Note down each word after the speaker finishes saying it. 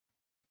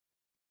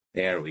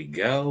There we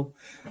go.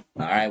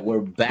 All right, we're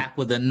back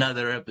with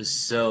another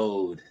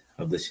episode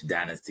of the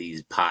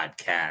Dynasties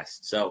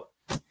podcast. So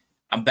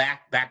I'm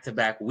back to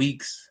back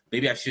weeks.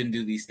 Maybe I shouldn't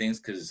do these things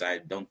because I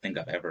don't think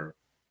I've ever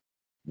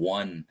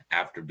won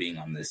after being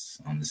on this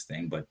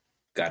thing, but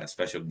got a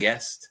special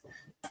guest.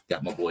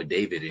 Got my boy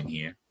David in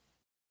here,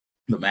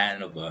 the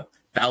man of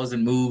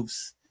 1,000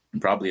 moves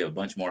and probably a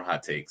bunch more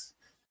hot takes.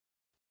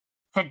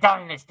 The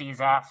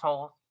Dynasties,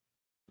 asshole.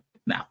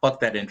 Nah, fuck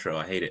that intro.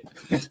 I hate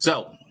it.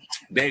 So,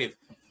 Dave,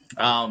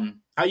 how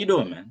you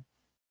doing, man?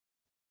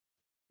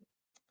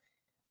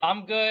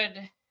 I'm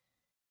good.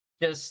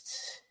 Just,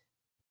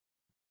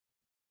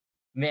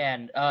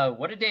 man,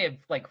 what a day of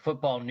like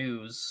football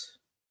news.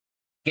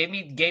 Gave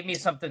me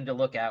something to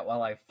look at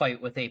while I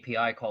fight with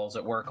API calls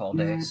at work all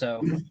day.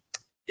 So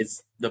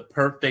it's the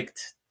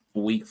perfect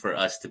week for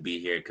us to be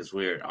here because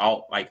we're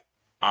all like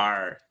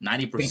our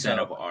 90%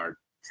 of our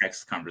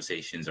text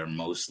conversations are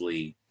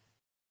mostly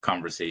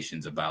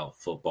conversations about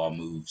football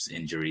moves,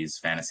 injuries,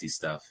 fantasy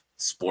stuff,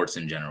 sports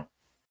in general.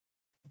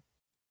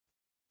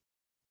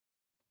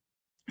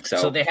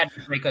 So they had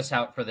to break us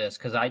out for this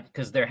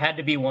because there had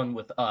to be one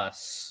with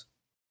us.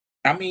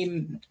 I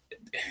mean,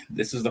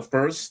 this is the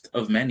first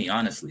of many,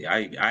 honestly.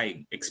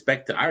 I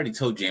expect I already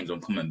told James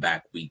I'm coming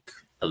back week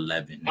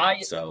 11. I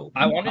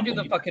want to do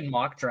the fucking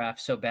mock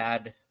draft so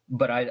bad,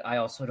 but I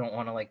also don't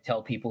want to like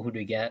tell people who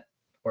to get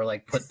or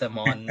like put them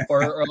on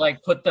or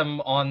like put them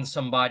on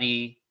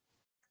somebody.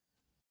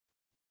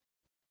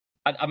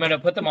 I'm going to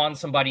put them on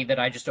somebody that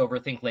I just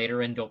overthink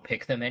later and don't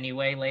pick them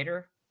anyway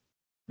later.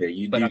 Yeah,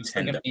 you do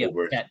tend to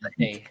you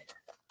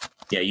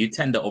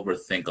tend to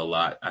overthink a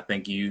lot. I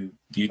think you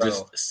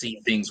just see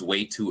things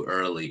way too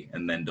early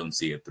and then don't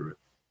see it through.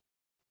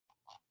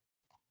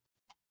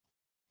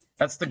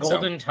 That's the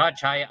golden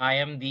touch. I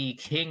am the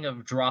king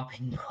of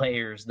dropping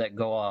players that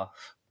go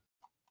off.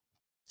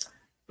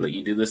 But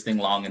you do this thing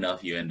long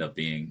enough, you end up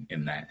being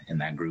in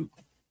that group.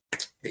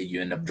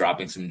 You end up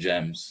dropping some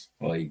gems.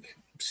 Like,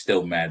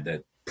 still mad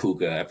that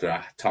Puka, after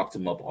I talked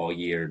him up all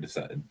year,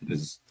 decided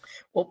this.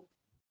 Puka,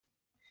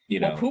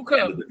 end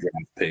of the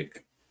draft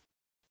pick.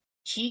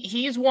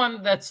 He's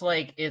one that's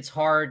like it's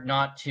hard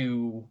not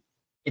to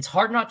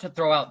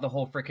throw out the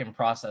whole freaking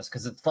process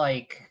because it's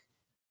like,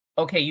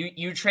 okay,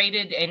 you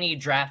traded any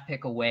draft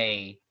pick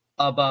away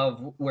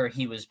above where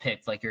he was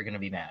picked, like you're gonna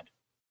be mad.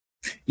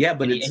 Yeah,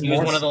 but he was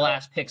one of the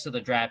last picks of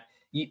the draft.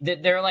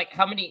 They're like,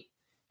 how many?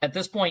 At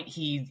this point,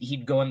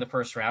 he'd go in the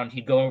first round.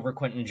 He'd go over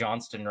Quentin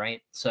Johnston,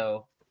 right?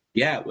 So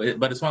yeah,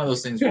 but it's one of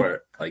those things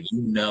where like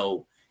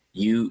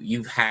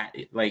you've had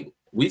like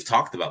we've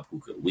talked about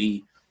Puka.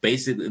 We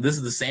basically this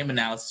is the same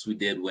analysis we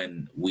did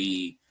when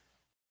we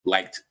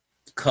liked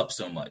Cup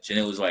so much, and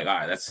it was like, all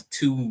right, that's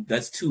too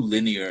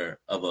linear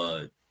of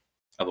a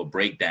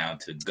breakdown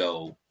to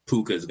go.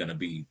 Puka is going to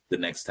be the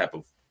next type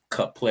of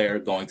Cup player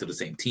going to the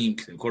same team,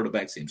 same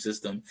quarterback, same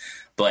system,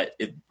 but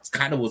it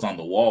kind of was on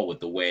the wall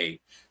with the way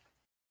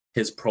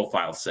his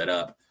profile set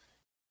up.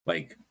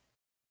 Like,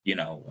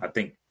 I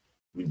think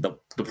the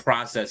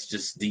process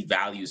just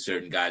devalues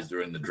certain guys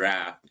during the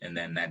draft, and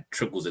then that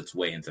trickles its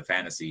way into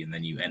fantasy, and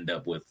then you end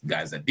up with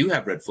guys that do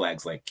have red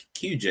flags like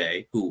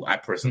QJ, who I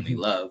personally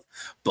love,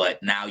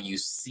 but now you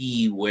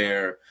see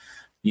where,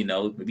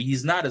 maybe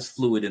he's not as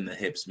fluid in the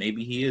hips.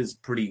 Maybe he is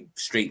pretty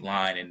straight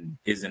line and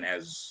isn't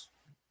as,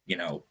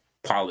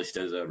 polished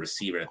as a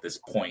receiver at this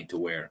point to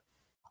where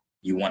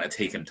you want to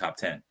take him top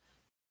 10.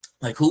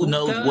 Like, who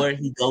knows where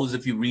he goes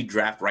if you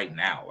redraft right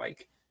now?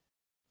 Like,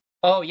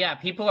 oh yeah,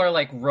 people are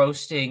like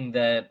roasting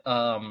that,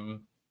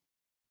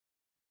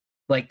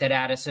 like that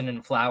Addison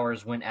and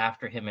Flowers went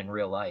after him in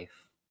real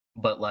life,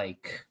 but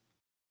like,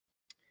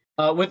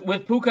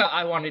 with Puka,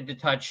 I wanted to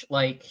touch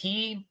like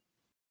he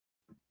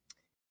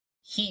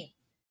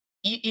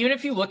even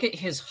if you look at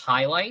his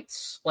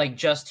highlights, like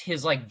just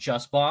his like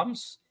just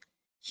bombs,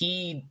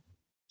 he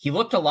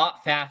looked a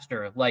lot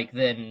faster like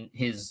than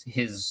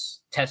his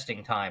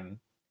testing time,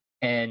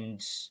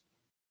 and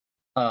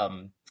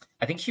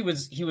I think he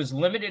was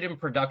limited in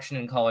production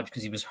in college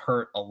because he was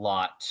hurt a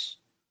lot,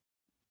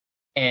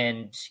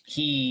 and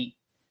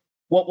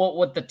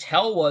what the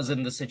tell was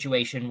in the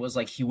situation was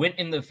like he went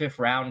in the 5th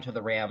round to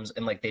the Rams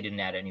and like they didn't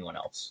add anyone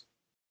else.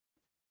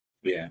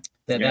 Yeah,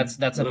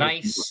 that's a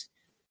nice.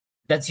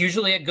 That's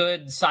usually a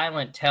good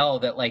silent tell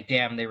that like,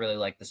 damn, they really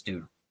like this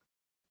dude.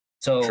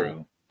 So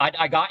true.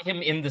 I got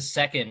him in the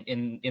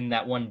 2nd in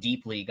that one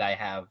deep league I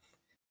have,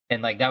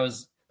 and like that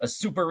was a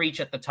super reach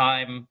at the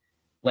time.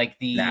 Like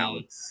the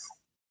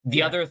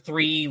other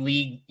 3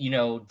 league,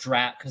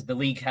 draft, because the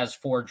league has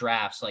 4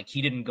 drafts. Like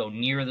he didn't go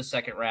near the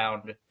 2nd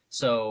round,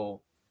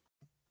 so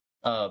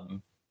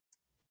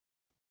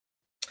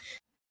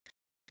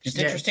just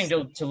interesting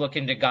to look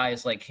into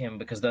guys like him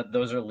because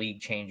those are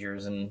league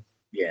changers, and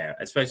yeah,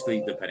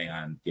 especially depending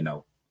on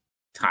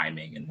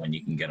timing and when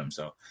you can get them.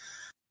 So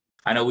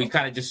I know we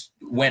kind of just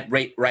went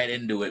right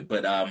into it,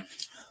 but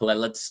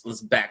let's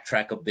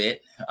backtrack a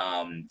bit.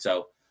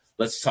 So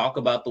let's talk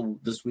about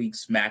this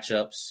week's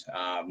matchups.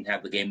 We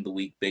have the game of the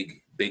week,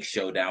 big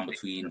showdown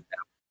between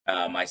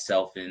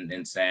myself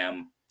and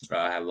Sam.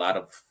 Had a lot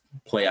of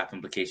playoff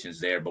implications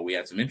there, but we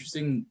had some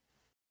interesting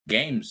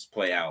games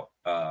play out.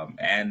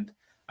 And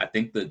I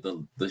think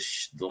the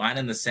line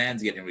in the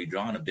sand's getting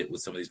redrawn a bit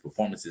with some of these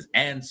performances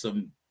and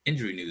some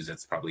injury news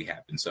that's probably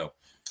happened. So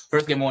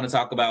first game I want to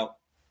talk about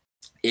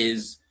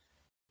is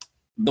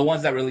the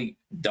ones that really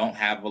don't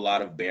have a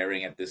lot of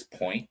bearing at this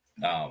point.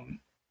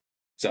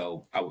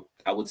 So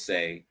I would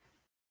say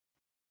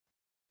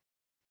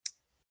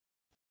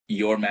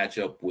your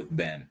matchup with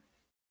Ben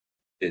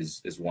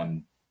is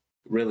one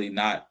really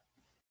not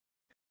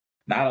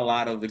a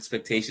lot of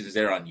expectations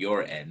there on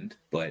your end,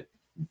 but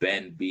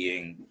Ben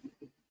being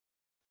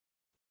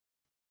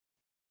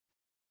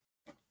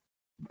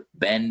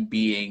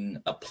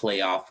a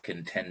playoff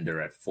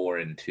contender at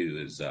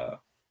 4-2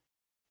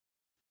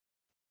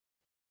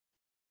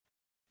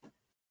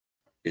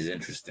 is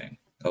interesting.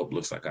 Oh,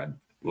 looks like I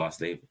lost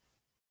David.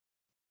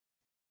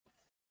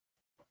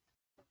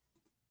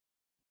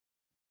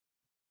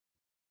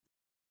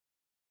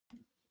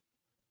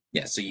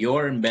 Yeah, so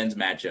your and Ben's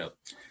matchup,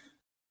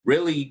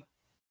 really,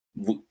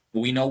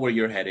 we know where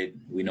you're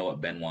headed. We know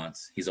what Ben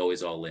wants. He's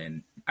always all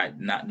in.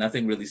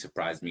 Nothing really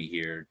surprised me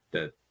here.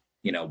 That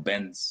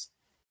Ben's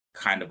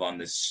kind of on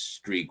this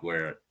streak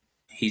where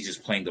he's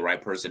just playing the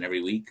right person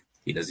every week.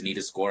 He doesn't need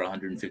to score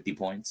 150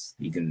 points.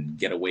 You can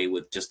get away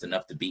with just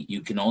enough to beat.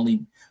 You can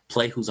only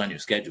play who's on your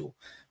schedule.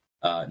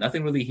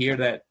 Nothing really here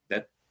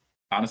that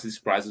honestly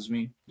surprises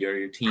me.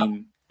 Your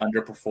team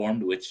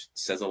underperformed, which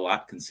says a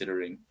lot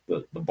considering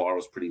the bar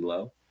was pretty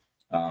low.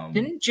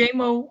 Didn't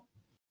JMO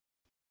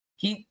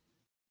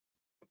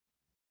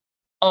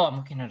I'm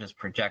looking at his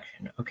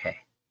projection. Okay.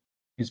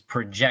 He's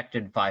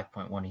projected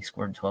 5.1. He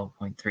scored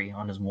 12.3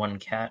 on his one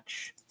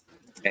catch.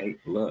 Hey,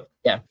 look.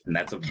 Yeah. And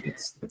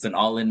it's an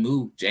all-in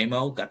move.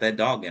 JMO got that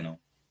dog in him.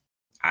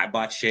 I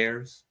bought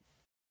shares.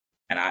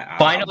 And I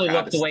finally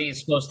looked the way he's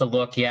supposed to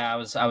look. Yeah,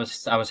 I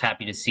was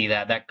happy to see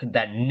that.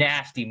 That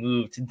nasty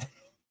move to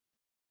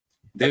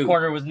the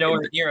corner was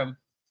nowhere near him.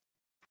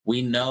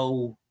 We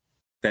know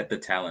that the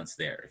talent's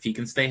there. If he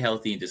can stay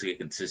healthy and just get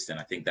consistent,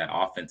 I think that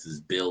offense is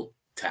built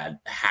to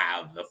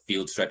have a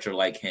field stretcher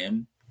like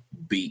him.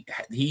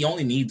 He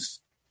only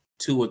needs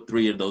 2 or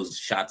 3 of those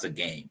shots a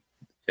game.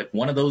 If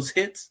one of those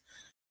hits,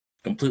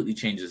 completely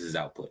changes his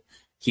output.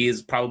 He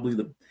is probably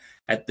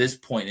at this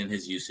point in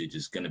his usage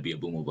is going to be a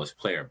boom or bust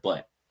player.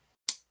 But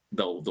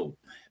the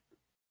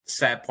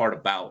sad part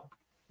about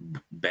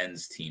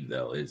Ben's team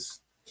though is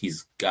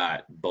he's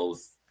got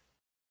both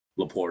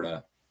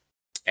Laporta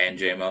and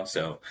JMO,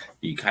 so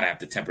you kind of have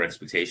to temper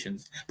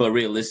expectations. But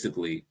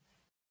realistically,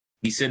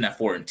 he's sitting at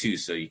 4-2,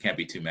 so you can't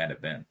be too mad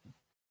at Ben.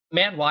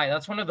 Man, why?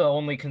 That's one of the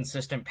only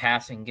consistent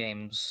passing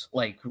games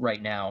like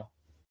right now.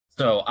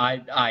 So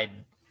I'd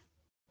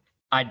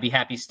be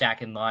happy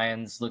stacking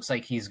Lions. Looks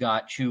like he's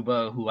got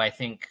Chuba, who I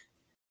think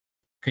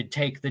could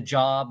take the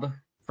job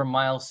from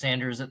Miles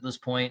Sanders at this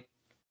point,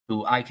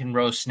 who I can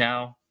roast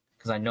now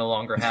because I no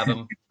longer have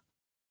him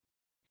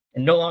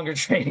and no longer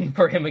trading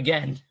for him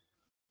again.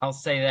 I'll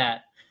say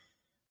that.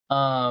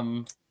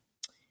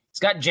 He's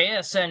got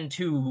JSN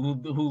too,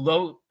 who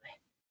low.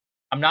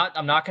 I'm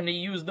not going to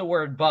use the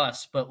word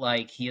bust, but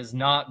like he has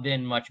not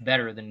been much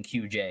better than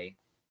QJ.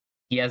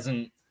 He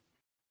hasn't.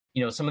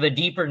 Some of the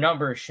deeper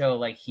numbers show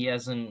like he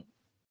hasn't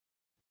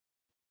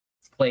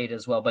played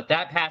as well, but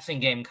that passing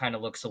game kind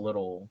of looks a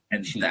little.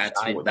 And that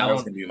was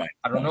going to be my.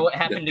 I don't know what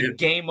happened to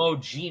Game-O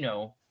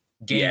Geno.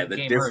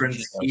 The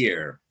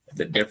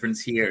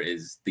difference here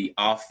is the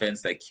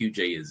offense that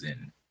QJ is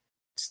in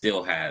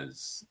still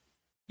has,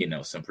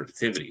 some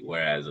productivity,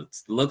 whereas it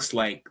looks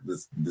like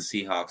the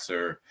Seahawks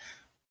are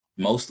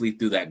mostly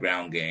through that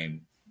ground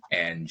game,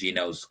 and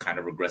Geno's kind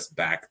of regressed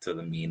back to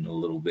the mean a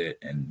little bit,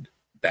 and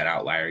that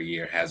outlier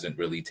year hasn't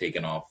really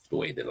taken off the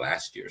way it did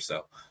last year.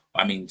 So,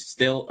 I mean,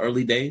 still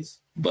early days,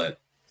 but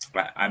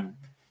I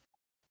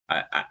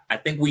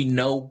think we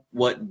know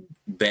what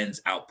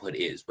Ben's output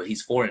is, but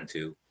he's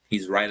 4-2.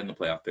 He's right in the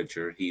playoff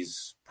picture.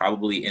 He's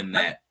probably in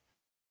that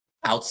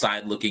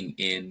outside looking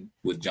in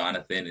with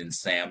Jonathan and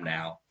Sam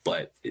now,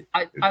 but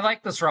I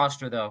like this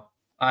roster though.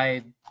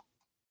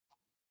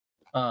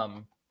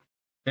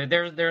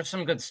 There's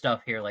some good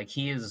stuff here. Like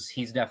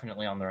he's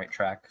definitely on the right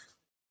track.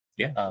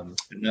 Yeah. And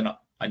then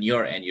on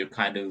your end, you're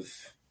kind of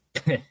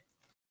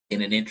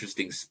in an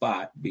interesting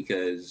spot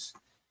because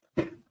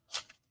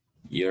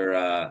you're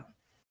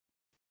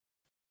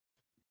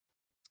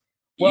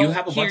you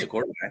have a bunch of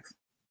quarterbacks.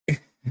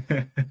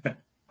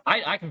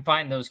 I can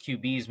find those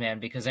QBs, man,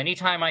 because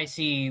anytime I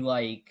see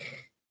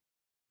like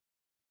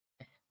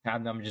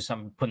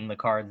I'm putting the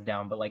cards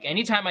down, but like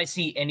anytime I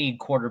see any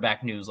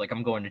quarterback news, like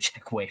I'm going to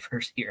check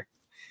waivers here.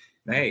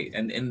 Hey,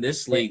 and in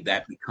this league,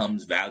 that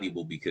becomes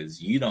valuable because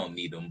you don't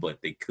need them,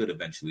 but they could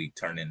eventually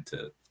turn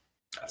into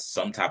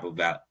some type of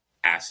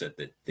asset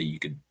that you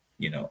could,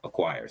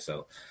 acquire.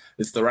 So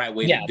it's the right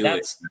way to do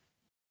it.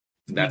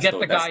 You get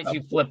the guys,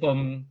 you flip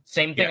them.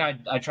 Same thing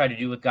I try to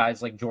do with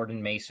guys like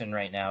Jordan Mason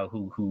right now,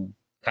 who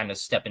kind of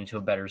step into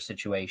a better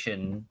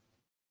situation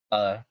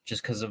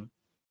just because of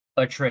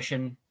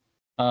attrition.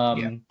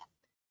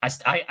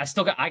 I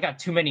still got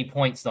too many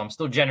points though. I'm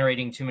still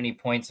generating too many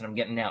points, and I'm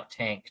getting out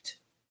tanked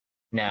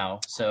now.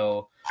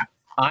 So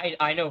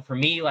I know for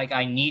me, like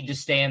I need to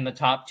stay in the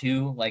top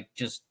two. Like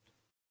just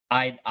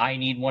I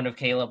need one of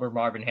Caleb or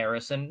Marvin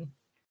Harrison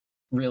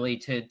really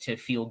to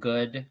feel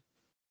good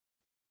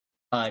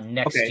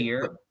next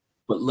year.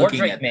 But Or looking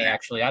Drake at May, that,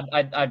 actually.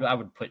 I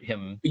would put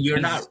him. you're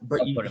not. But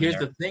put him here's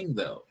there. the thing,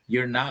 though.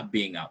 You're not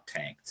being out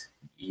tanked.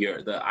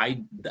 The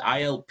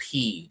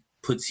ILP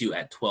puts you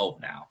at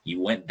 12 now.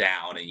 You went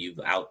down and you've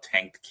out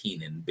tanked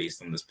Keenan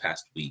based on this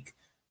past week.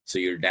 So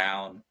you're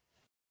down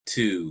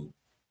to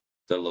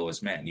the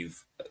lowest man.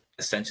 You've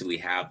essentially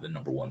have the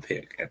number one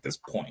pick at this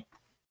point.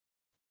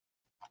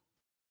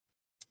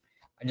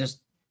 I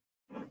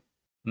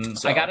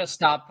gotta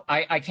stop.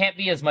 I can't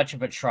be as much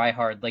of a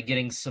tryhard, like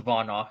getting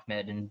Savon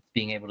Ahmed and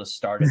being able to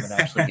start him and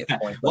actually get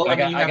points. Well, I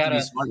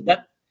gotta.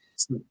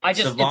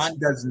 Savon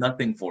does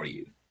nothing for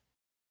you.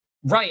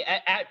 Right.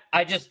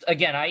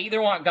 I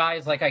either want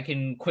guys like I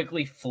can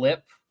quickly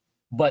flip,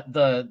 but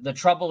the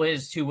trouble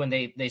is too when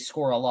they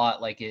score a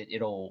lot, like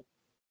it'll.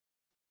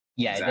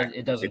 Yeah, exactly.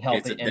 it doesn't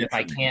help it. And if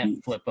I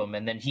can't flip him,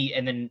 and then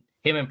him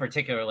in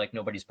particular, like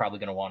nobody's probably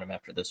gonna want him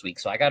after this week.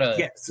 So I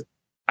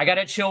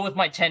gotta chill with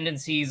my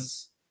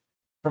tendencies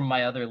from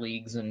my other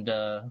leagues, and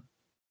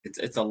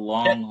it's a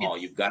long haul.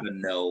 You've got to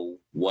know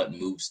what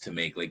moves to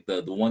make. Like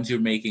the ones you're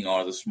making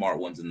are the smart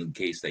ones in the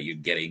case that you're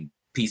getting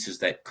pieces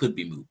that could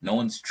be moved. No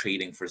one's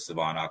trading for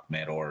Savon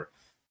Ahmed or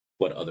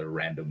what other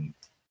random.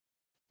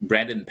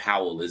 Brandon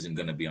Powell isn't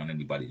going to be on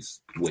anybody's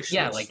wish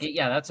list.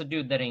 That's a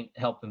dude that ain't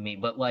helping me.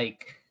 But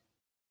like,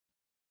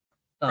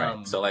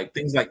 right. So like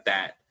things like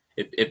that.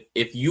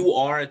 If you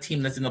are a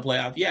team that's in the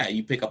playoff, yeah,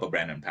 you pick up a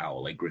Brandon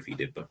Powell like Griffey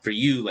did. But for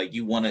you, like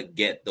you want to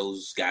get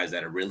those guys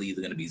that are really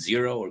either going to be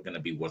zero or going to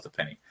be worth a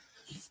penny.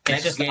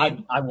 Next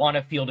game, I want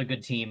to field a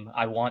good team.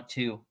 I want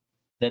to.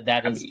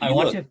 I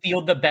want to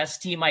field the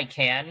best team I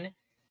can,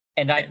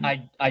 and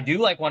I do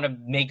like want to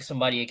make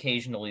somebody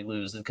occasionally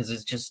lose because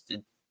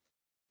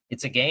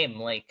it's a game.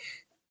 Like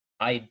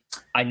I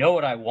know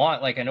what I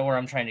want. Like I know where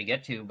I'm trying to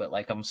get to, but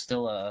like I'm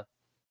still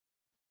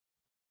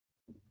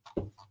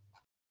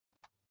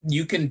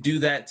You can do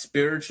that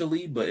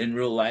spiritually, but in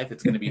real life,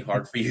 it's going to be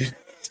hard for you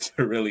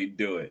to really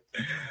do it.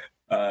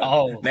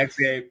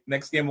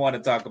 Next game I want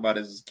to talk about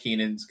is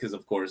Keenan's because,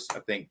 of course, I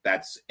think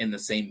that's in the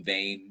same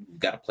vein. You've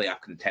got a playoff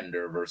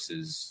contender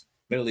versus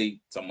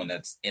really someone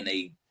that's in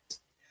a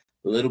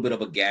little bit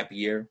of a gap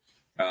year.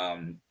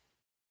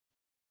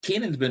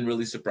 Keenan's been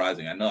really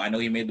surprising. I know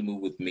he made the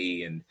move with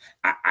me, and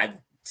I've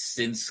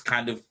since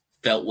kind of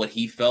felt what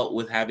he felt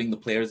with having the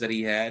players that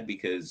he had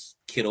because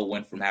Kittle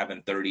went from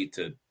having 30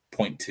 to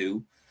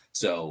 0.2.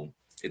 So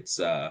it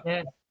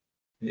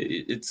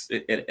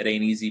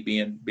ain't easy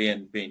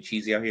being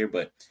cheesy out here,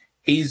 but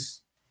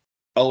he's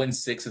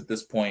 0-6 at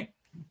this point.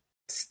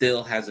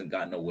 Still hasn't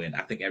gotten a win.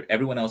 I think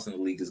everyone else in the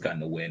league has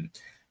gotten a win.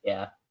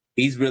 Yeah.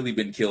 He's really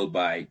been killed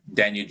by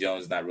Daniel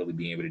Jones not really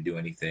being able to do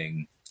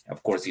anything.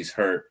 Of course, he's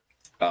hurt.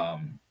 Got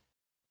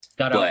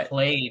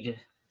outplayed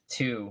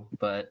too,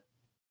 but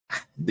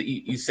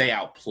you say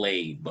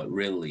outplayed, but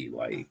really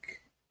like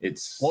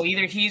well,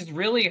 either he's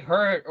really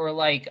hurt or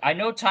like I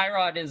know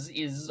Tyrod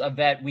is a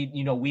vet.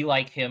 We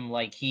like him.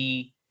 Like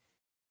he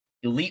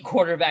elite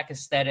quarterback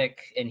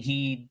aesthetic, and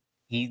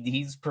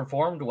he's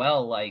performed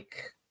well.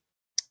 Like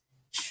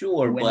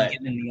sure, when but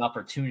given the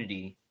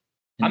opportunity,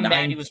 I'm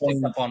mad he was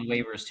picked up on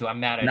waivers too. I'm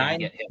mad I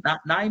didn't get him.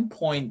 9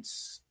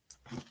 points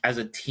as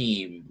a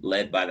team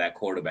led by that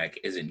quarterback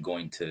isn't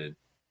going to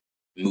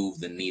move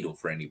the needle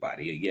for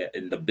anybody. Yeah,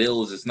 and the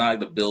Bills, it's not like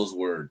the Bills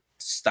were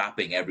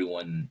stopping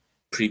everyone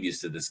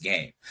previous to this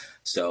game.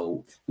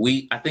 So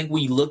I think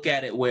we look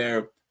at it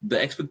where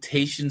the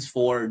expectations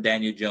for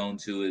Daniel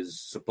Jones, who is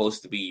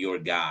supposed to be your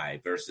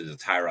guy, versus a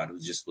Tyrod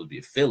who's just supposed to be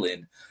a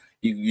fill-in,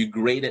 you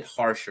grade it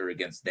harsher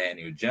against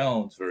Daniel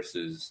Jones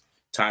versus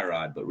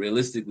Tyrod. But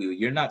realistically,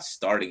 you're not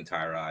starting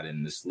Tyrod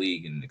in this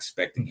league and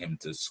expecting him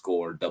to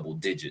score double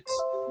digits.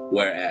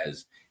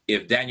 Whereas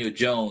if Daniel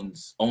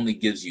Jones only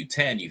gives you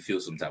 10, you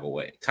feel some type of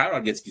way.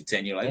 Tyrod gets you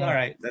 10, you're like, all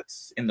right,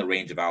 that's in the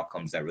range of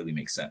outcomes that really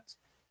makes sense.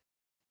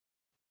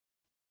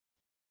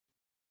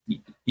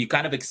 You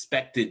kind of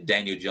expected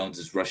Daniel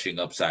Jones's rushing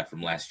upside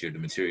from last year to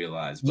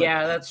materialize. But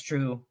yeah, that's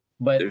true.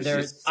 But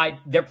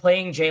they're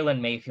playing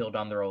Jalen Mayfield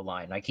on their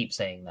O-line. I keep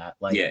saying that.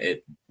 Like,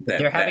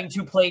 they're having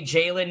to play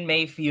Jalen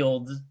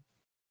Mayfield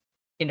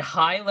in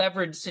high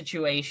leverage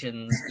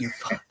situations. You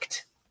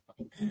fucked.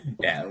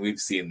 Yeah, we've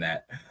seen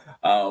that.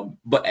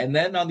 And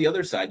then on the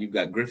other side, you've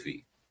got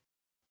Griffey.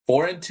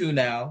 4-2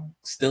 now,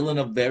 still in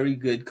a very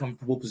good,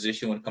 comfortable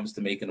position when it comes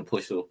to making a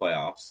push for the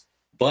playoffs.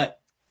 But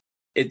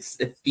it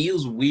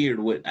feels weird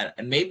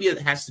and maybe it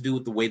has to do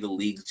with the way the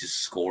league's just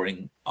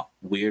scoring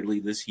weirdly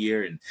this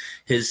year, and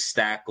his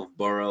stack of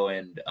Burrow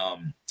and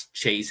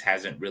Chase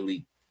hasn't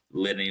really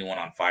lit anyone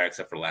on fire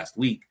except for last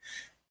week.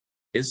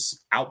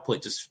 His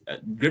output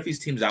Griffey's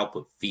team's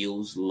output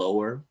feels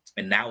lower,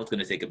 and now it's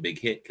going to take a big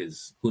hit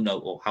because who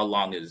knows how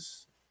long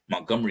is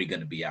Montgomery going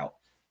to be out,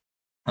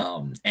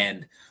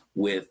 and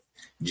with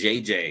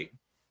JJ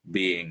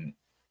being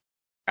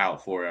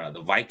out for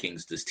the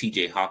Vikings, does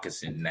TJ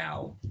Hawkinson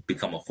now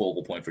become a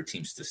focal point for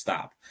teams to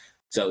stop?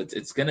 So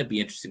it's going to be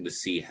interesting to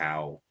see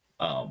how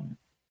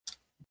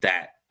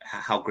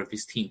how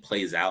Griffey's team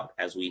plays out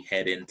as we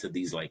head into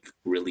these like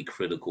really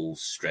critical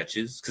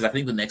stretches. Because I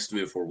think the next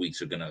 3 or 4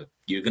 weeks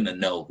you're gonna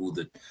know who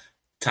the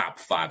top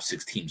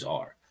 5-6 teams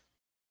are.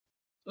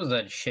 It was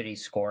a shitty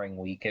scoring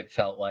week. It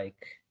felt like.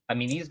 I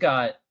mean, he's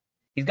got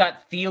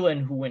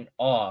Thielen who went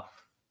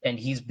off, and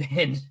he's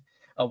been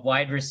a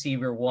wide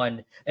receiver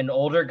one, an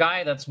older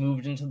guy that's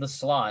moved into the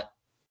slot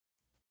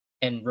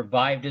and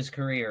revived his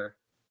career.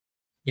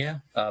 Yeah,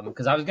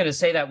 because I was going to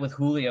say that with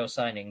Julio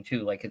signing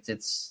too. Like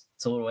it's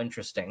a little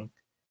interesting.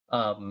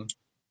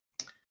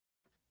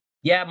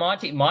 Yeah,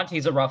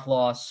 Monty's a rough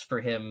loss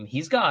for him.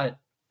 He's got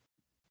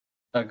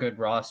a good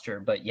roster,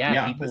 but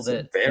it's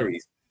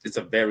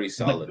a very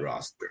solid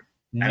roster.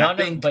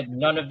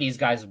 None of these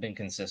guys have been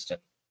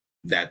consistent.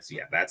 That's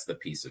the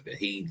piece of it.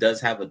 He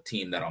does have a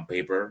team that on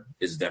paper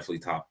is definitely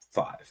top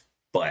 5,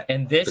 but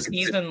this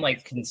season,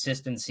 like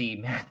consistency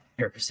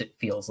matters. It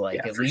feels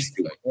like at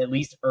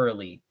least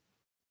early.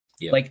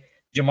 Yep. Like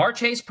Jamar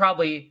Chase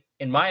probably,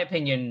 in my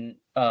opinion,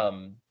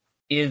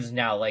 is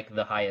now like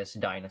the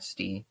highest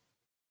dynasty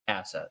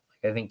asset.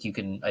 Like, I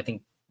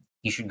think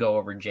he should go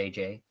over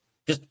JJ.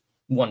 Just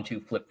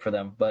 1-2 flip for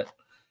them. But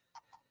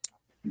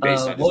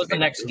what was the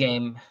next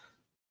game?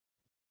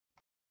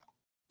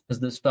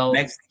 Because this felt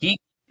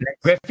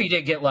Griffey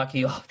did get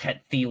lucky off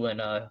that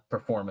Thielen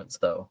performance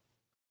though,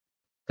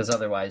 because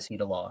otherwise he'd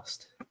have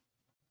lost.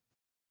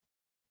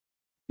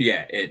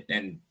 Yeah,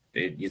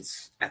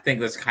 it's. I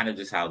think that's kind of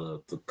just how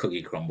the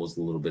cookie crumbles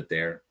a little bit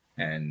there,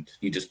 and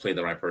you just play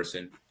the right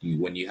person.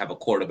 When you have a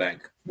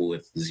quarterback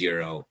with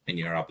 0 in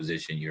your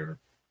opposition, you're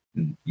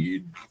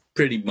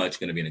pretty much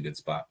going to be in a good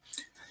spot.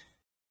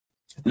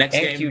 Next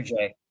game,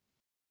 QJ.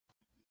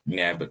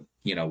 Yeah, but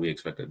we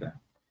expected that.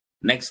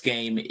 Next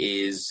game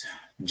is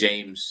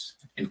James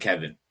and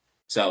Kevin.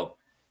 So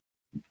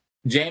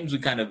James, we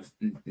kind of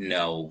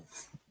know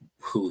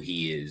who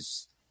he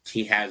is.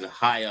 He has a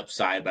high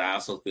upside, but I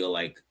also feel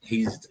like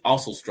he's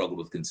also struggled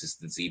with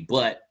consistency.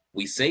 But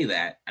we say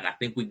that, and I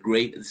think we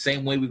grade the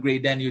same way we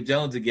grade Daniel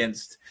Jones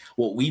against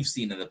what we've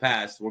seen in the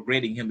past. We're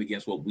grading him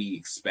against what we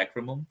expect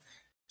from him.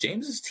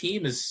 James's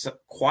team has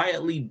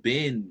quietly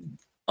been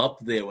up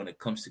there when it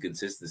comes to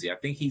consistency. I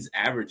think he's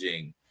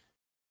averaging.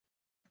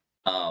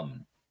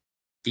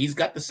 He's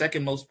got the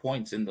second most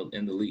points in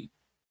the league,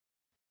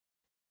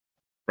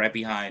 right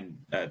behind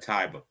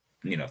Ty, but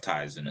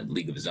Ty's in a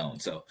league of his own.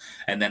 So,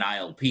 and then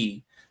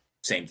ILP,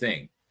 same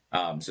thing.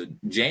 So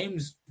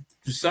James,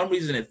 for some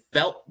reason, it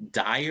felt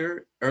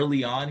dire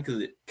early on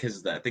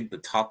because I think the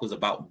talk was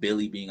about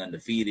Billy being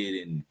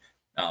undefeated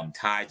and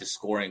Ty just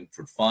scoring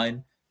for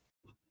fun.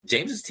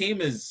 James's team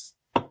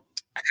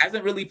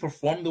hasn't really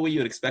performed the way you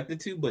would expect it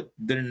to, but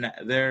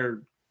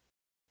they're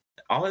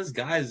all his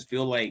guys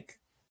feel like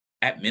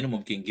at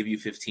minimum can give you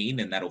 15,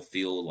 and that'll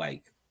feel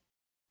like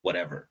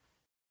whatever.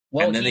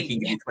 Well, and then they can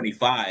give you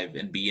 25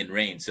 and be in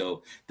range.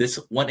 So this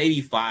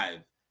 185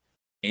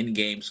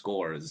 in-game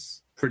score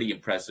is pretty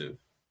impressive.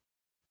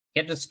 He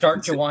had to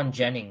start Jawan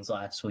Jennings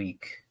last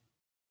week.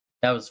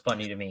 That was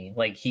funny to me.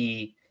 Like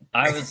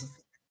I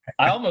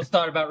almost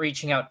thought about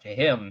reaching out to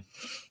him.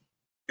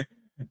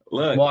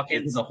 Look, walk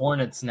into the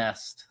Hornets'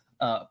 nest.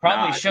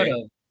 Probably should have,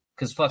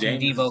 because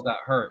fucking Devo got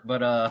hurt.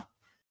 But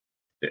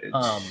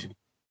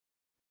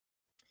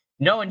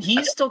no, and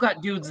he's still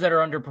got dudes that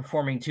are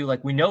underperforming too.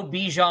 Like we know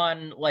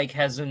Bijan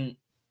hasn't,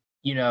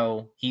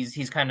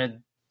 he's kind of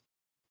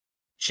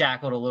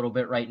shackled a little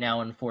bit right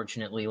now,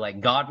 unfortunately.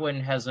 Like Godwin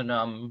hasn't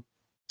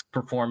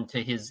performed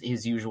to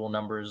his usual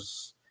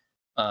numbers.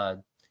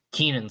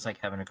 Keenan's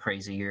having a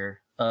crazy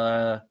year.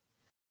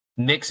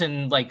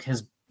 Mixon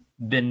has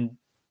been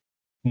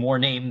more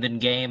name than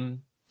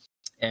game,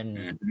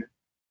 and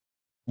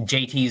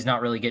JT's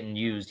not really getting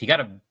used. He got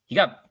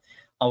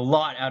a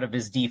lot out of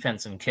his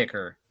defense and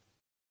kicker,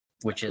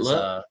 which is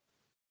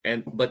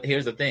but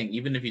here's the thing,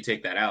 even if you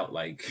take that out,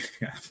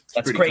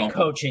 that's great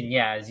coaching,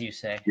 yeah, as you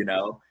say.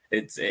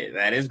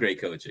 That is great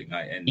coaching.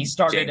 And he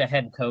started a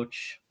head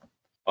coach.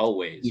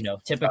 Always.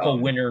 Typical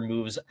winner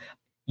moves.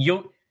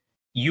 You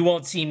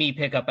won't see me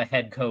pick up a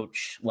head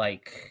coach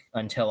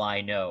until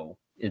I know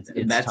it's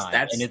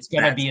time. And it's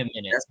gonna be a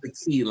minute. That's the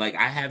key.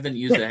 I haven't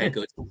used a head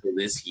coach until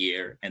this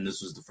year, and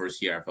this was the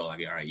first year I felt like,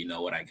 all right, you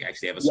know what, I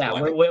actually have a squad.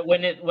 Yeah,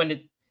 when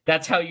it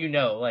that's how you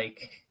know,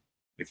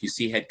 if you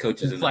see head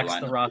coaches in the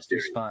lineup, the roster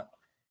spot.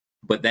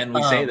 But then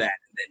we say that,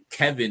 and then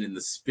Kevin, in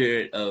the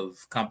spirit of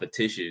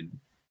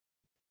competition,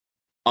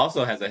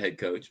 also has a head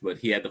coach, but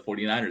he had the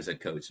 49ers head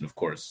coach, and of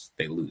course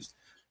they lose.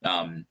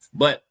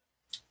 But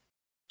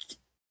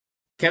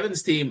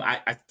Kevin's team,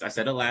 I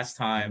said it last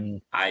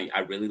time,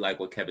 I really like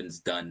what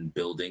Kevin's done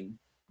building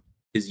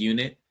his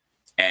unit,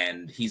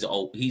 and he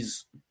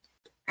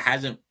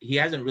hasn't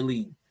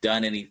really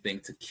done anything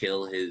to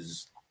kill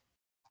his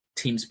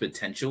team's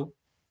potential.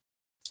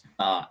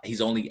 He's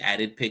only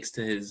added picks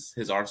to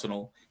his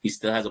arsenal. He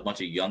still has a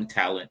bunch of young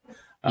talent.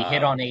 He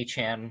hit on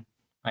Achane.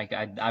 Like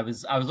I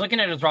was looking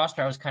at his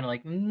roster, I was kind of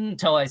like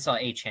until I saw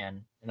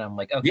Achan, and I'm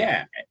like, okay,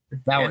 Yeah,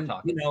 now we're and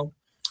talking.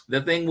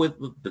 the thing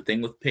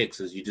with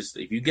picks is you just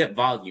if you get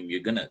volume,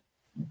 you're gonna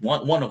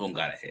one of them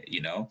gotta hit.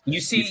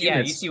 You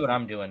see what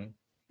I'm doing.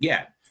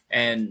 Yeah,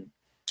 and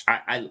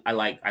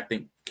I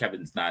think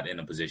Kevin's not in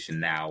a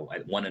position now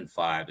at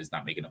 1-5 is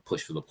not making a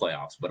push for the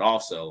playoffs, but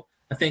also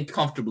I think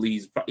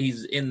comfortably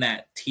he's in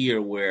that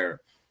tier where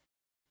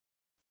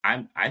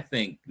I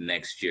think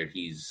next year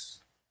he's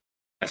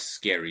a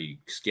scary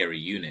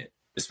unit,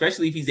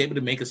 especially if he's able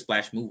to make a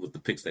splash move with the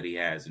picks that he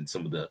has and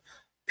some of the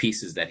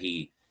pieces that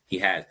he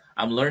has.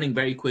 I'm learning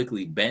very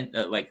quickly.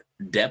 Like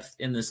depth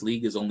in this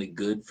league is only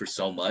good for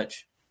so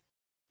much.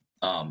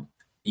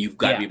 You've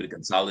got to be able to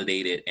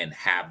consolidate it and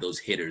have those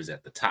hitters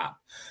at the top.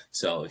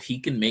 So if he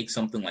can make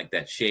something like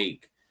that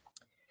shake,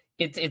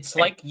 it's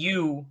like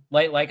you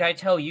like I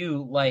tell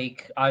you,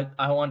 like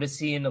I want to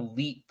see an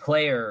elite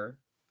player.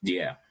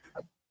 Yeah.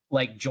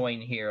 Like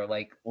join here,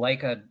 like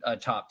a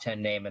top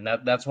 10 name, and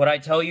that's what I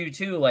tell you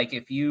too. Like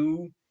if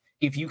you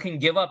can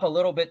give up a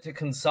little bit to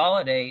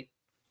consolidate,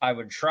 I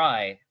would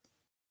try.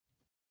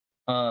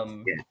 Yeah.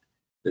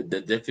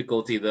 The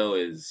difficulty though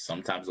is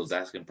sometimes those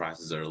asking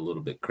prices are a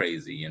little bit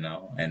crazy, and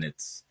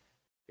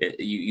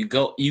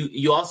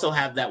you also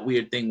have that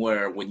weird thing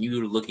where when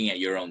you're looking at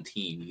your own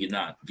team, you're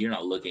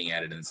not looking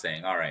at it and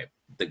saying, all right,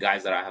 the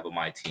guys that I have on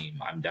my team,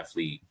 I'm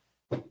definitely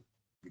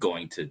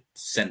going to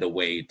send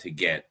away to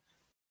get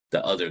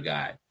the other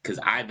guy because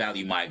I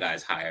value my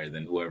guys higher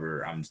than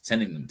whoever I'm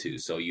sending them to.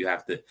 So you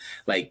have to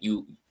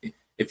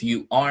if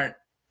you aren't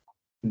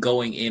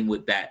going in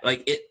with that,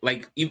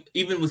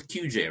 even with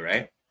QJ,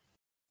 right?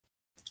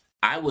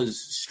 I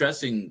was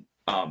stressing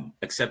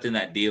accepting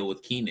that deal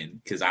with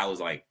Keenan because I was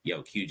like,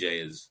 yo,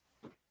 QJ is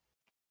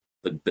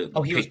the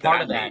he was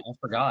part of that. I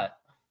forgot.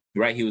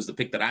 Right, he was the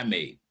pick that I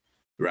made.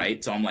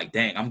 Right, so I'm like,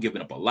 dang, I'm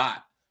giving up a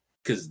lot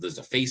because there's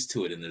a face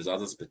to it and there's all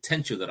this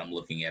potential that I'm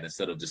looking at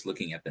instead of just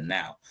looking at the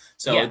now.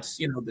 So it's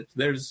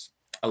there's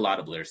a lot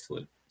of layers to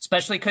it.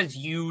 Especially because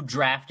you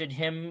drafted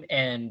him,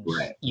 and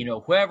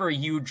whoever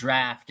you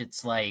draft,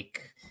 it's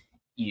like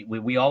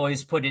we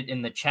always put it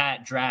in the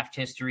chat. Draft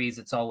histories,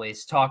 it's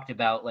always talked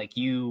about. Like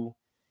it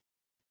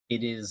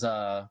is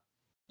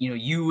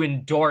you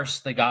endorse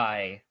the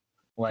guy,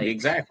 like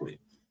exactly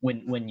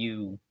when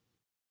you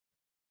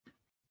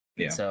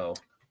so.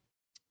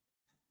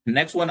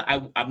 Next one,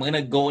 I'm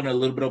gonna go in a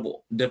little bit of a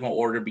different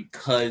order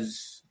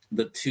because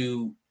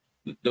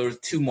there's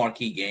two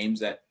marquee games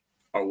that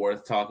are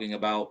worth talking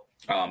about.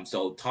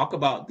 So talk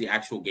about the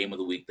actual game of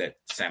the week that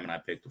Sam and I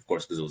picked, of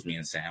course, because it was me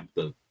and Sam,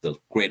 the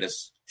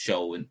greatest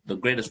show and the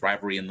greatest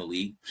rivalry in the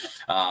league.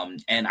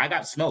 And I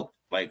got smoked.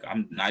 Like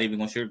I'm not even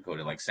gonna sugarcoat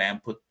it. Like Sam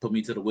put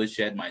me to the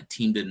woodshed. My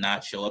team did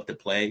not show up to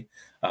play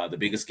the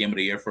biggest game of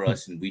the year for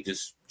us, and we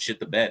just shit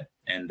the bed.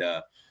 And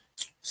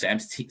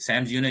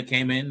Sam's unit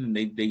came in and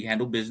they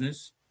handled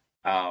business.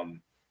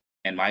 And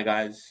my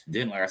guys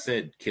didn't. Like I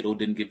said, Kittle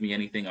didn't give me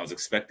anything. I was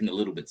expecting a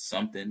little bit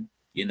something,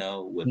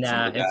 with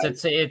some of the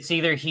guys. It's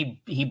either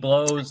he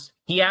blows,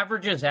 he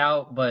averages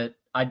out, but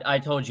I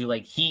told you,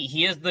 like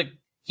he is the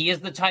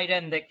tight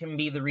end that can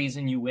be the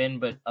reason you win,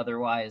 but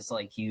otherwise,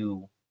 like he's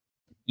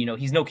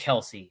no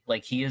Kelsey.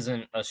 Like he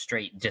isn't a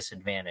straight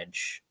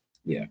disadvantage.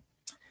 Yeah.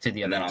 To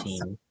the other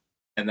team.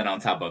 And then on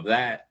top of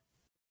that,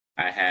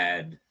 I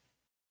had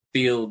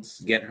Fields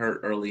get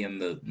hurt early in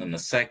the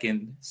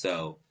second,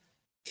 so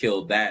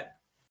killed that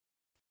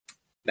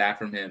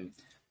from him.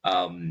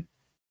 And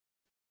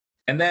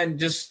then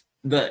just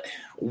the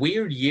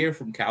weird year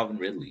from Calvin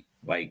Ridley.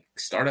 Like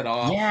started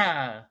off.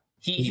 Yeah.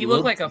 He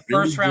looked like a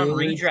first round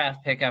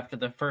redraft pick after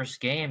the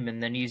first game,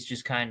 and then he's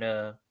just kind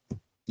of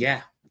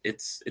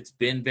it's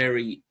been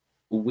very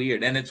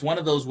weird. And it's one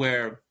of those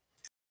where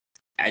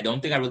I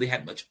don't think I really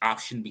had much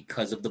option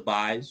because of the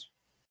buys.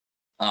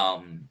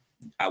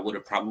 I would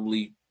have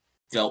probably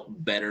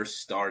felt better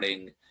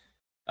starting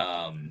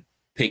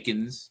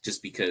Pickens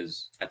just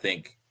because I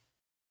think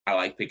I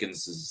like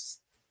Pickens'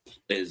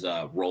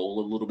 role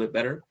a little bit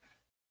better.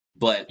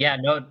 But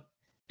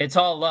it's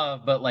all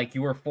love, but like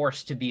you were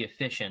forced to be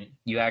efficient.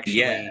 You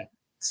actually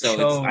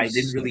so I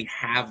didn't really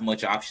have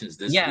much options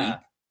this week.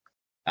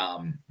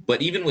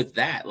 But even with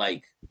that,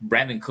 like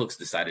Brandon Cooks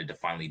decided to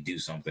finally do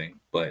something,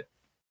 but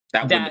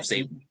that wouldn't have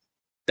saved me.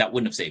 That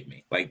wouldn't have saved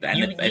me. Like that.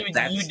 You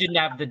didn't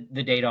have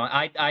the data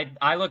on.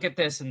 I look at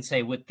this and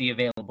say with the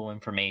available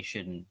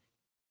information,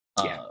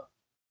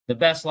 the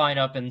best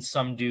lineup and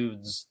some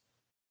dudes.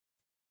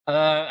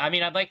 I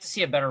mean, I'd like to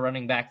see a better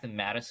running back than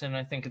Madison.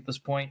 I think at this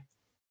point.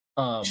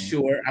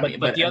 Sure,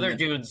 but the other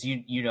dudes,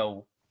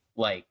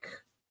 like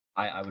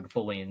I would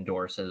fully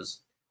endorse as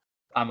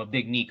I'm a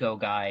big Nico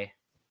guy.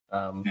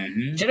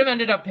 Should have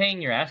ended up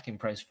paying your asking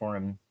price for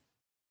him,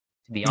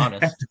 to be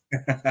honest.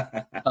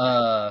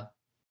 I'm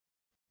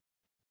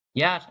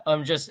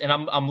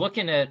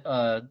looking at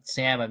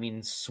Sam. I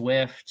mean,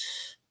 Swift,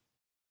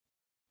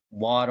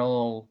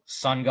 Waddle,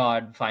 Sun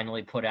God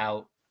finally put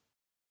out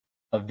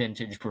a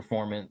vintage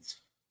performance.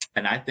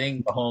 And I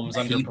think Mahomes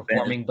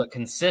underperforming, but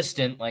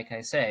consistent, like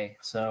I say.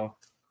 So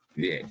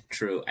Yeah,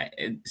 true.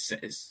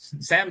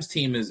 Sam's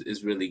team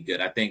is really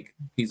good. I think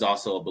he's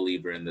also a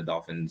believer in the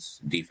Dolphins'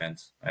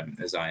 defense,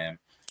 as I am.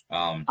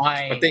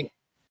 I I think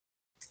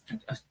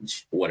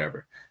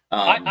whatever.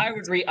 I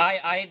would read.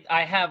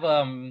 I have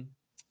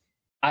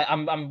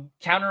I'm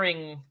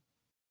countering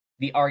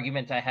the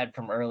argument I had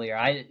from earlier.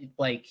 I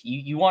like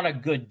you want a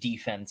good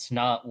defense,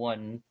 not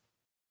one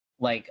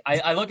like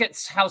I look at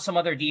how some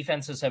other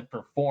defenses have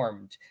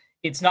performed.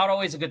 It's not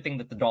always a good thing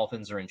that the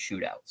Dolphins are in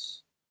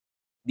shootouts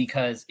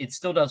because it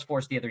still does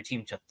force the other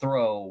team to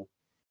throw,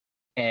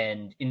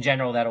 and in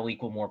general that'll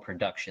equal more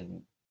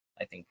production,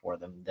 I think, for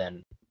them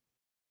than.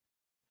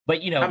 But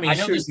I mean, I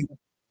know sure, this.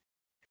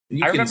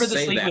 you I can remember this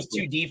say league that, was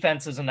two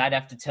defenses, and I'd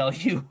have to tell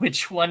you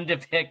which one to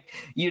pick.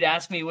 You'd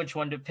ask me which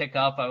one to pick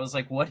up. I was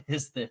like, "What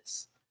is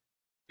this?"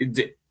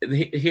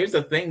 Here's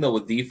the thing though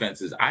with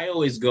defenses. I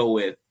always go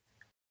with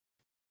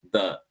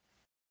the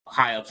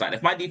high upside.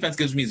 If my defense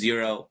gives me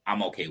 0,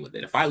 I'm okay with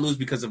it. If I lose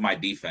because of my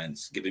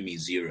defense giving me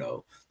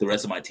 0, the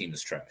rest of my team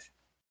is trash.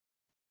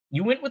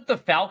 You went with the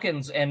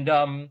Falcons, and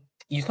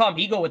you saw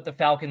me go with the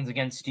Falcons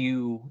against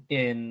you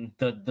in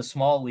the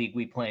small league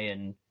we play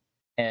in,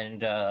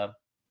 and I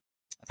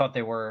thought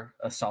they were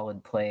a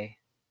solid play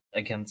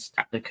against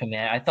the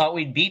Command. I thought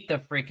we'd beat the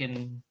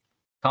freaking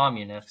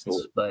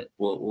communists, but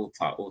we'll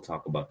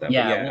talk about that.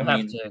 Yeah, but yeah, we'll I have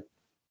mean, to.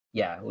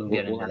 Yeah, we'll we'll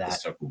have into to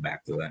that. circle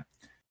back to that.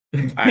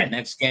 All right,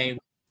 next game.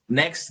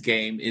 Next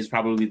game is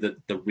probably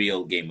the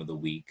real game of the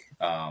week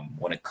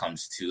when it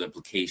comes to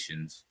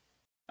implications.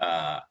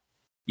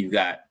 You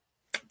got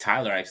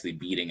Tyler actually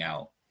beating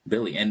out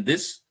Billy, and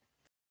this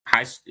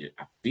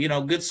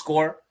good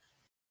score.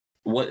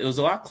 It was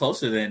a lot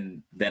closer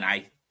than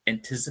I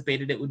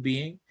anticipated it would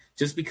be,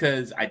 just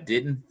because I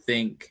didn't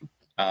think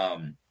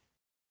I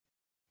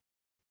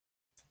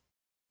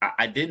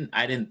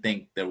didn't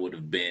think there would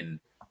have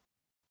been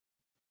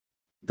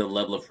the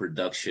level of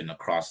production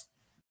across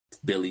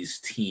Billy's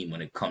team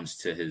when it comes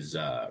to his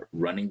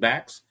running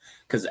backs,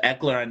 because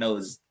Eckler, I know,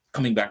 is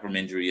coming back from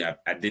injury. I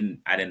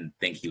didn't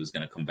think he was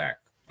going to come back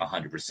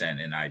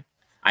 100%, and I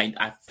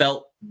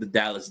felt the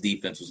Dallas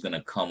defense was going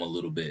to come a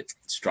little bit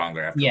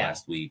stronger after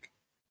last week,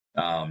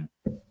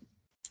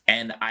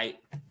 and I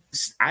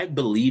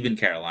believe in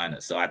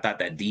Carolina, so I thought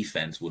that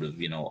defense would have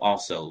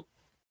also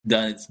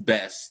done its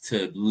best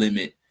to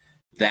limit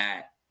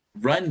that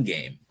run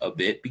game a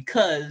bit,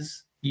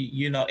 because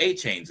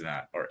A-Chain's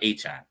not, or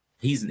A-Chain.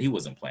 He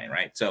wasn't playing,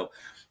 right? So,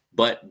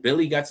 but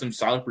Billy got some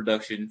solid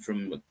production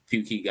from a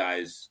few key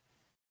guys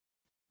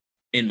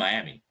in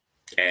Miami,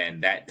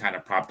 and that kind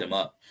of propped him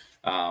up.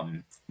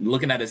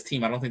 Looking at his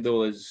team, I don't think there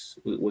was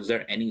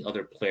there any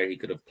other player he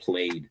could have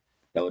played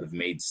that would have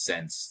made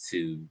sense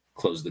to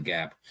close the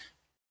gap.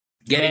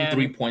 Getting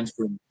 3 points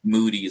from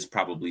Moody is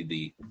probably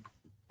the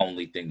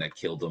only thing that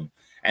killed him,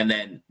 and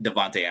then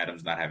Devontae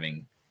Adams not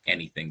having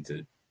anything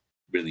to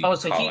really. Oh,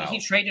 so he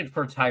traded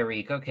for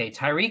Tyreek. Okay,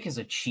 Tyreek is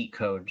a cheat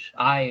code.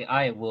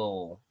 I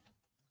will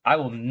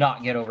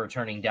not get over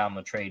turning down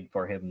the trade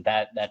for him.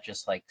 That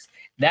just like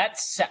that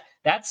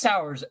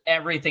sours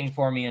everything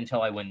for me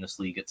until I win this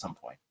league at some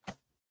point.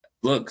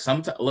 Look,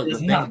 the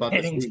thing not about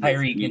getting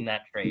Tyreek in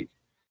that trade.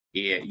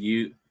 Yeah,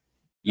 you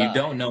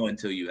don't know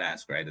until you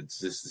ask, right? It's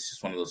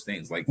just one of those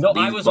things. Like, no,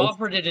 I was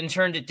offered it and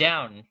turned it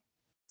down.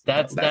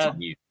 That's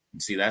on you.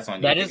 See, that's on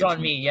you. That is on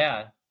me.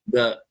 Yeah.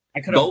 I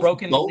could have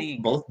broken the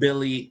league. Both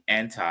Billy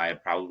and Ty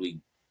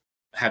probably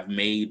have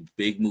made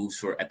big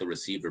moves at the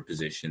receiver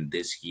position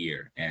this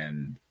year,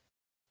 and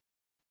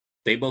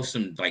they both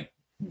some like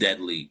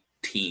deadly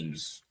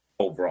teams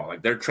overall.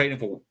 Like, they're trading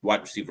for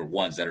wide receiver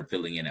ones that are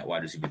filling in at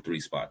wide receiver 3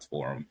 spots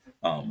for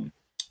them.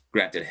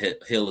 Granted,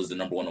 Hill is the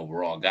number 1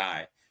 overall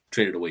guy.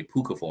 Traded away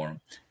Puka for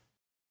him.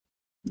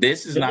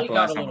 This is not the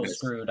last time. He got a little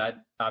screwed.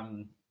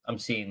 I'm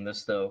seeing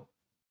this though.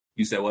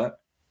 You said what?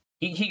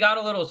 He got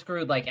a little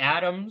screwed. Like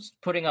Adams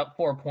putting up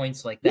 4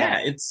 points like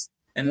that. Yeah, that's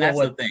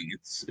the thing.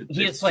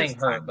 He is playing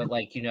hurt, but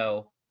like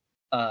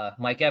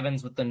Mike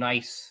Evans with the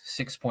nice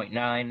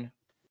 6.9.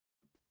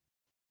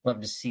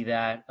 Love to see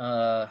that.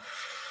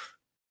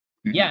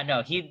 Yeah,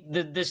 no,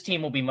 this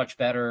team will be much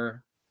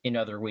better in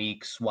other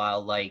weeks,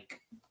 while like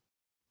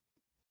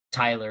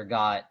Tyler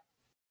got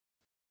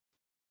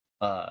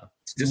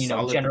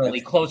generally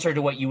closer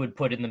to what you would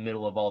put in the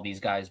middle of all these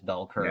guys'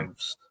 bell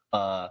curves.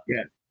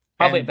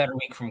 Probably a better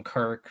week from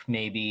Kirk,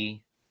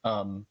 maybe.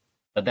 But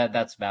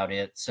that's about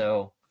it.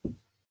 So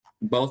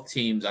both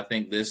teams, I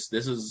think this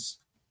is,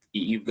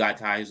 you've got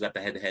Ty who's got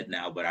the head-to-head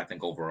now, but I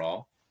think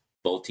overall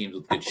both teams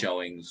with good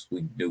showings.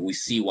 We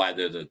see why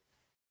there's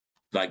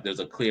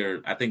a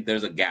clear. I think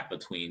there's a gap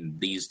between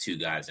these two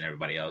guys and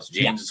everybody else.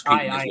 James is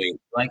creeping his way.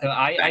 Like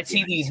I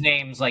see these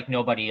names like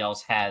nobody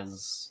else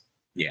has.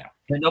 Yeah,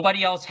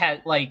 nobody else has.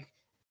 Like,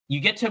 you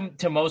get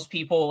to most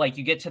people, like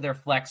you get to their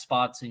flex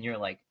spots, and you're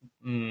like,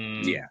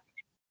 yeah.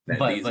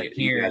 But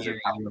here you're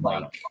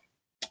like,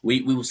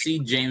 we will see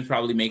James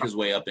probably make his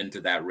way up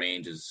into that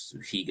range as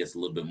he gets a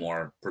little bit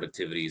more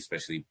productivity,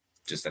 especially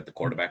just at the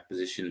quarterback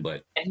position.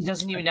 But and he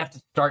doesn't even have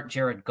to start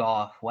Jared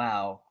Goff.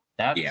 Wow,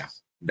 that's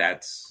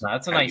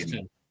a nice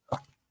team.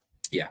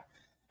 Yeah.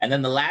 And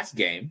then the last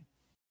game,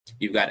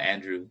 you've got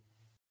Andrew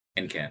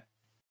and Ken.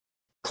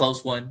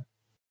 Close one.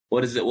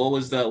 What is it? What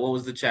was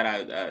the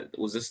chat?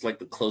 Was this like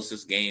the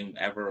closest game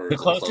ever? Or The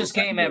closest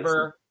game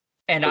ever.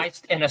 And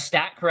a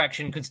stat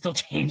correction could still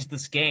change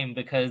this game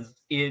because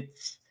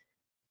it's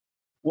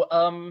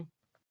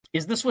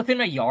is this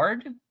within a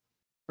yard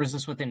or is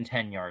this within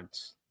 10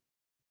 yards?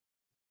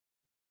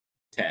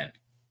 10.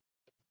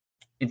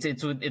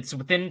 It's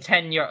within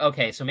 10 yards.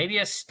 Okay, so maybe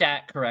a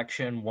stat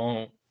correction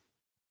won't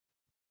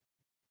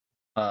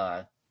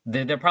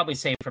they're probably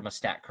safe from a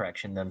stat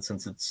correction then,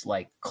 since it's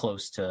like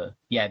close to,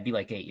 it'd be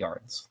like 8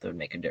 yards that would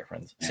make a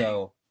difference.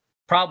 So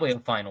probably a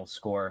final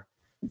score.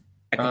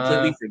 I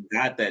completely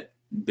forgot that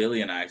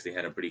Billy and I actually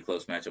had a pretty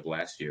close matchup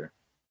last year.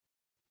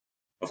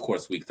 Of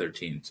course, week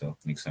 13, so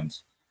it makes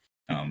sense.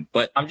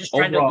 But I'm just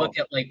trying to look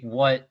at like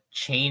what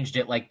changed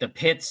it, like the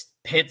Pitts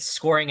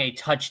scoring a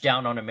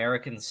touchdown on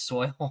American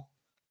soil.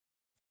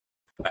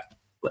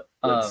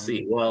 Let's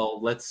see. Well,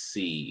 let's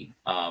see.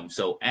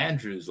 So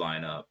Andrew's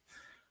lineup.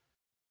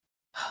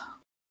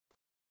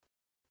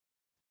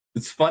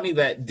 It's funny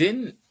that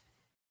didn't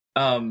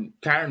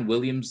Kyren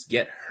Williams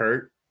get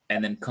hurt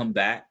and then come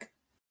back?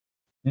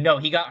 No,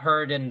 he got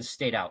hurt and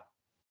stayed out.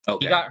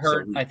 Okay, he got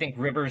hurt. So I think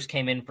Rivers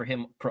came in for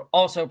him,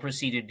 also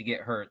proceeded to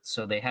get hurt.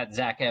 So they had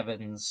Zach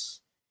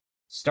Evans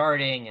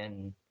starting,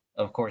 and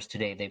of course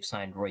today they've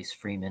signed Royce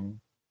Freeman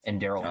and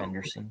Darrell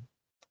Henderson.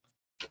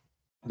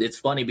 It's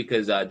funny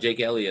because Jake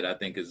Elliott, I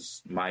think,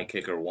 is my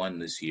kicker one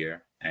this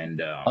year.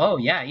 And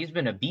he's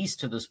been a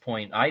beast to this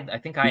point. I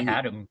think I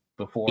had him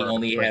before. He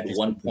only had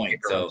 1 point.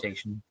 So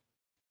rotation.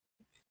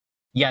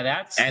 Yeah,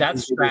 that's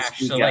trash.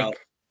 So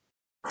like,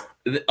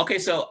 okay,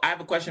 so I have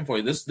a question for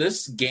you.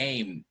 This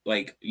game,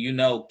 like,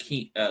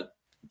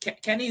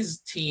 Kenny's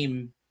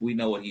team, we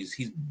know what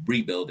he's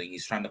rebuilding.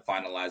 He's trying to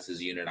finalize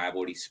his unit. I've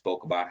already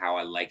spoke about how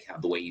I like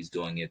the way he's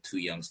doing it. 2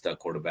 young stud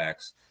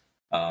quarterbacks,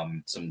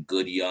 some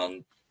good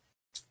young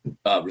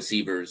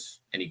receivers,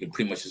 and you can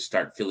pretty much just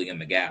start filling in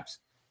the gaps.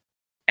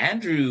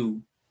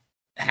 Andrew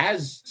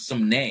has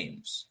some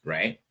names,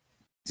 right?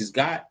 He's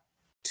got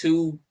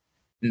 2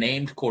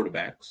 named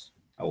quarterbacks.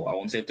 I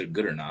won't say if they're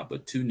good or not,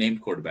 but 2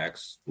 named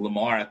quarterbacks.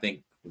 Lamar, I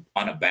think,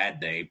 on a bad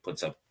day,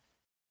 puts up,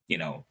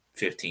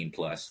 15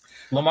 plus.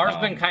 Lamar's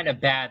been kind of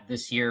bad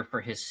this year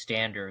for his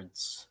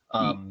standards.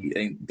 But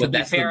to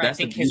be fair, I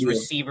think his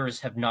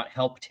receivers have not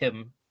helped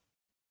him.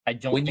 I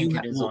don't think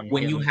it is on him.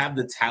 When you have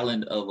the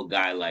talent of a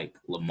guy like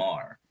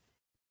Lamar,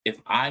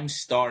 if I'm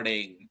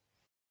starting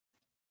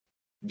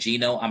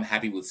Geno, I'm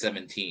happy with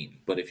 17.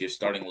 But if you're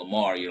starting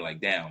Lamar, you're like,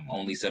 damn,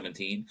 only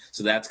 17.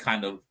 So that's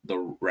kind of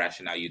the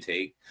rationale you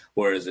take.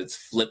 Whereas it's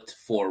flipped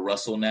for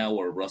Russell now,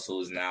 where Russell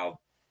is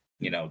now,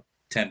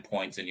 10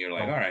 points, and you're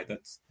like, all right,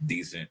 that's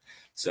decent.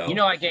 So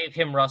I gave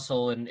him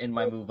Russell in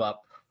my move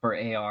up for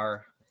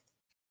AR.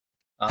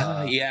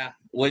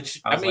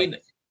 Which I mean,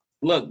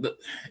 look.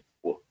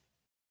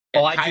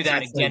 I do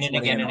that again and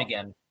again and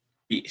again.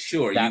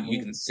 Sure,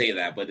 you can say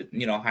that, but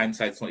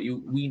hindsight's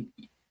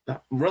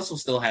Russell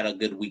still had a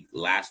good week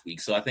last week,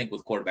 so I think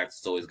with quarterbacks,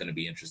 it's always going to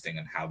be interesting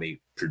in how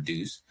they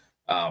produce.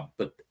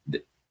 But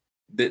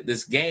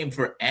this game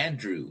for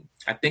Andrew,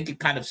 I think it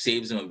kind of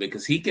saves him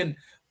because he can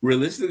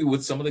realistically,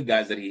 with some of the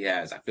guys that he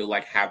has, I feel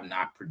like have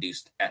not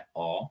produced at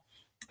all.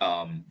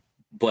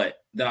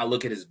 But then I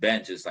look at his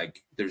bench, it's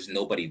like there's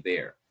nobody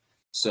there.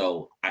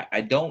 So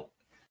I don't.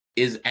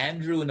 Is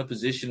Andrew in a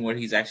position where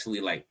he's actually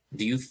like,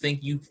 do you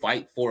think you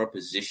fight for a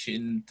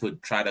position to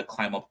try to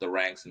climb up the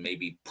ranks and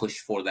maybe push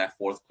for that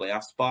 4th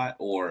playoff spot?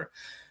 Or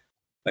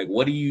like,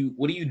 what are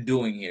you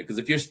doing here? Because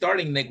if you're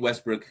starting Nick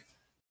Westbrook,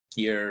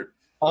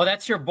 Oh,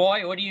 that's your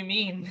boy. What do you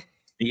mean?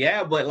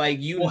 Yeah, but like,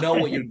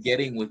 what you're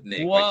getting with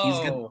Nick. Whoa. Like, he's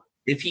gonna,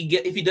 if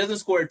he doesn't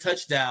score a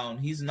touchdown,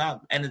 he's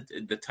not. And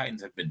the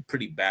Titans have been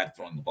pretty bad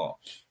throwing the ball.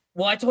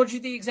 Well, I told you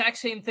the exact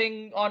same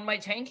thing on my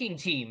tanking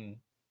team.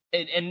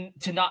 And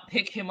to not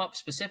pick him up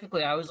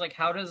specifically, I was like,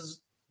 how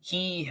does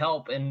he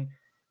help? And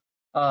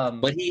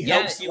but he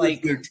helps you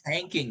if you're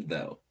tanking,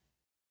 though.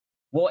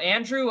 Well,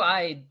 Andrew,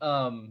 I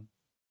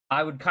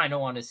would kind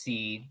of want to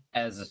see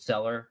as a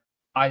seller.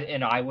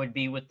 I would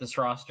be with this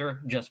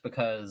roster just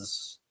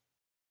because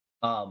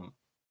you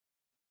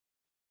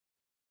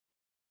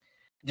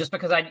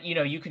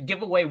could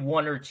give away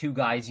 1 or 2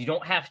 guys. You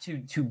don't have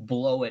to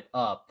blow it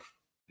up.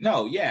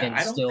 No, yeah,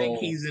 I don't think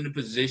he's in a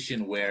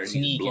position where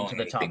he's blowing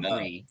into the top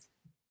 3.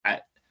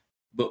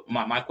 But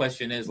my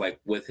question is,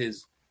 like, with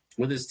his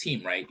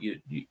team, right?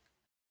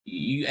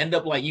 You end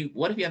up like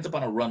what if he ends up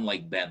on a run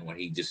like Ben, where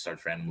he just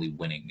starts randomly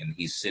winning and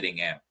he's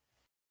sitting at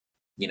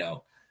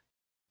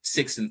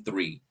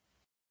 6-3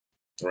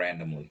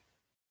 randomly?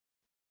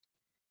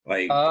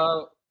 Like,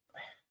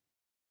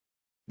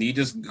 do you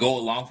just go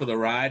along for the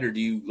ride, or do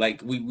you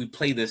like we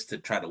play this to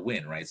try to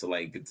win, right? So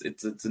like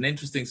it's an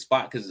interesting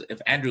spot because if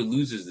Andrew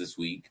loses this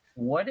week,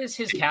 what is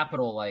his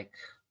capital like?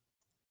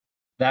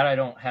 That I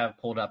don't have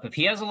pulled up. If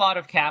he has a lot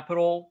of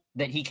capital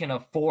that he can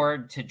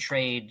afford to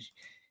trade,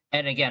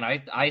 and again,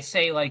 I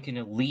say like an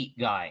elite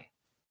guy.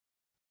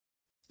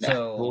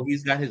 So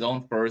he's got his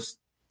own first,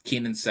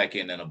 Keenan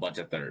second, and a bunch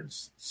of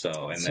thirds.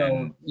 So and So,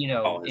 then you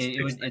know, all his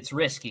picks it's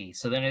risky.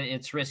 So then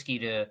it's risky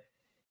to.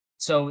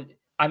 So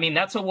I mean,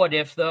 that's a what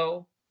if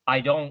though. I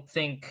don't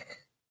think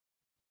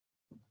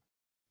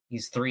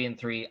he's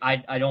 3-3.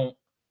 I don't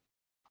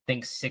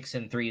think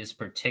 6-3 is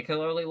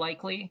particularly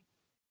likely.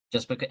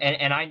 Just because,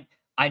 and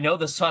I know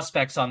the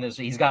suspects on this.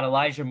 He's got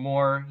Elijah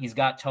Moore. He's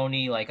got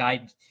Tony. Like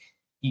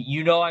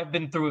you know, I've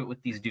been through it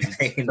with these dudes.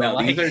 So no,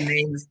 like, these are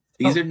names.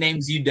 These are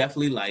names you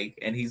definitely like,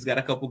 and he's got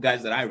a couple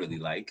guys that I really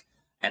like.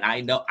 And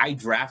I know I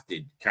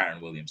drafted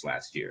Kyron Williams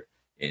last year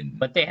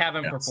but they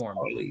haven't performed.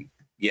 League.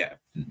 Yeah,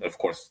 of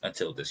course,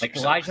 until this like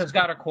year. Elijah's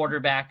got a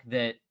quarterback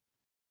that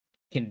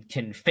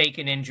can fake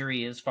an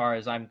injury as far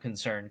as I'm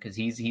concerned, because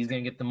he's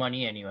going to get the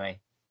money anyway.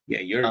 Yeah,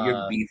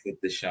 your beef with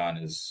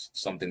Deshaun is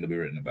something to be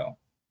written about.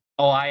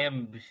 Oh, I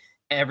am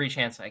every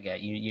chance I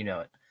get. You know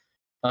it.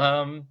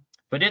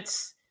 But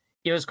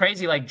it was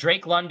crazy. Like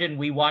Drake London,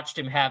 we watched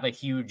him have a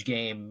huge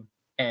game,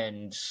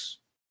 and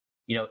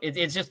you know,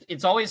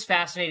 it's always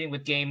fascinating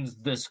with games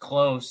this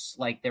close.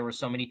 Like there were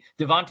so many.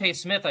 Devontae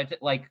Smith,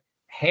 like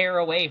hair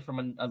away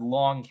from a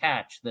long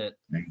catch. That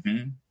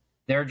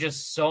there are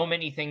just so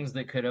many things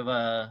that could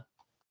have.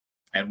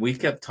 And we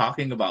kept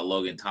talking about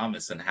Logan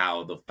Thomas and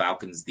how the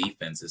Falcons'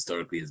 defense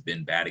historically has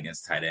been bad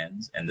against tight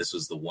ends, and this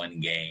was the one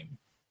game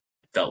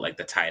it felt like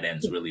the tight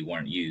ends really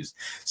weren't used.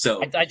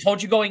 So I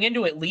told you going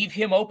into it, leave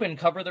him open,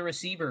 cover the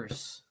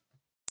receivers.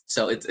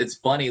 So it's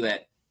funny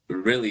that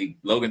really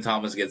Logan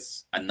Thomas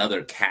gets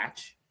another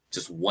catch,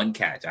 just one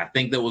catch. I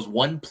think there was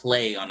one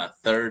play on a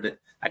third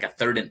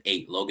and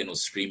 8. Logan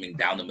was streaming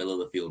down the middle of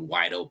the field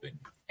wide open,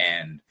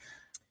 and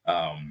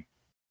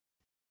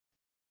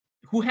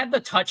who had the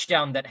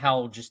touchdown that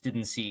Howell just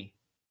didn't see?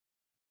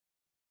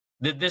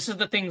 This is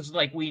the things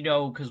like we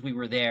know because we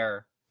were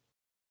there.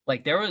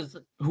 Like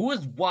who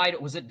was wide?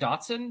 Was it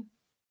Dotson?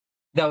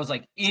 That was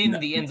like in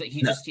the end.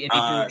 He threw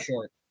it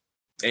short.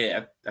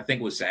 Yeah, I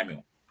think it was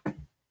Samuel.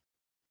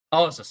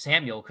 Oh, so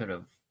Samuel could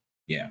have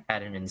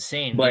had an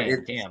insane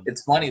game. Damn.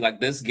 It's funny. Like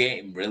this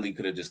game really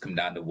could have just come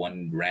down to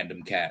one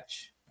random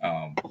catch.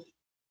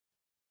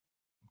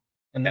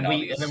 And then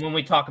when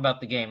we talk about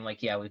the game,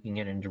 like we can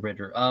get into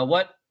Ritter.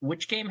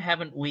 Which game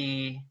haven't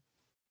we?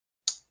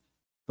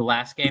 The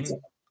last game.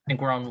 I think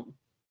we're on.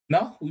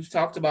 No, we've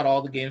talked about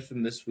all the games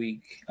from this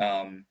week.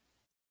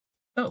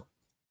 Oh,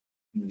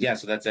 yeah.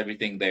 So that's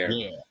everything there.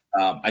 Yeah.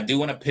 I do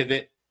want to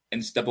pivot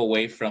and step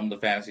away from the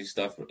fantasy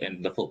stuff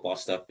and the football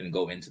stuff and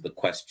go into the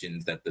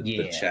questions that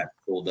the chat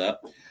pulled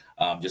up,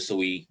 just so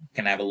we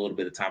can have a little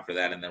bit of time for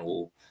that, and then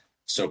we'll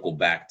circle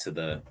back to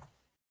the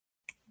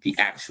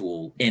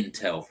actual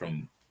intel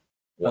from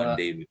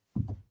David.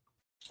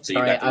 So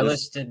all right, I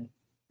listed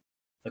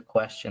the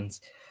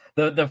questions.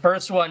 The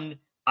first one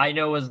I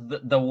know is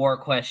the war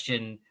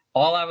question.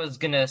 All I was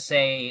gonna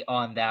say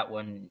on that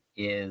one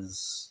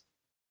is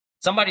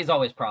somebody's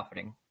always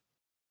profiting.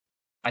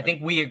 I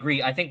think we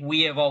agree. I think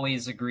we have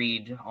always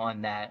agreed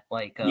on that.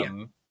 Like,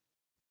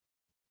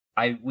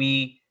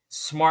 we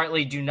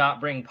smartly do not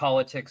bring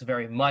politics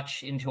very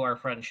much into our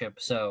friendship.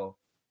 So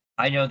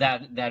I know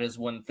that is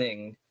one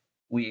thing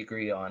we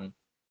agree on.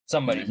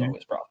 Somebody's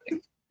always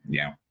profiting.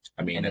 Yeah.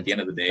 I mean, at the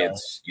end of the day,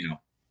 it's,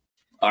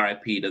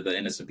 RIP to the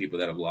innocent people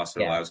that have lost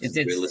their lives.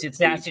 It's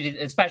nasty,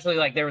 especially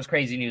like there was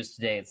crazy news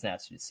today. It's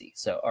nasty to see.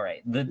 So, all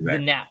right, the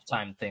nap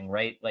time thing,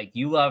 right? Like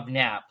you love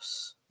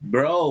naps.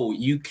 Bro,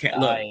 you can't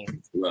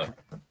look.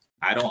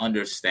 I don't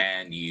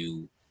understand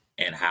you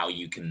and how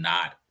you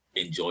cannot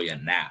enjoy a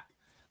nap.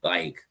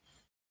 Like,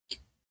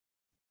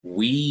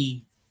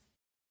 we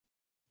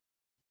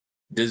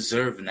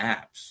deserve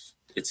naps.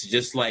 It's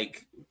just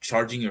like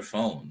charging your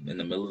phone in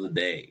the middle of the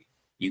day.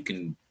 You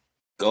can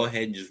go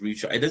ahead and just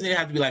recharge. It doesn't even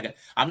have to be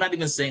I'm not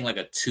even saying like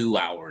a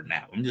 2-hour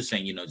nap. I'm just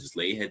saying, just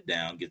lay your head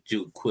down, get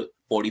you a quick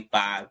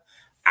 45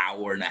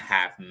 hour and a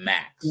half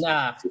max.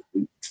 Nah.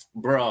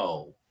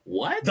 Bro.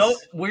 What?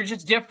 We're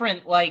just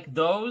different. Like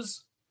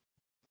those,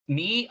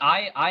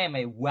 I am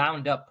a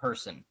wound up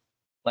person.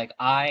 Like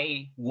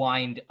I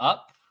wind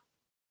up.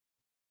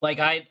 Like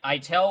I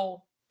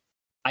tell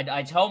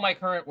my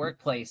current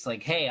workplace,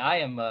 like, hey,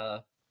 I'm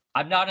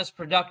not as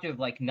productive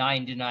like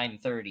 9 to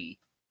 9:30.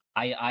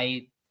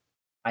 I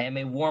am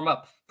a warm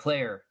up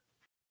player.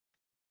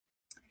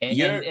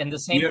 And the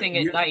same thing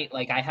at night.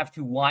 Like I have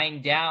to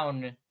wind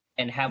down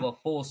and have a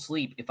full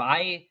sleep. If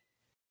I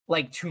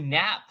like to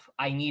nap,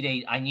 I need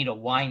a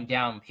wind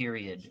down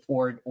period,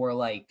 or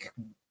like,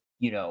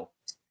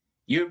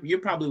 You're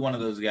probably one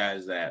of those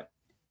guys that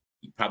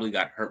you probably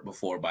got hurt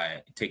before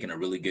by taking a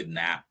really good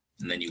nap,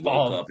 and then you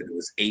woke up and it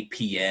was 8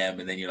 p.m.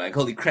 and then you're like,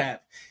 holy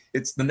crap,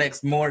 it's the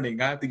next morning.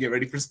 I have to get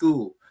ready for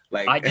school.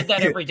 Like I did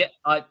that every day.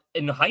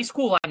 In high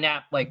school, I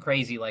napped like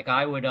crazy. Like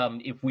I would,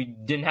 if we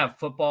didn't have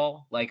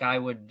football, like I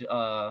would,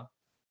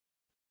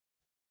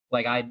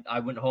 like I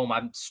went home,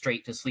 I'm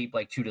straight to sleep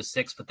like 2 to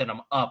 6, but then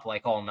I'm up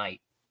like all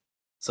night.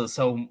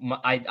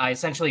 I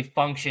essentially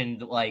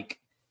functioned like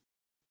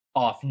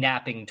off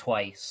napping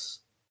twice.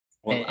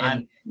 Well,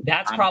 and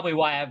that's probably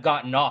why I've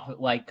gotten off,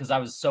 like, because I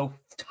was so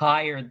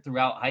tired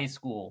throughout high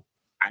school.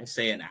 I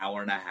say an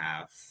hour and a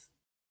half.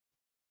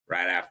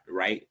 Right after,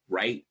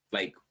 right,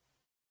 like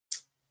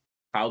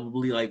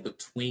probably like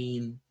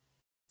between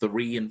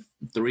between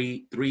 3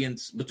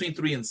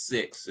 and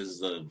 6 is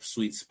the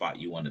sweet spot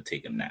you want to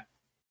take a nap.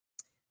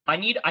 I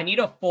need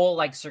a full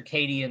like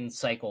circadian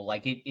cycle.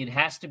 Like it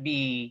has to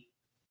be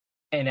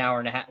an hour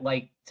and a half,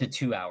 like to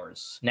 2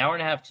 hours, an hour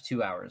and a half to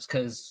 2 hours.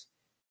 Because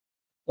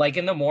like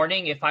in the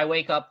morning, if I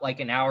wake up like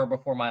an hour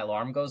before my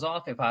alarm goes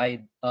off, if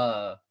I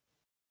go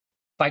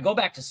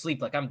back to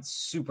sleep, like I'm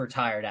super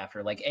tired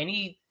after. Like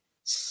any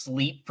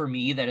sleep for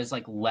me that is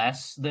like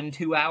less than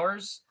 2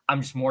 hours,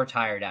 I'm just more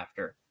tired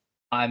after.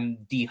 I'm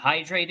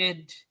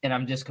dehydrated and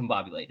I'm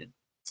discombobulated.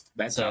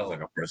 That sounds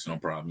like a personal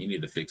problem. You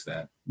need to fix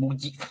that.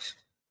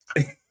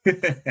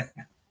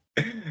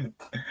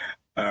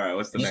 All right,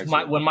 what's the next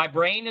one? When my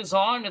brain is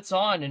on, it's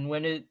on, and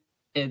when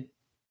it's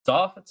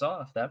off, it's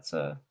off. That's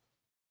You're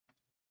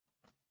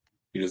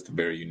just a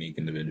very unique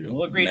individual.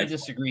 We'll agree to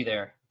disagree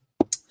there.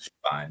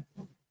 Fine.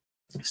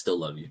 Still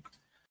love you.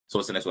 So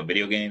what's the next one?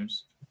 Video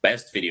games?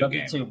 Best video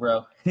game. Too,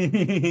 bro.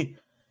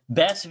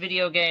 Best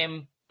video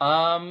game.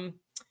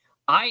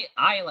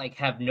 I like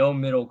have no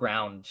middle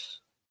ground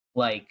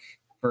like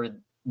for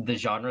the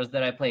genres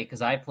that I play,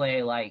 because I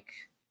play like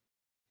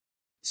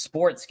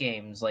sports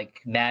games like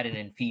Madden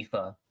and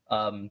FIFA.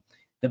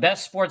 The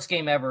best sports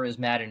game ever is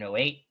Madden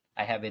 08.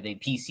 I have the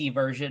PC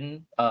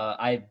version.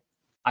 I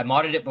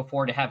modded it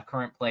before to have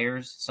current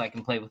players, so I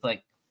can play with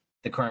like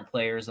the current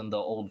players and the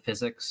old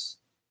physics.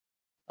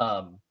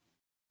 And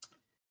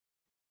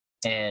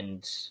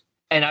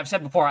I've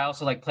said before, I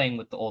also like playing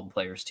with the old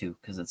players too,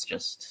 because it's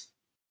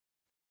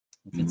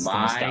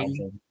my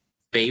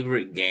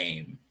favorite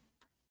game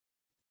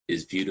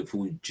is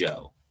Beautiful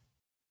Joe.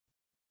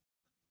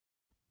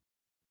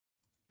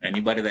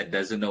 Anybody that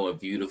doesn't know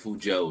what Beautiful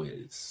Joe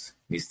is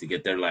needs to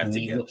get their life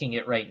together. Looking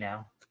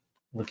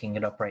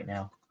it up right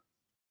now,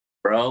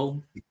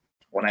 bro.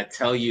 When I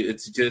tell you,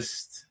 it's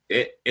just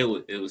it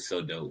was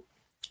so dope.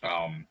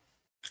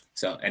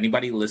 So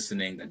anybody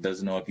listening that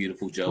doesn't know what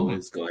Beautiful Joe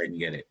is, go ahead and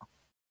get it.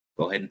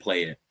 Go ahead and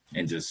play it,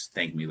 and just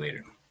thank me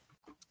later.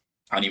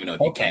 I don't even know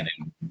if you can.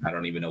 I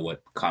don't even know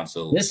what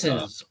console. This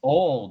is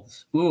old.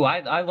 Ooh,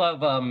 I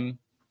love.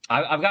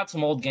 I've got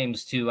some old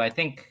games too. I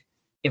think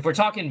if we're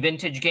talking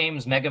vintage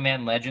games, Mega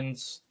Man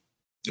Legends.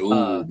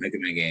 Ooh, Mega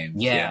Man games.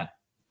 Yeah.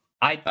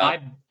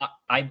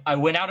 I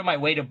went out of my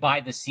way to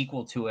buy the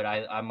sequel to it.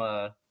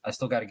 I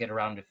still got to get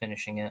around to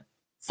finishing it.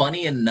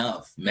 Funny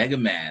enough, Mega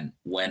Man,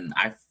 when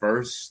I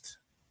first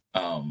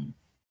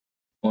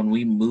when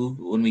we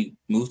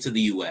moved to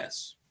the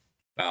US,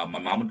 my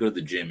mom would go to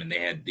the gym, and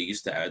they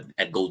used to have,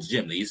 at Gold's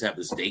Gym, they used to have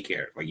this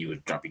daycare. Like you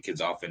would drop your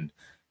kids off and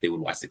they would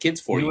watch the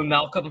kids for you. You and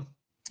Malcolm?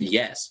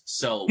 Yes.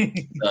 So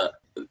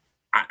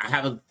I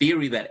have a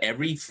theory that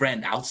every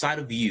friend outside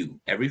of you,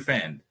 every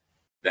friend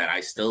that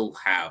I still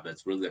have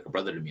that's really like a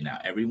brother to me now,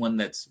 everyone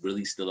that's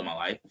really still in my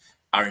life,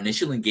 our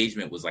initial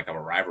engagement was like a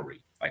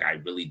rivalry. Like I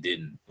really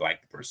didn't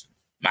like the person.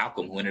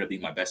 Malcolm, who ended up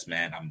being my best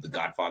man, I'm the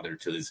godfather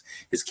to his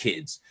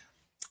kids.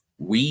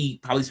 We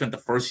probably spent the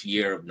first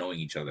year of knowing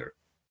each other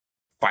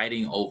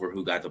fighting over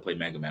who got to play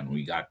Mega Man when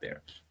we got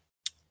there.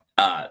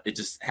 It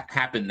just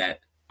happened that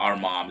our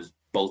moms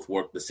both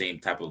worked the same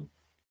type of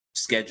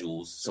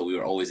schedules, so we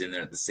were always in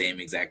there at the same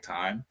exact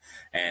time.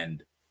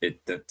 And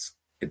it's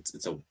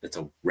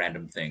a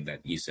random thing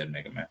that you said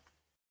Mega Man.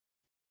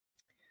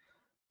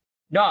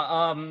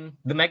 No,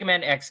 the Mega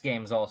Man X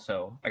games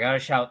also. I gotta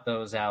shout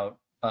those out.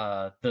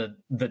 The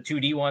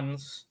 2D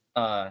ones.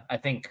 I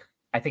think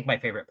my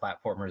favorite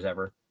platformers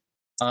ever.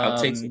 I'll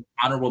take some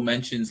honorable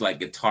mentions like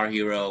Guitar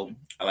Hero.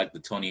 I like the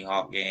Tony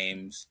Hawk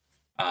games.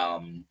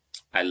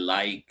 I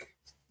like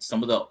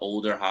some of the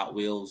older Hot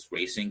Wheels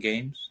racing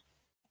games.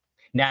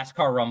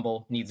 NASCAR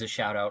Rumble needs a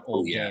shout out.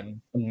 Old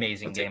game,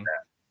 amazing game.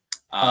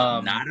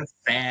 Not a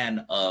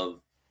fan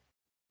of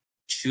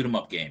shoot 'em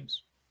up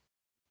games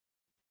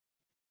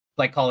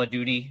like Call of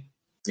Duty.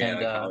 Yeah, and,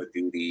 like Call of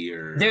Duty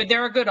or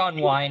they're a good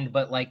unwind,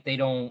 but like they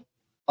don't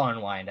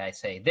unwind. I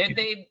say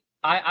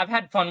I've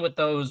had fun with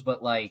those,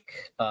 but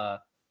like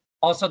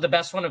also the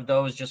best one of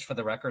those, just for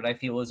the record, I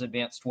feel is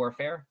Advanced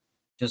Warfare.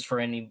 Just for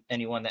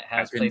anyone that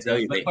has played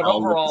those, but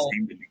overall,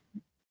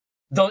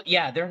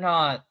 they're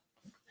not.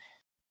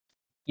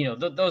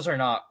 Those are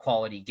not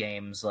quality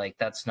games. Like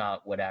that's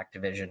not what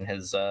Activision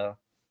has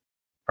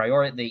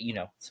priority.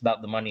 It's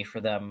about the money for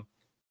them.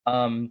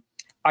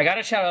 I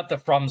gotta shout out the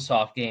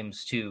FromSoft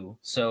games too.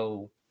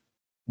 So,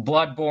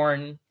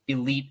 Bloodborne,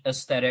 Elite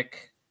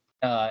Aesthetic,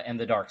 and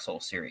the Dark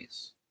Souls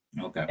series.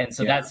 Okay, and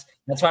so that's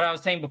what I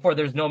was saying before.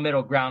 There's no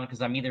middle ground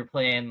because I'm either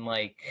playing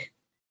like,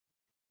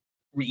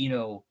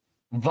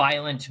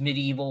 violent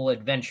medieval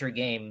adventure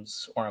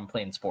games or I'm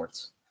playing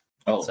sports.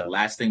 Oh, so,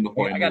 last thing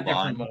before we move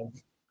on.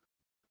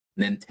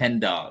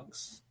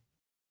 Nintendogs.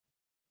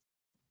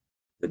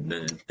 The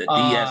DS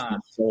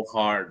was so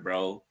hard,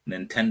 bro.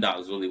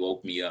 Nintendogs really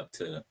woke me up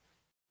to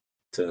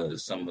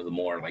some of the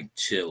more like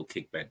chill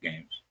kickback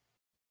games.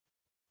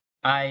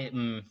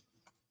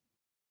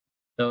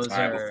 Those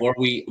are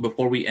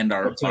before we end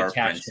our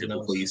friendship,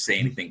 before you say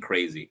anything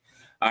crazy.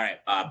 All right.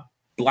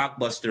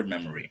 Blockbuster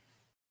memory.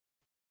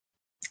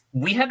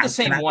 We had the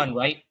same Can I- one,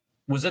 right?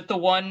 Was it the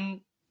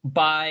one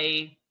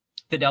by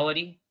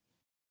Fidelity?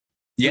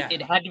 Yeah.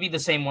 It had to be the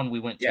same one we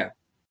went to. Yeah.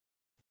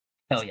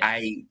 Hell yeah.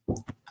 I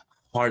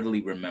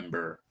hardly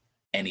remember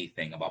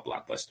anything about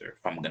Blockbuster,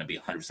 if I'm going to be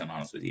 100%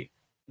 honest with you.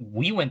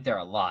 We went there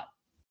a lot.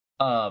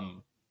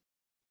 I'm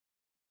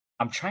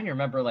trying to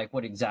remember like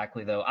what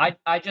exactly though.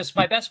 I just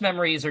my best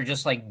memories are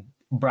just like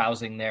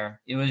browsing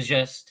there. It was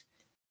just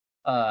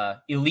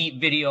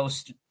Elite Video.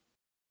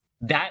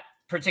 That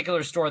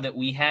particular store that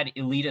we had,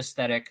 Elite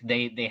Aesthetic,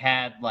 they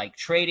had like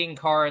trading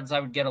cards I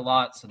would get a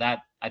lot. So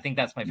that I think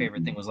that's my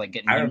favorite thing was like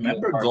getting. I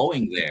remember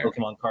going there,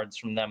 Pokemon cards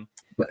from them,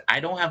 but I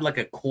don't have like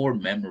a core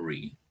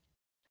memory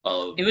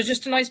of. It was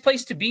just a nice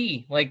place to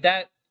be. Like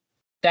that.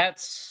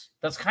 That's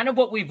kind of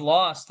what we've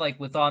lost. Like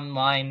with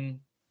online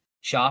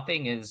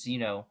shopping, is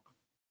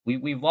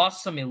we've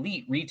lost some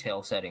elite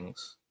retail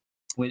settings.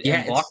 And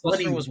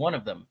Blockbuster was one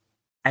of them.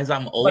 As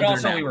I'm older, but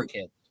also now, we were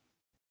kids.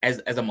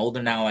 As I'm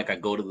older now, like I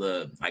go to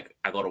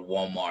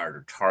Walmart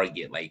or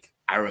Target. Like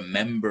I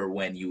remember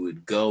when you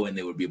would go and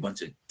there would be a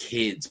bunch of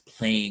kids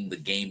playing the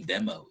game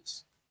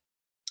demos.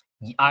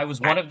 I was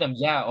one of them.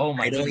 Yeah. Oh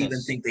my goodness. I don't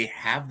even think they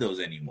have those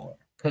anymore.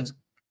 Because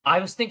I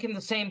was thinking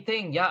the same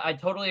thing. Yeah, I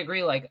totally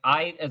agree. Like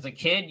I, as a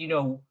kid,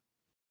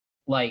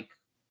 like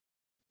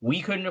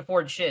we couldn't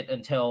afford shit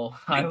until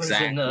I was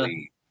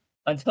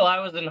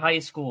in high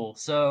school.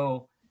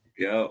 So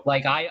yeah,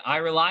 like I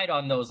relied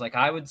on those. Like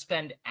I would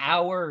spend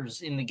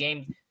hours in the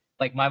game.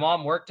 Like my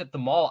mom worked at the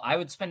mall. I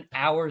would spend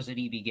hours at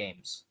EB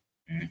Games.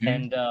 Mm-hmm.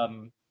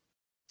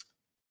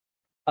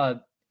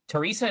 And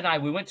Teresa and I,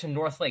 we went to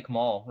North Lake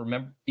Mall.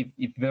 Remember, if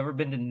you've ever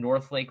been to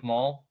North Lake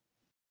Mall?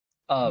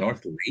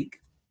 North Lake?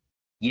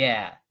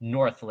 Yeah,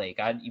 North Lake.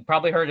 You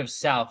probably heard of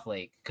South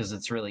Lake because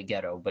it's really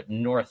ghetto, but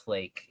North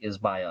Lake is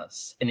by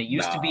us. And it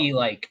used to be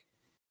like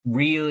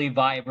really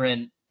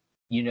vibrant,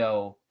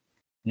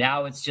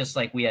 Now it's just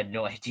like we had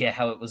no idea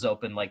how it was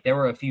open. Like there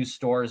were a few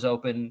stores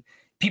open.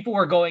 People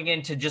were going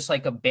into just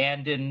like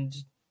abandoned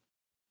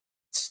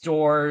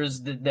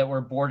stores that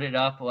were boarded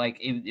up. Like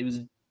it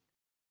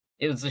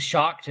was a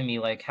shock to me,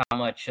 like how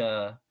much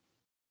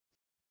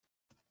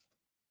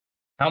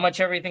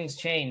everything's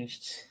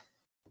changed.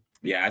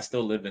 Yeah, I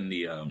still live in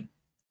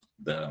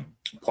the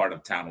part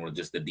of town where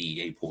just the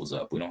DEA pulls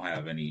up. We don't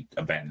have any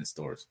abandoned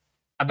stores.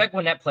 I bet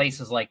Gwinnett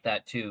Place is like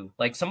that too.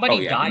 Like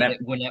somebody died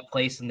at Gwinnett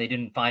Place and they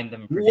didn't find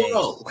them for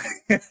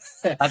days.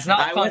 That's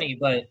not funny,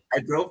 but I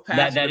drove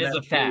past that is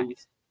a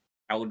fact.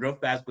 I drove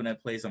past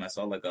Gwinnett Place and I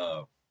saw like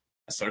a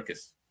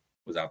circus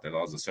was out there. That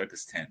was a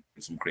circus tent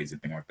or some crazy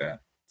thing like that.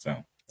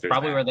 So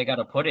probably where they got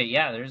to put it.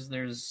 Yeah, there's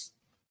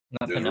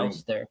nothing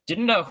else there.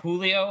 Didn't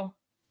Julio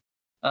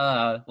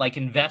like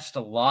invest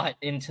a lot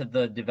into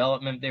the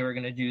development they were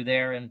going to do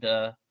there, and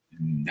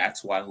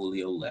that's why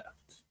Julio left.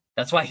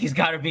 That's why he's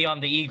got to be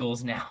on the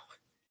Eagles now.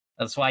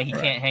 That's why he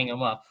can't hang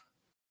him up.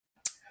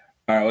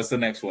 All right, what's the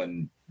next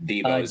one?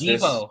 Debo.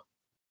 Debo.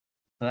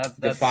 That's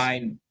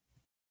define.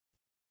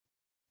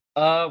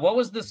 What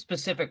was the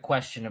specific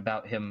question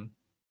about him?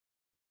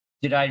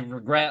 Did I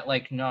regret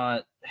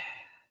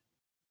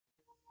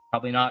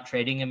probably not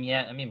trading him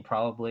yet? I mean,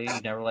 probably.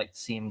 You'd never like to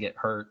see him get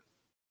hurt.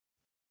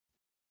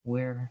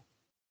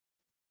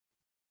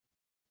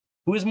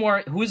 Who's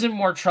in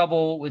more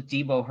trouble with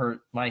Debo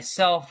hurt,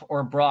 myself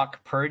or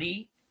Brock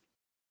Purdy?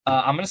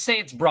 I'm gonna say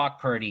it's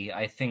Brock Purdy.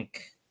 I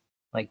think,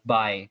 like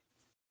by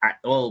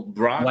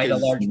Brock quite a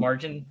large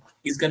margin.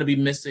 He's gonna be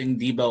missing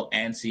Debo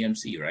and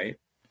CMC, right?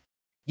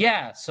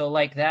 Yeah. So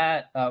like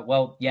that.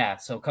 Yeah.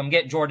 So come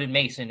get Jordan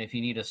Mason if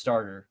you need a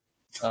starter.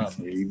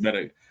 You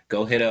better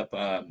go hit up.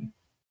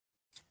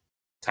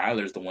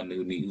 Tyler's the one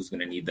who's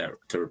gonna need that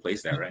to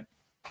replace that, right?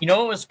 You know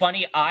what was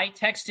funny? I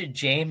texted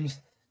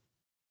James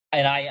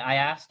and I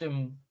asked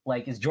him,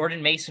 like, is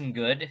Jordan Mason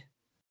good?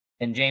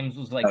 And James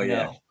was like,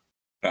 no.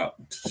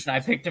 And I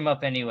picked him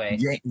up anyway.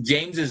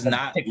 James is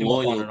not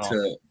loyal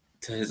to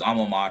his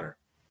alma mater.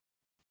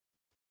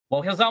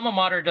 Well, his alma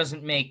mater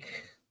doesn't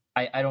make,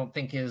 I don't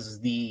think,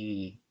 is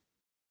the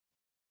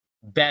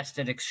best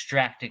at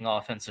extracting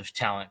offensive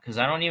talent, because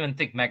I don't even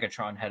think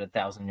Megatron had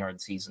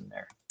 1,000-yard season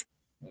there.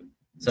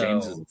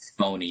 James is a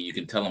phony. You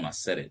can tell him I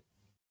said it.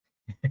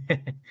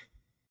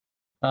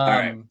 All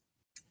right.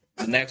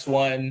 The next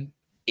one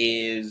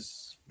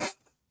is,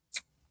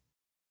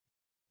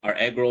 are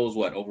egg rolls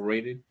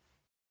overrated?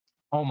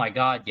 Oh my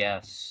God,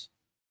 yes.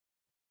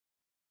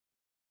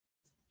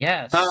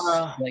 Yes.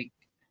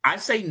 I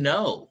say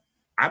no.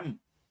 I'll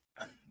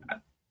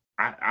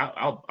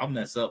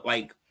mess up.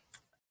 Like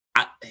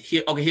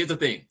here's the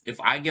thing.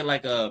 If I get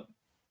like a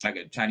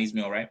Chinese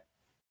meal, right?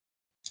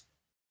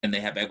 And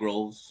they have egg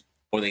rolls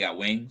or they got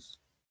wings,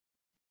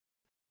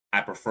 I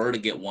prefer to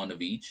get one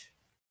of each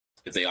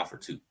if they offer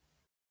two.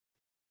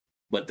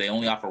 But they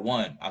only offer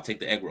one, I'll take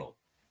the egg roll.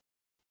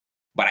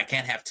 But I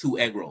can't have two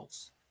egg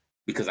rolls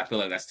because I feel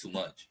like that's too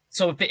much.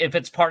 So if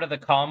it's part of the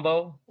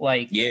combo,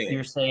 like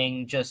you're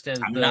saying, just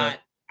as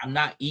I'm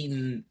not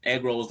eating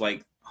egg rolls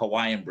like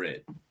Hawaiian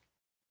bread.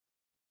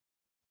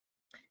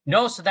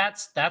 No, so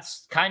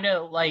that's kind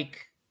of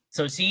like,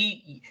 so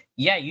see,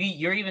 yeah,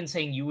 you're even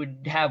saying you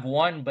would have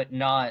one, but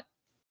not.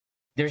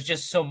 There's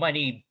just so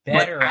many But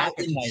better I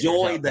appetizers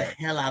enjoy out the there.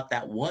 hell out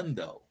that one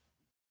though.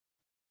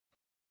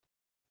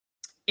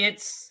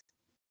 It's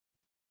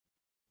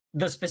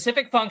the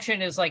specific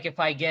function is like if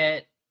I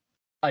get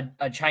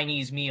a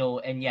Chinese meal,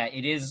 and yeah,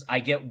 it is.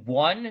 I get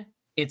one.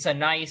 It's a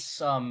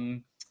nice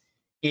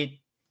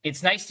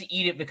it's nice to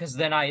eat it because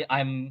then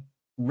I'm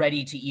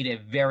ready to eat a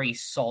very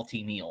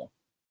salty meal.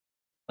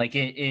 Like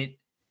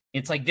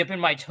it's like dipping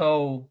my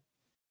toe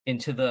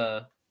into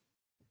the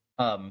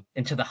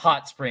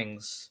hot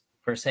springs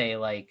per se.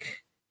 Like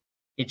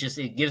it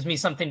gives me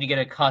something to get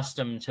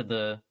accustomed to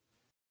the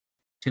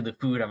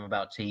food I'm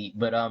about to eat.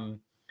 But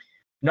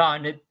no,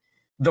 and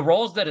the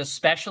rolls that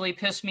especially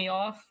piss me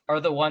off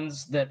are the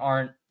ones that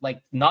aren't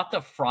like, not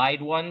the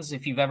fried ones.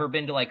 If you've ever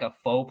been to like a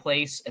pho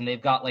place and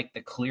they've got like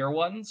the clear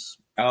ones,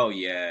 Oh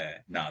yeah,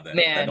 no, that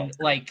man, don't.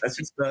 like That's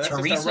just a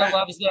Teresa wrap.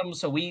 loves them,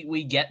 so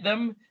we get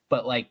them.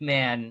 But like,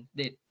 man,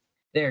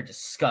 they're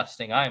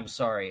disgusting. I'm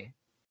sorry.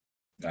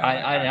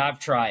 I've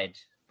tried,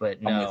 but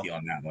I'm with no. you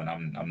on that one.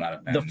 I'm not a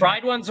fan. The of that.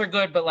 fried ones are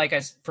good, but like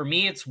for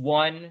me, it's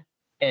one,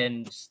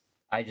 and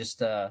I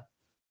just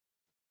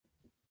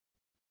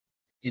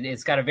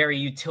it's got a very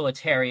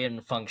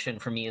utilitarian function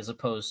for me as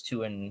opposed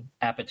to an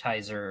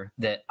appetizer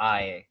that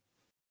I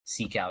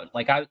seek out.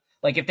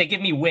 Like if they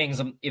give me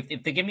wings,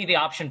 if they give me the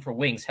option for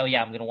wings, hell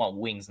yeah, I'm gonna want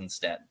wings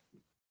instead.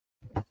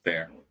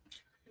 Fair.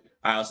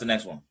 All right, what's the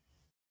next one?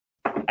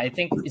 I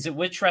think, is it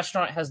which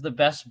restaurant has the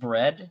best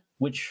bread?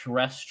 Which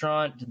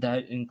restaurant did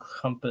that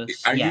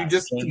encompass? Are you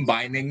just James.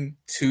 combining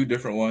two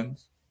different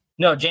ones?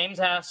 No, James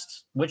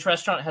asked which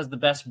restaurant has the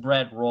best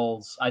bread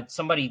rolls.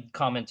 Somebody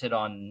commented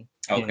on.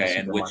 Okay,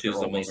 and which is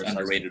the most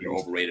underrated or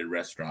overrated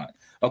restaurant?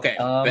 Okay,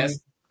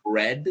 best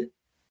bread.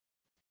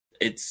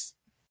 It's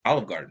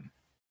Olive Garden.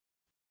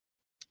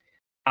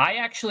 I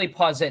actually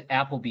posit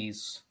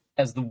Applebee's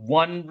as the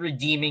one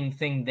redeeming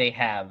thing they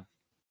have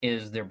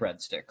is their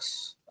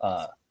breadsticks.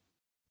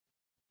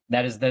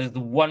 That is the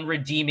one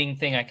redeeming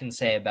thing I can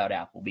say about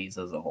Applebee's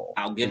as a whole.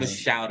 I'll give a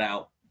shout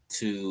out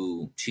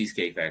to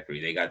Cheesecake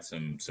Factory. They got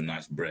some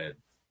nice bread.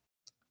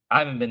 I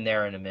haven't been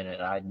there in a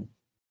minute. I'd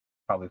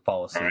probably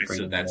fall asleep. All right,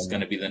 so that's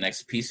going to be the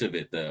next piece of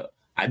it.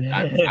 I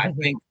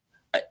think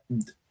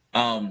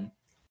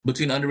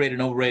between underrated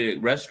and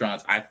overrated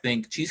restaurants, I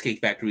think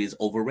Cheesecake Factory is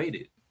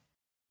overrated.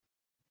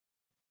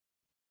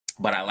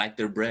 But I like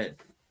their bread.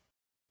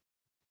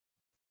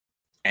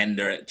 And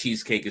their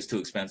cheesecake is too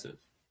expensive.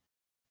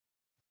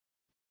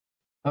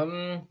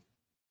 I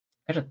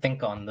gotta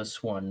think on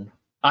this one.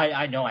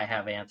 I know I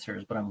have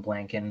answers, but I'm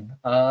blanking.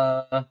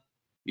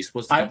 You're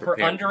supposed to for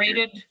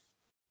underrated,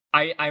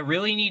 I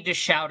really need to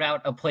shout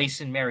out a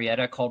place in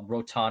Marietta called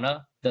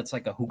Rotana. That's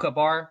like a hookah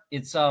bar.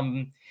 It's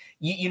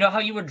you know how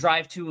you would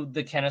drive to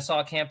the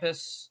Kennesaw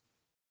campus,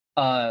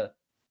 and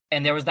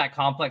there was that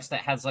complex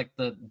that has like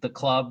the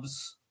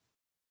clubs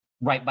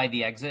right by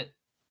the exit.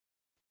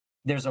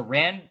 There's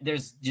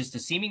just a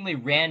seemingly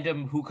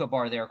random hookah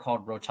bar there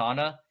called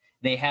Rotana.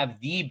 They have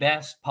the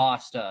best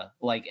pasta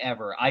like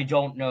ever. I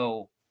don't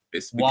know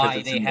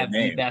why they have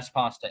the best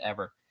pasta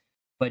ever,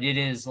 but it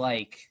is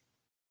like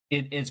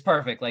it's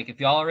perfect. Like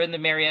if y'all are in the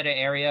Marietta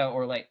area,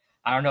 or like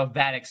I don't know if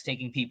Vadek's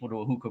taking people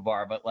to a hookah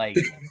bar, but like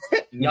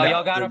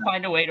y'all gotta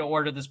find a way to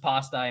order this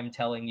pasta. I am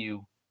telling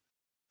you,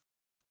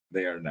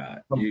 they are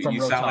not. From you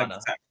sound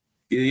like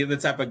you're the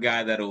type of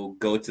guy that'll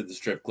go to the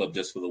strip club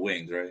just for the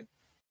wings, right?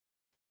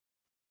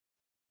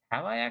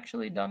 Have I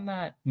actually done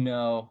that?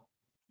 No.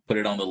 Put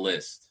it on the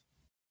list.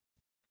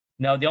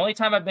 No, the only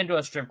time I've been to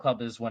a strip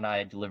club is when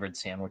I delivered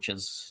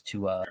sandwiches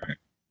to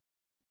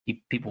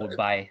people would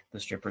buy the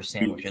strippers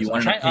sandwiches. If you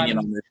want an opinion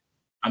on this,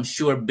 I'm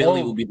sure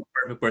Billy will be the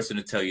perfect person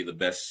to tell you the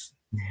best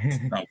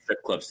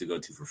strip clubs to go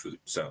to for food.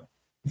 So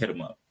hit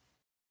him up.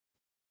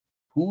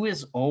 Who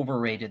is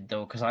overrated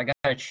though? Because I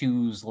gotta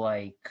choose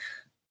like.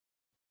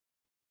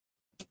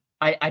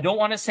 I don't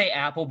want to say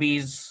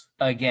Applebee's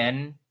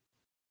again,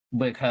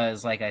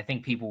 because like I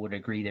think people would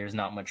agree there's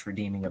not much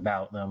redeeming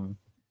about them.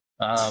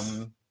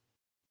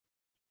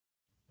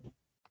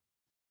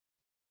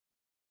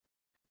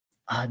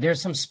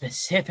 There's some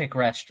specific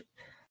restaurant.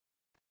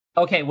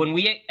 Okay, when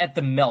we ate at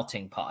the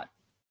Melting Pot,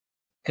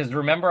 because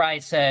remember I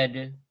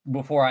said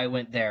before I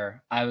went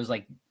there, I was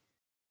like,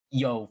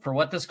 yo, for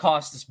what this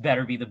costs, this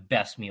better be the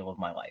best meal of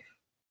my life.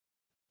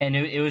 And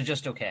it was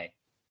just okay.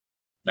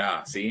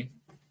 See?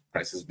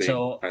 Price is big.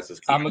 So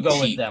I'm going to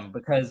go with them,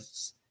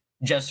 because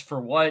just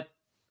for what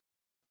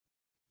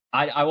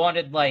I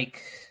wanted,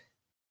 like,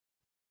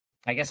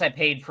 I guess I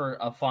paid for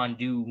a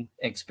fondue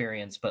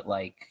experience, but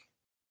like,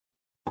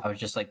 I was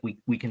just like,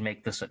 we can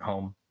make this at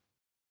home.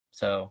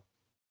 So,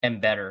 and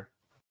better.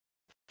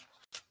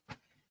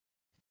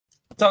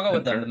 So I'll go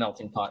with them, the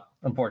Melting Pot,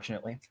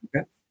 unfortunately.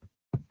 Okay.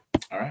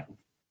 All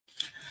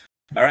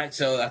right.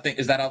 So I think,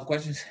 is that all the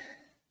questions?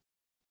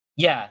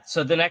 Yeah,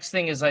 so the next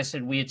thing is I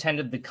said we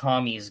attended the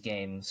commies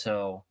game,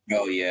 so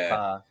Oh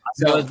yeah. I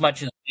know as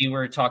much as we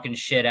were talking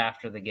shit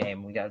after the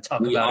game, we got to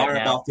talk We about it are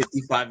now. about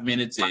 55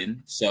 minutes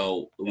in,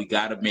 so we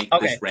got to make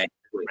Okay. this rant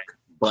quick.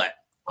 But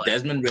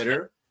Desmond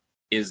Ridder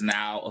is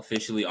now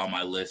officially on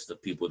my list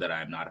of people that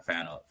I'm not a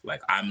fan of.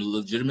 Like, I'm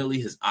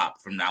legitimately his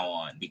op from now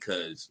on,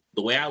 because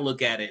the way I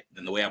look at it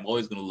and the way I'm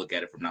always going to look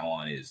at it from now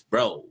on is,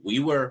 bro, we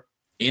were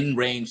in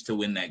range to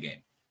win that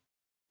game.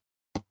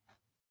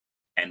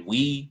 And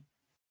we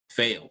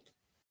failed.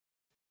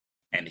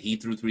 And he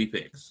threw 3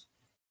 picks.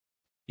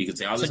 You can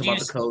say all this about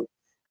the coach.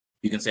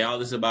 You can say all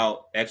this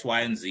about X,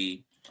 Y, and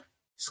Z.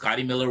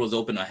 Scotty Miller was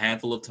open a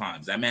handful of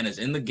times. That man is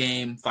in the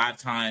game 5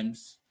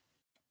 times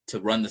to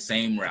run the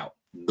same route.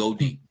 Go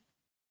deep.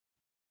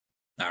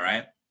 All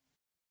right?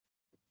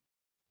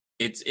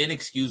 It's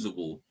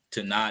inexcusable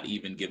to not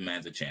even give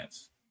Mans a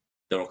chance.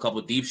 There were a couple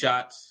of deep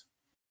shots.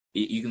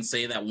 You can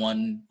say that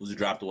one was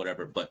dropped or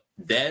whatever, but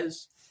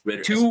Dez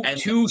Ridder...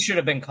 Two should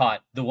have been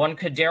caught. The one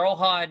Daryl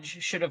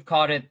Hodge should have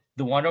caught it.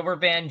 The one over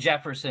Van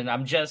Jefferson.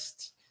 I'm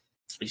just...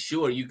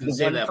 Sure, you can the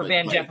say one that. For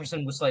Van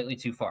Jefferson was slightly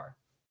too far.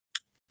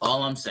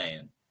 All I'm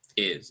saying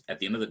is, at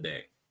the end of the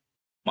day,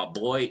 my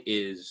boy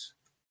is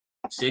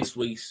 6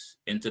 weeks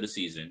into the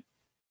season.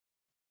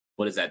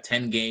 What is that,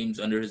 10 games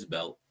under his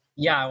belt?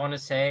 Yeah, I want to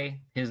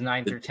say his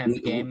 9th or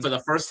 10th game. For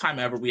the first time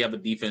ever, we have a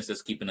defense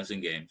that's keeping us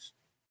in games.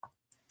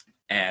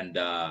 And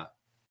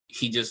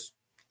he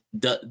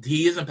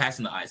isn't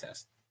passing the eye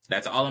test.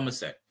 That's all I'm going to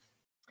say.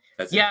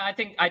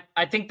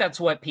 I think that's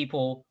what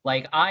people,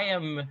 like,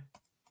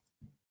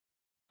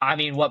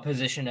 what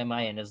position am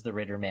I in as the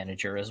Ridder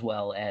manager as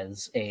well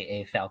as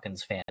a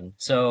Falcons fan?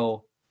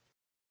 So,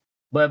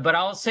 but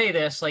I'll say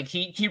this: like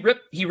he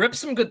ripped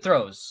some good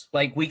throws.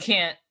 Like we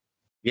can't.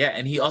 Yeah,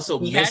 and he also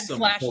had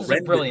flashes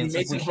of brilliance.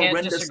 Like, we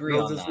can't disagree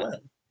on that. Well.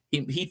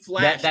 He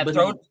flashed. That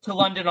throw to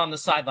London on the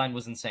sideline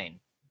was insane.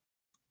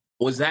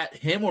 Was that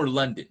him or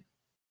London?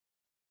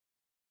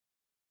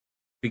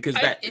 Because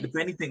if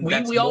anything,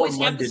 we always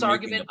have this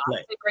argument.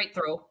 It's a great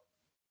throw.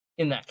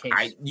 In that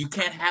case, you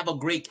can't have a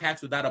great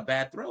catch without a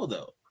bad throw,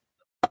 though.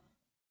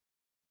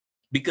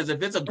 Because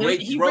if it's a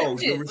great throw,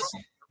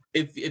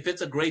 if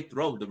it's a great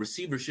throw, the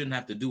receiver shouldn't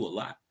have to do a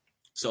lot.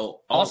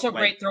 So also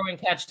great throw and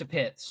catch to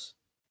Pitts.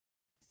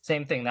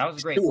 Same thing. That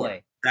was a great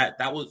play.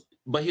 That was.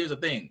 But here's the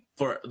thing: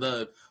 for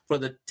the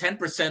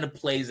 10% of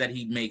plays that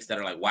he makes that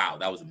are like, wow,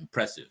 that was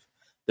impressive.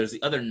 There's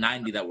the other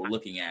 90 that we're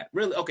looking at.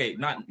 Really, okay,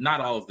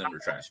 not all of them are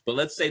trash, but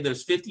let's say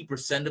there's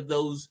 50% of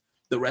those.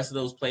 The rest of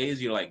those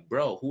plays, you're like,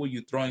 bro, who are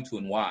you throwing to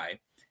and why?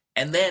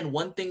 And then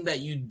one thing that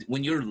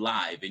when you're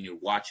live and you're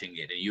watching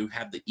it and you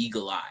have the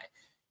eagle eye,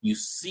 you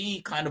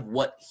see kind of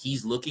what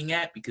he's looking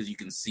at because you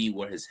can see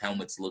where his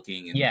helmet's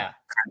looking. And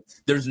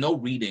there's no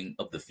reading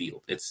of the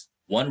field. It's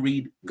one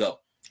read, go.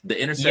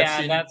 The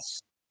interception. Yeah,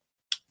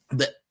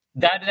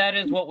 that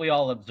is what we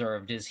all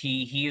observed. Is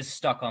he is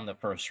stuck on the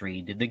first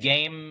read. The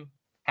game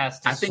has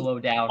to slow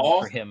down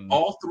for him.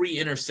 All 3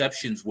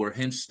 interceptions were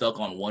him stuck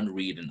on one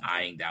read and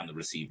eyeing down the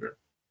receiver.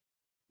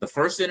 The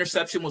first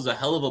interception was a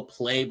hell of a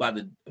play by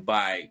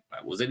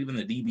was it even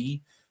the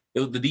DB?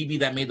 It was the DB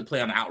that made the play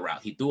on the out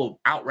route. He threw an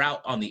out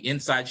route on the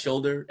inside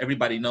shoulder.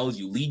 Everybody knows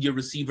you lead your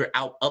receiver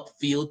out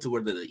upfield to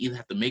where they either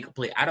have to make a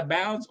play out of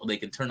bounds or they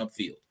can turn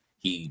upfield.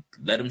 He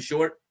let him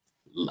short,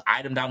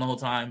 eyed him down the whole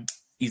time.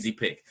 Easy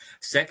pick.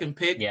 Second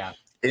pick,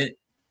 it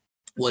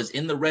was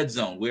in the red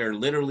zone. We're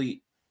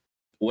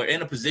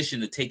in a position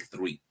to take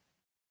 3.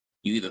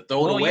 You either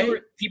throw it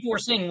away. People were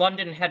saying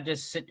London had to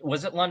sit.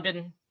 Was it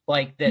London?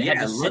 Like that had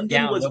to sit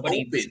down.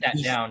 Nobody sat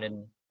down.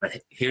 And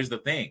but here's the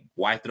thing: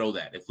 why throw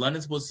that? If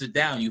London's supposed to sit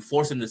down, you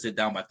force him to sit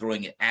down by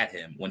throwing it at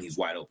him when he's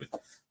wide open.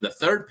 The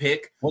third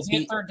pick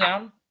wasn't it third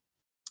down.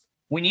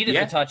 We needed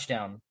the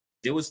touchdown.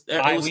 It was.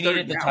 We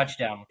needed the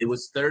touchdown. It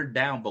was third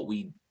down, but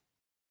we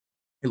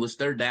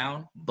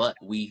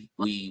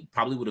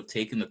probably would have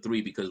taken the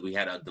 3 because we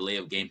had a delay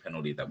of game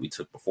penalty that we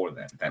took before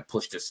then that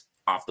pushed us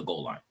off the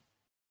goal line.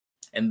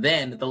 And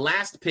then the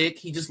last pick,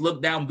 he just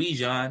looked down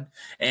Bijan,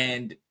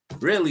 and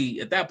really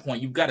at that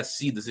point you've got to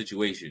see the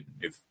situation.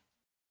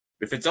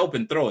 If it's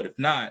open, throw it. If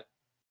not,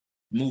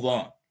 move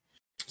on.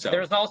 So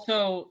there's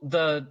also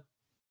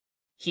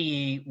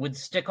he would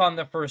stick on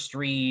the first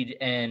read,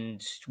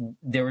 and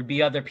there would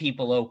be other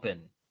people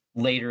open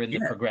later in the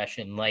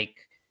progression, like.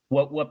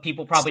 What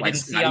people probably didn't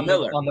see on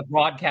the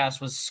broadcast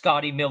was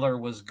Scotty Miller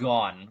was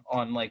gone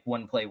on like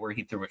one play where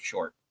he threw it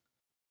short.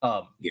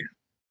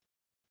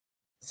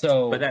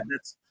 So, but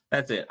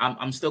that's it.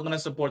 I'm still gonna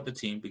support the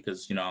team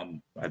because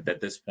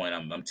at this point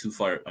I'm too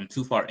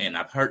far in.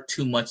 I've heard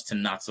too much to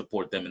not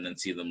support them and then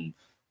see them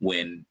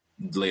win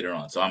later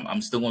on. So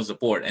I'm still gonna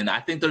support. And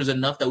I think there's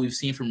enough that we've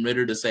seen from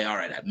Ridder to say, all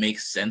right, that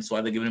makes sense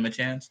why they're giving him a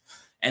chance.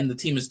 And the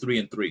team is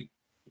 3-3.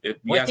 If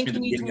you ask me at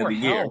the beginning of the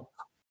year.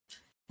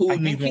 I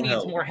think he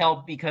needs more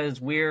help because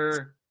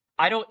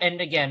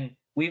and again,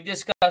 we've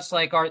discussed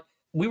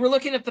we were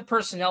looking at the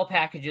personnel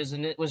packages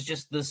and it was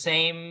just the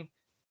same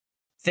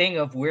thing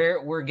of where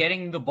we're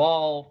getting the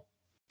ball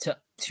to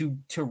to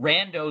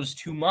randos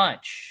too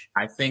much.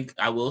 I think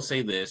I will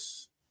say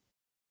this: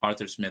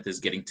 Arthur Smith is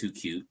getting too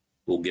cute.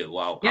 I'll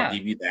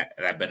give you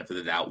that benefit of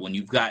the doubt. When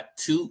you've got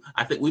two,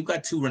 I think we've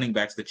got two running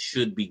backs that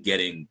should be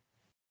getting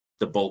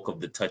the bulk of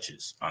the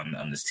touches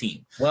on this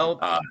team. Well,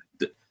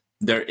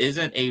 there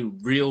isn't a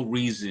real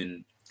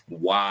reason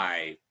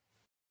why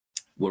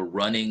we're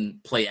running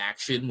play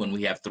action when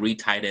we have three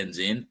tight ends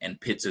in and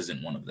Pitts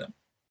isn't one of them.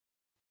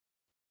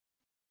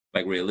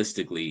 Like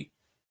realistically,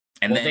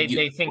 and then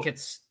they think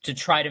it's to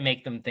try to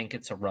make them think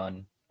it's a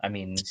run. I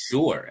mean,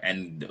 sure.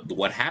 And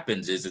what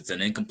happens is it's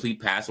an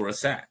incomplete pass or a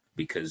sack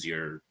because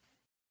you're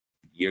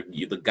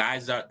the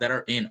guys that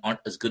are in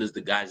aren't as good as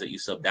the guys that you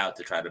subbed out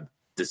to try to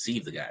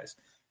deceive the guys.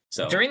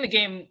 So during the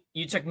game,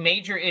 you took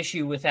major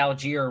issue with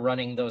Algier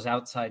running those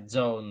outside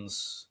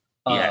zones.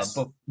 Yes,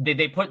 but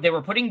they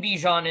were putting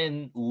Bijan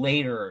in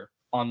later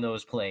on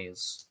those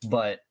plays,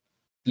 but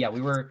yeah,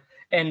 we were,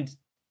 and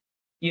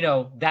you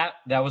know that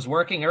was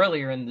working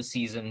earlier in the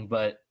season,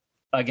 but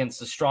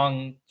against a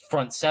strong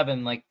front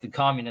seven like the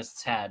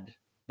Communists had,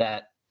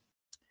 that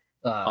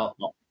I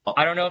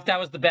don't know if that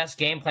was the best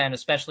game plan,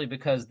 especially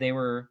because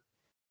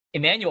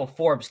Emmanuel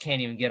Forbes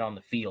can't even get on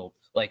the field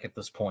like at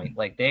this point.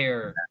 Like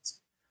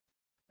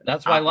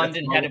that's why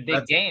London had a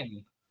big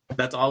game.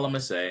 That's all I'm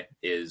gonna say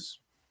is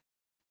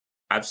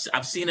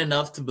I've seen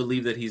enough to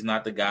believe that he's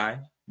not the guy,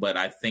 but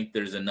I think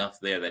there's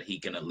enough there that he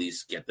can at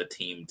least get the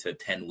team to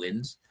 10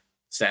 wins.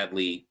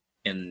 Sadly,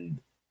 in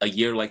a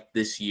year like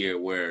this year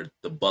where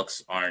the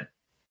Bucks are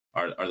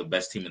the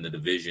best team in the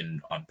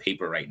division on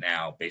paper right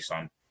now based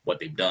on what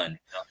they've done,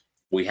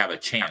 we have a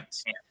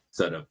chance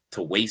to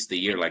waste a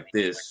year like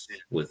this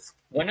with.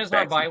 When is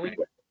our bye week?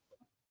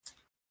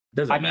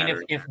 Doesn't matter.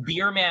 Mean, if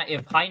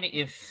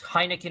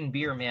Heineken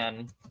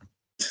Beerman,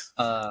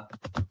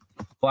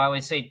 well, I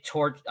always say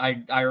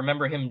I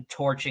remember him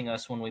torching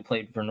us when we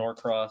played for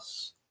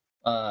Norcross.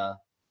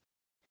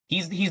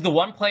 He's the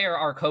one player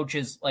our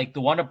coaches, like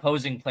the one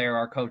opposing player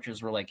our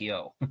coaches were like,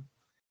 "Yo,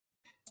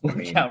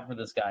 look out for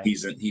this guy."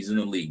 He's in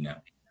the league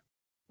now.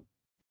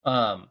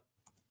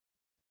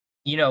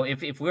 You know,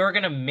 if we were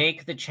gonna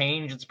make the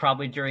change, it's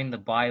probably during the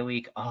bye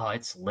week. Oh,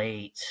 it's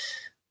late.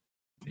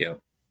 Yep.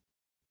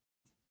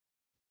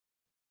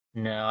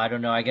 No, I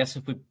don't know. I guess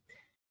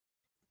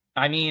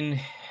I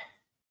mean,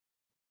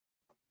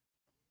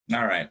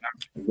 all right.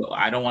 Well,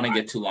 I don't want to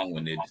get too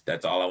long-winded.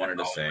 That's all I wanted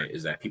to say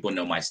is that people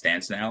know my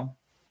stance now,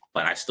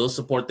 but I still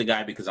support the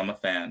guy because I'm a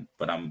fan,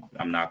 but I'm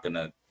not going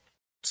to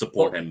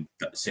support him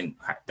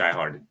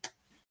die-hearted.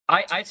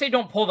 I say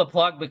don't pull the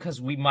plug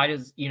because we might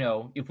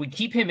if we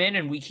keep him in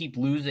and we keep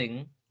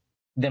losing,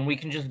 then we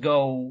can just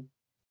go.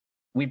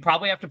 We'd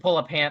probably have to pull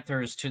a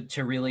Panthers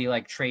to really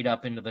like trade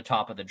up into the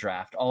top of the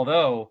draft.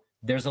 Although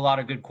there's a lot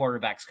of good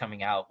quarterbacks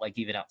coming out, like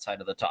even outside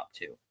of the top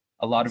two.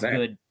 A lot of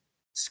good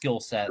skill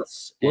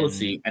sets. We'll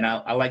see. And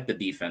I like the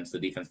defense. The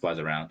defense flies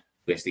around.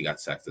 We actually got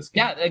sacked this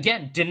game. Yeah,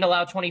 again, didn't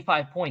allow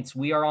 25 points.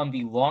 We are on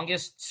the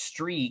longest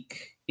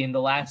streak in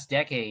the last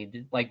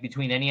decade, like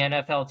between any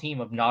NFL team,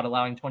 of not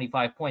allowing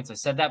 25 points. I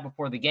said that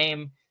before the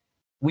game.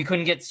 We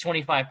couldn't get to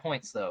 25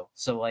 points, though.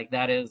 So, like,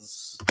 that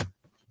is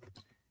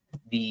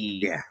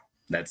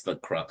that's the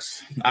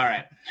crux. All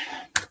right.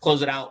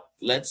 Close it out.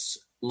 Let's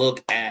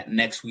look at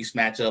next week's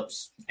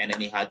matchups and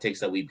any hot takes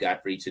that we've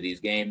got for each of these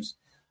games.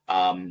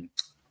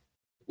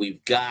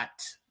 We've got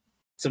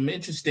some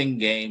interesting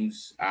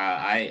games.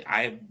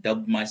 I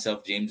dubbed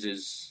myself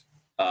James's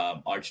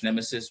arch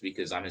nemesis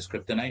because I'm his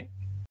kryptonite.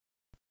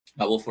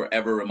 I will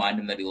forever remind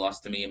him that he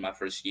lost to me in my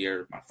first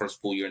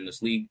full year in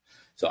this league.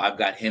 So I've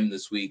got him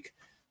this week.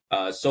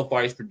 So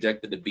far, he's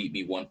projected to beat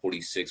me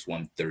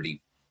 146-135.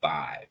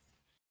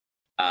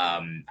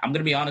 I'm going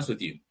to be honest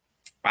with you.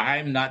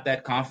 I'm not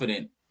that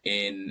confident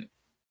in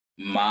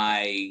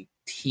my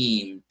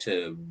team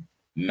to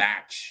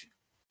match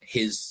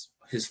his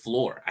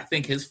floor. I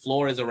think his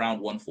floor is around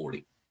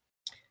 140.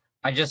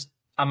 I'm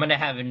going to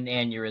have an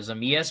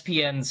aneurysm.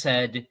 ESPN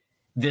said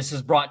this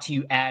is brought to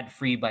you ad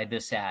free by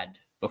this ad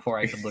before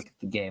I could look at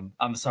the game.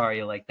 I'm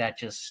sorry, like that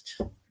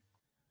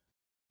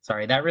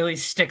that really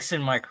sticks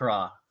in my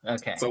craw.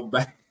 Okay. So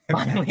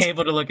finally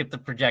able to look at the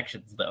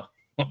projections though.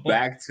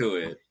 Back to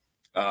it.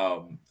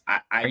 Are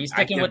you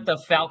sticking with the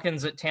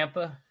Falcons at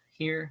Tampa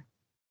here?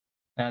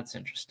 That's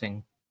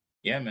interesting.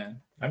 Yeah, man.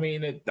 I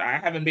mean, I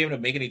haven't been able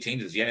to make any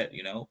changes yet,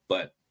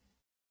 but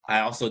I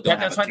also don't.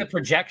 That's why the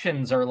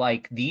projections are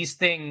like these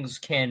things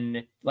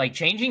can, like,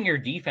 changing your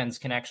defense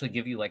can actually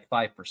give you like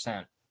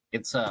 5%.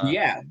 It's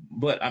yeah,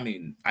 but I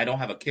mean, I don't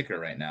have a kicker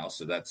right now,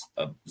 so that's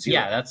a 0.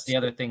 Yeah, that's the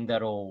other thing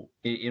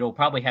it'll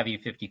probably have you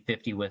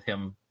 50-50 with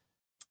him.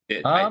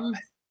 I'm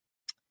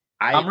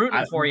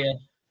rooting for you.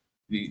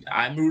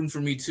 I'm rooting for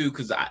me too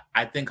because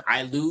I think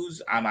I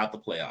lose, I'm out the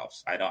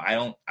playoffs.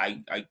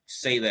 I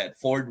say that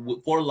four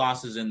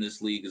losses in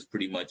this league is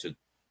pretty much a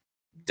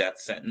death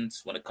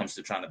sentence when it comes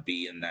to trying to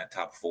be in that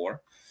top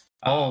 4.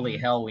 Holy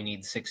hell, we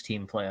need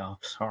 16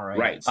 playoffs. All right.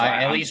 Right. So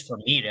at least for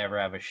me to ever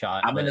have a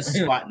shot. I'm in a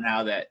spot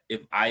now that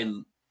if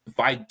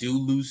I do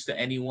lose to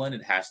anyone,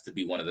 it has to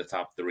be one of the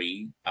top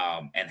 3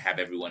 and have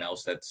everyone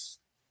else that's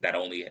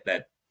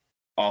that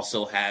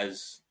also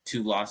has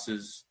 2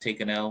 losses,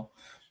 taken L.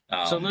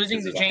 So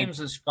losing to James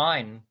is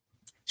fine.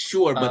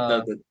 Sure,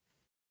 but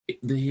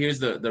here's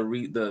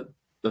the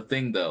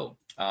thing though.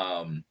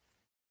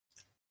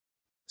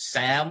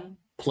 Sam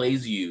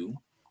plays you.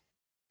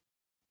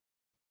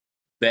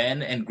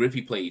 Ben and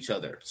Griffey play each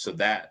other, so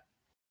that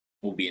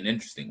will be an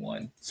interesting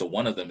one. So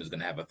one of them is going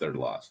to have a 3rd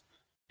loss,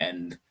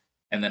 and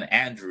then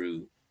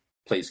Andrew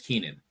plays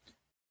Keenan.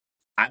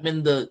 I'm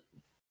in the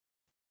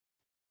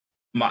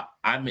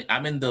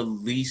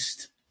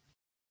least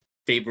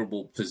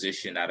favorable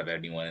position out of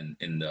anyone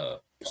in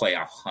the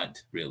playoff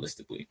hunt,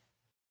 realistically.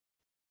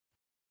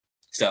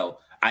 So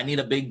I need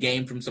a big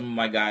game from some of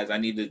my guys. I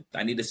need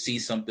to see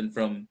something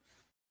from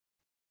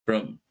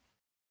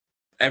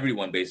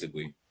everyone,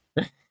 basically.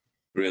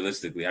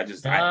 Realistically, I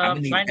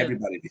need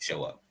everybody to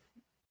show up.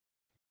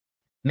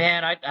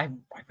 Man, I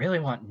really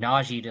want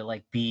Najee to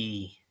like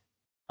be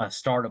a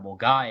startable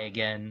guy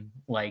again,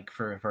 like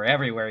for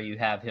everywhere you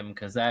have him,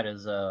 because that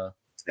is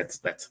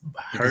that's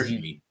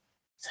hurting me.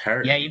 It's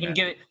hurting. Yeah, you can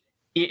give it.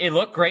 It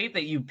looked great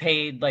that you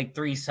paid like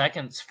 3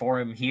 seconds for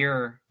him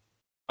here,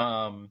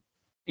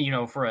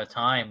 for a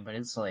time, but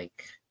it's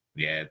like,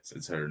 yeah,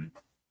 it's hurting.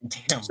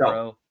 Damn, so,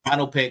 bro.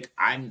 Final pick.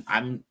 I'm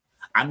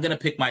gonna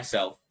pick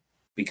myself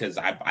because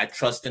I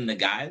trust in the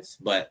guys,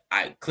 but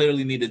I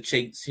clearly need to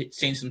change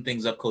some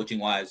things up coaching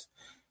wise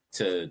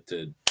to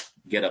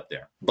get up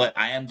there. But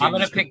I'm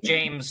gonna pick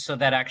James, so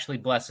that actually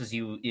blesses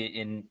you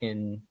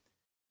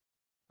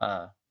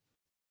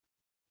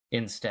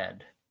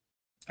instead.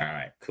 All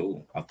right,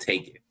 cool. I'll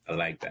take it. I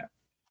like that.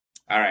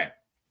 All right.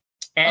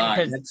 And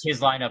because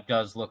his lineup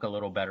does look a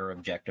little better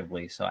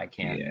objectively, so I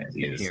can't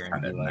sit here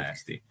and be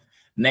nasty.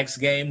 Next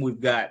game,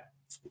 we've got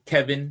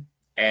Kevin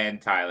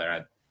and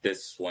Tyler.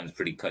 This one's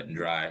pretty cut and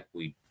dry.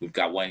 We've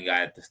got one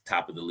guy at the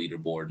top of the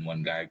leaderboard and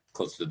one guy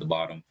close to the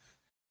bottom.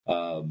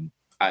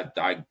 I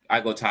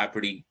go Ty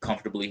pretty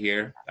comfortably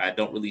here. I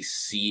don't really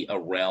see a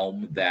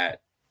realm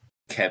that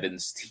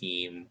Kevin's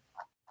team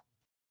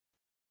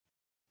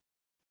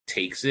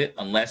takes it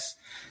unless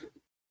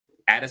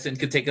Addison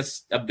could take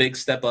a big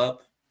step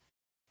up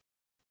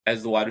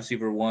as the wide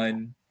receiver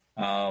 1.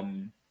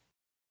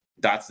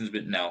 Dotson's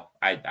been no.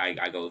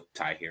 I go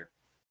Ty here.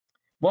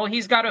 Well,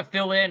 he's got to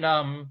fill in.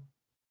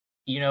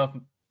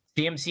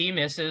 CMC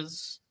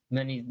misses, and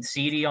then he's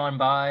CD on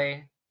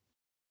by.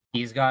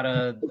 He's got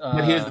to.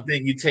 But here's the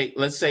thing: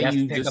 let's say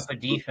you pick up a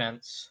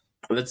defense.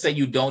 Let's say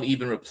you don't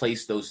even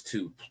replace those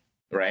 2,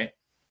 right?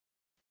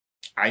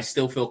 I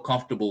still feel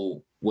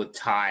comfortable with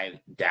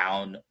Ty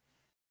down,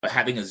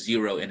 having a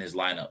 0 in his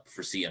lineup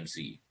for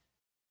CMC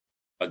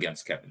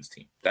against Kevin's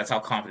team. That's how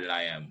confident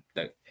I am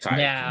that Ty.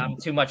 Yeah, I'm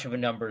too much of a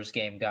numbers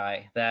game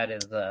guy. That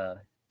is all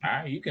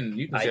right, you can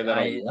say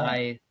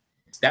that.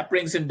 That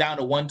brings him down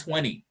to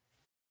 120,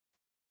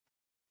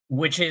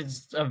 which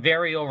is a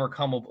very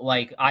overcomable.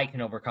 Like I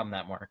can overcome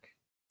that mark.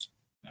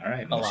 All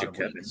right, a lot of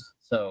Kevin.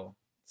 So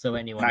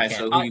anyone can.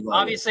 So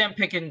obviously, I'm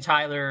picking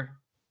Tyler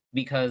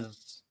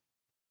because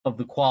of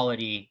the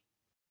quality,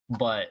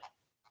 but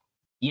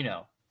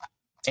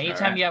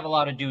anytime you have a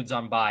lot of dudes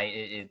on bye,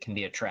 it can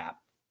be a trap.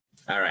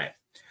 All right.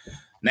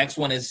 Next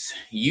one is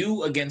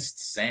you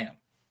against Sam.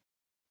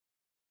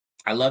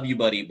 I love you,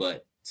 buddy,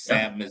 but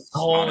Sam is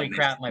holy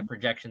crap! My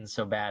projection's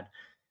so bad.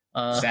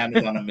 Sam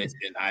is on a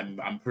mission.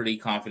 I'm pretty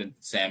confident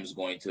that Sam's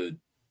going to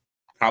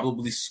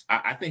probably.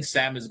 I think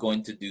Sam is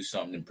going to do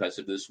something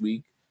impressive this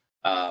week.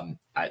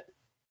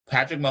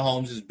 Patrick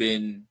Mahomes has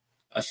been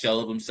a shell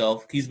of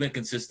himself. He's been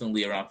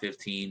consistently around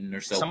 15 or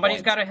so.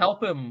 Somebody's got to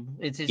help him.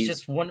 It's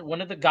just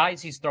one of the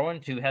guys he's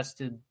throwing to has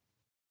to.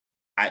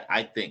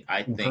 I think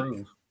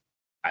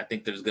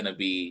there's going to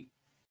be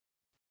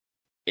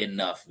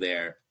enough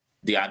there.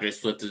 DeAndre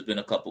Swift has been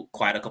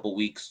quite a couple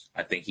weeks.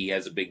 I think he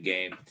has a big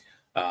game.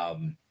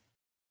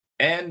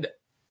 And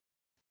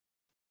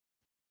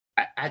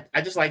I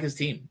just like his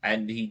team.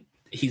 And he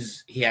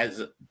has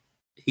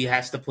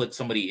to put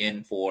somebody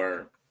in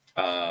for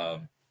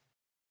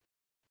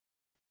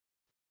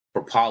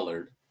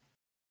Pollard.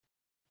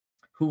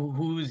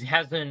 Who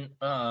hasn't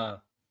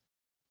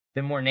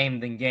been more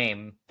named than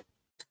game.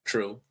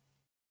 True.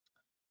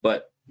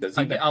 But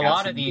a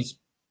lot of these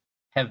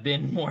have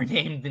been more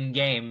named than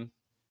game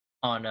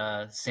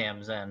on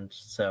Sam's end.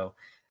 So,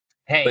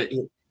 hey. But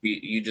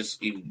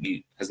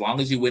you as long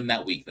as you win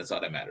that week, that's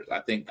all that matters. I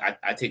think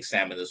I take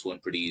Sam in this one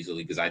pretty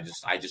easily because I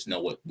just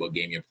know what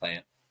game you're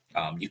playing.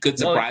 You could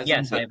surprise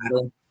him, but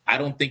I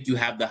don't think you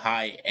have the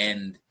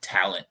high-end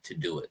talent to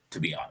do it, to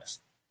be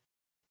honest.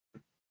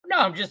 No,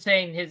 I'm just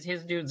saying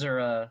his dudes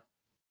are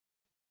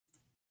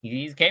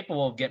he's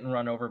capable of getting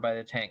run over by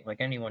the tank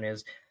like anyone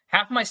is.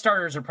 Half my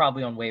starters are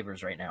probably on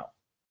waivers right now.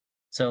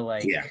 So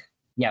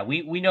yeah,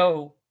 we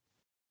know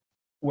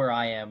where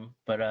I am,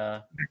 but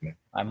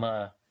I'm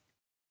all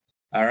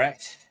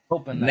right.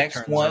 Hoping that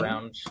turns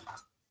around.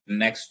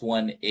 Next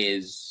one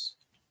is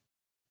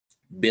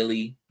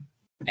Billy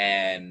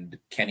and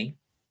Kenny.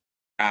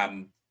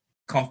 I'm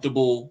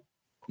comfortable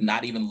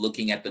not even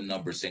looking at the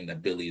numbers saying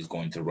that Billy is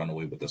going to run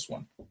away with this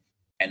one.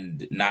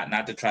 And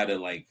not to try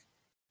to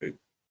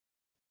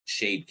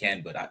shade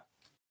Ken, but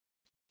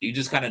you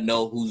just kind of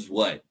know who's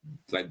what.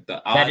 Like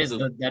the odds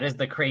that is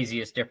the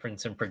craziest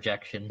difference in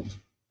projection.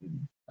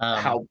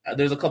 How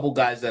there's a couple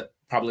guys that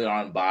probably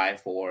are on bye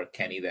for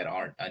Kenny that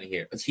aren't on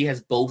here. He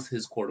has both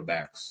his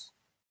quarterbacks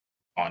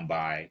on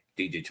bye.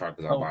 DJ Chark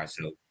is on bye.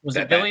 So was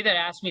it Billy that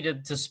asked me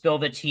to spill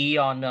the tea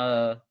on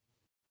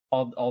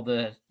all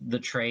the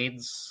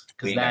trades?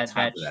 Because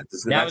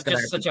that was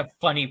just such a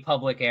funny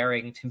public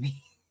airing to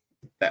me.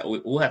 That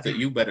we'll have to.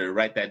 You better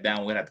write that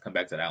down. We'll have to come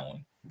back to that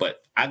one.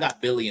 But I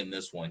got Billy in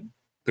this one,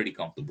 pretty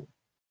comfortable.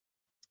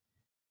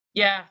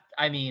 Yeah,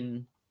 I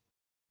mean,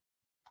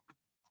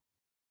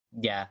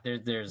 yeah.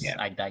 There's. Yeah.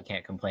 I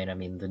can't complain. I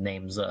mean, the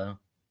names. All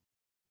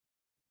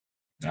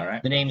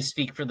right. The names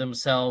speak for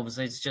themselves.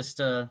 It's just.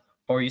 Or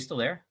are you still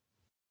there?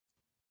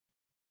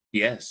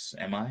 Yes.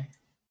 Am I?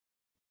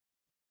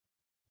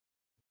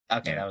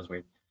 Okay, that was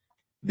weird.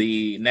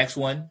 The next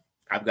one,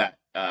 I've got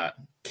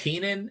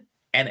Keenan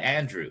and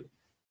Andrew.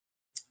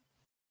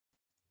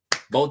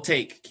 Both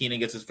take. Keenan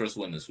gets his first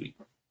win this week.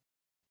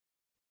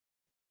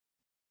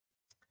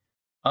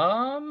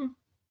 No,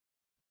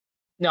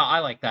 I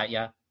like that.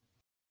 Yeah,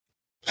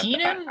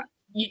 Keenan.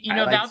 You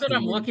know, like now that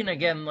Keenan. I'm looking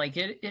again, like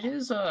it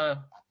is I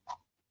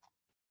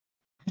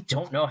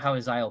don't know how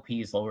his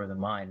ILP is lower than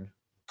mine.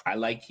 I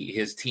like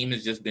his team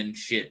has just been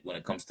shit when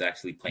it comes to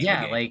actually playing. Yeah,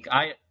 the game. Like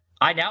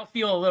I now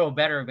feel a little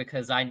better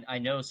because I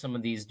know some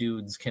of these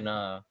dudes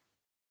can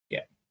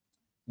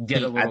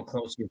get a little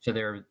closer to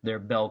their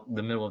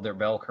the middle of their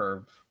bell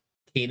curve.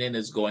 Keenan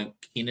is going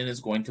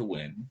to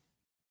win.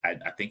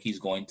 I think he's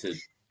going to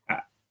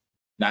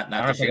not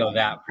I don't think go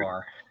that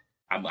far.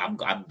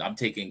 I'm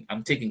taking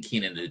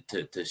Keenan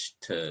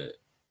to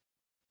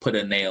put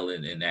a nail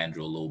in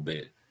Andrew a little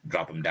bit,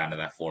 drop him down to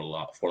that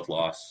fourth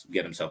loss,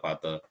 get himself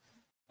out the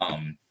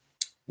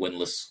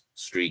winless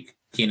streak.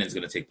 Keenan's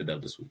going to take the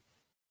dub this week.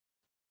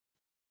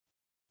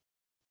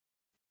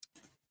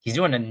 He's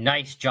doing a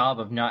nice job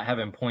of not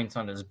having points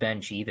on his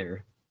bench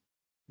either,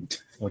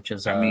 which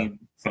is. I mean,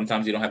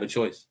 sometimes you don't have a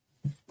choice.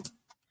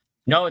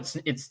 No,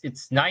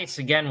 it's nice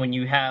again when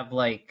you have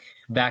like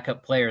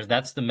backup players.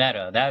 That's the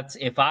meta. That's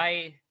if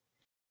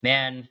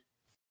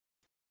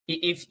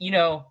you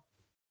know,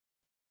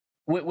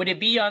 would it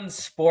be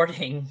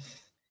unsporting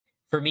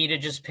for me to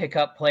just pick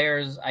up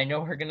players I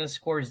know are going to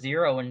score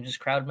 0 and just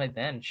crowd my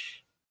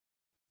bench?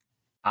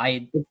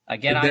 I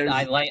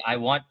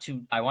want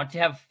to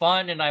have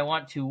fun and I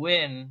want to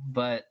win,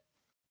 but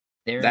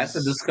that's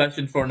a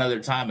discussion for another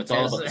time. It's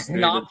all about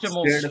an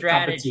optimal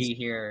strategy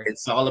here.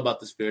 It's all about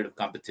the spirit of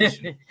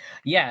competition.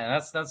 Yeah,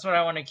 that's what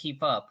I want to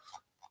keep up.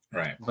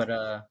 Right. But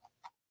all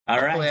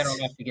right. I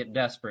don't have to get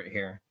desperate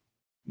here.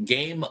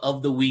 Game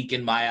of the week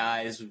in my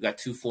eyes. We've got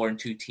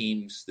 2-4-2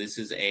 teams. This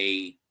is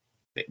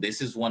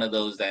one of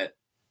those that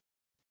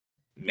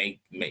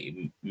make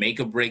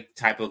a break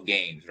type of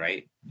games,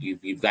 right?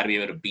 You've got to be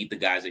able to beat the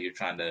guys that you're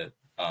trying to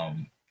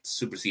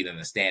supersede in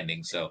the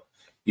standing. So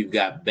you've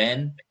got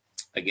Ben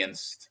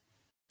against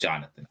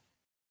Jonathan,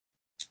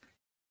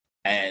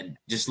 and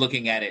just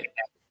looking at it,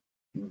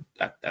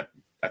 I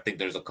think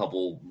there's a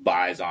couple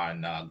buys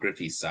on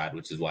Griffey's side,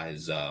 which is why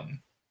his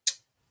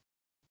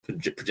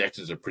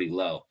projections are pretty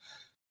low.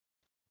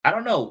 I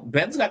don't know.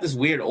 Ben's got this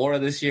weird aura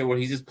this year where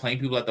he's just playing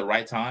people at the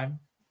right time,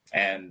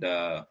 and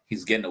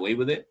he's getting away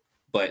with it.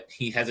 But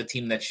he has a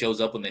team that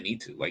shows up when they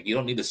need to. Like, you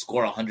don't need to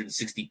score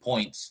 160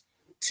 points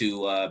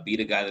to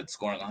beat a guy that's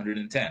scoring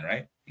 110,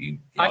 right?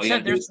 I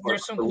said there's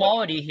some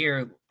quality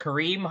here.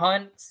 Kareem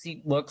Hunt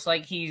looks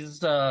like he's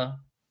been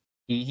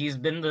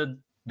the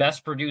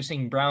best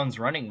producing Browns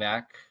running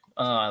back.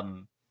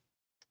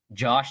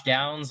 Josh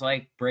Downs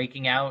like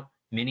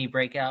mini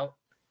breakout.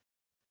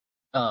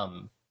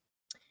 JSN,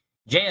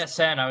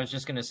 I was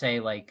just gonna say,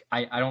 like,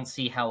 I don't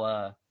see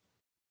how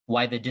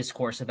why the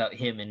discourse about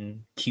him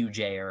and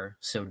QJ are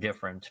so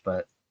different,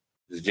 but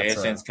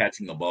JSN's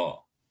catching the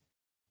ball.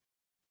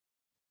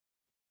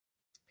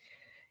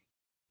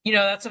 You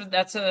know,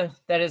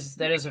 that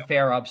is a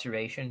fair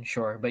observation,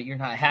 sure, but you're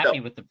not happy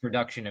with the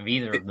production of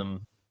either of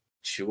them.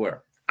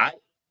 Sure.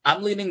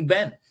 I'm leaning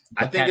Ben.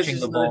 I think it's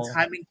just a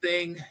timing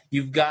thing.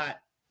 You've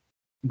got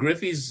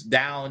Griffey's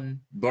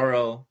down,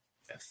 Burrow,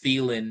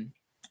 Thielen,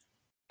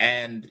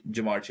 and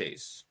Jamar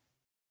Chase.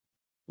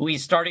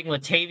 He's starting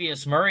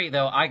Latavius Murray,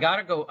 though. I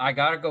gotta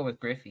go with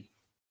Griffey.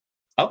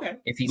 Okay.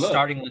 If he's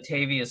starting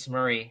Latavius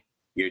Murray,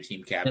 your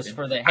team captain. Just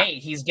for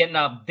he's getting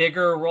a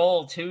bigger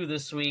role too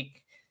this week.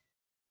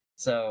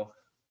 So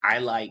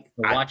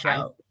watch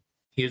out.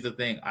 Here's the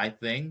thing. I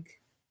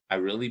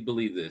really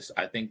believe this.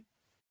 I think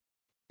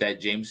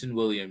that Jameson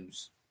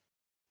Williams,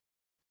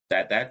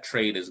 that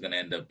trade is going to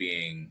end up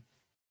being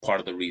part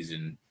of the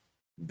reason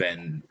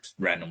Ben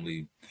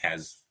randomly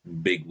has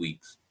big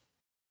weeks.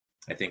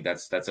 I think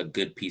that's a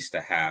good piece to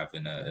have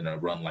in a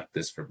run like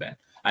this for Ben.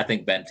 I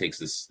think Ben takes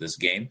this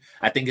game.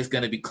 I think it's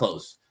going to be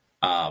close.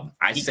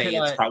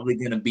 It's probably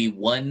going to be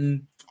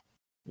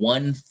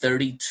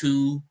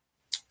 132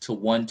 to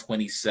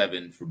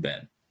 127 for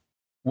Ben.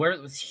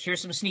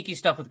 Here's some sneaky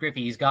stuff with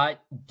Griffey. He's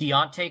got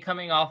Deontay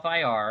coming off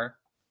IR.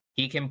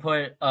 He can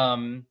put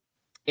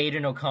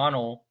Aiden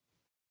O'Connell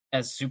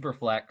as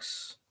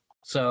Superflex.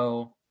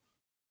 So,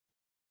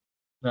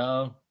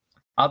 I'll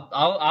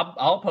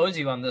oppose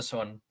you on this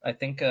one. I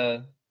think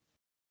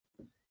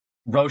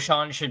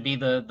Roshan should be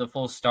the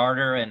full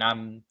starter, and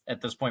I'm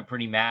at this point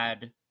pretty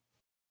mad.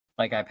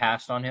 Like I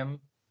passed on him.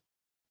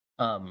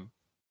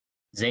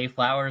 Zay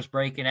Flowers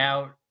breaking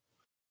out.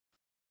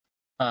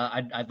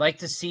 I'd like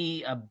to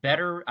see a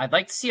better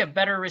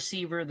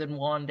receiver than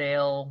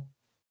Wandale,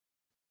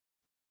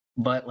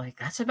 but like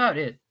that's about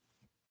it.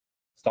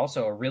 It's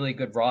also a really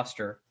good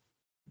roster.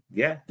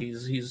 Yeah,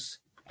 he's.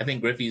 I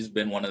think Griffey's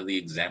been one of the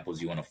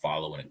examples you want to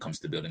follow when it comes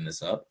to building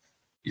this up.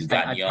 He's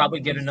gotten I'd young.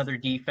 probably get another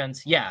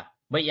defense. Yeah,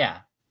 but yeah,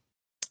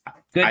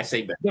 good. I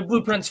say good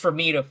blueprints for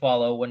me to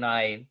follow when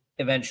I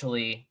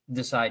eventually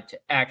decide to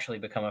actually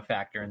become a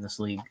factor in this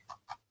league.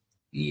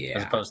 Yeah,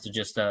 as opposed to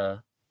just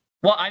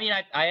well, I mean,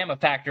 I am a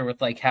factor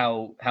with like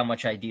how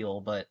much I deal,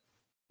 but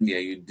yeah,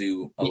 you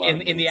do a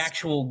lot in the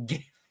actual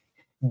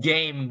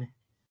game.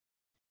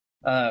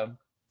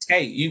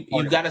 Hey, you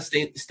gotta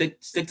stick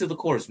to the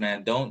course,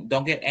 man. Don't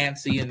get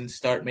antsy and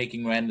start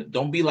making random.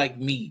 Don't be like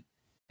me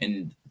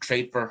and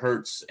trade for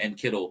Hurts and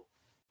Kittle,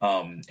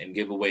 and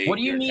give away. What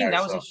do you mean?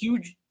 That was a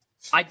huge.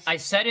 I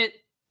said it.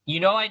 You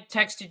know, I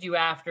texted you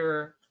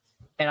after,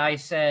 and I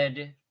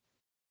said,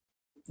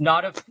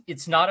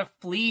 it's not a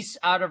fleece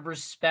out of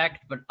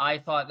respect, but I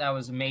thought that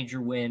was a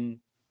major win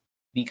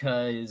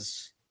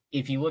because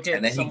if you look at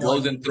and then he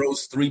goes and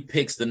throws 3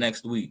 picks the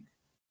next week.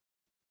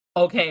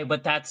 Okay,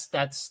 but that's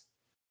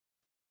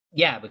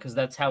yeah, because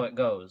that's how it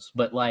goes.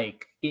 But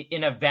like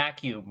in a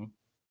vacuum,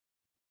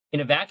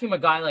 a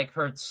guy like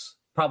Hurts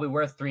probably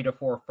worth 3 to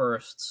 4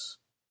 firsts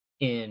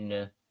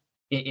in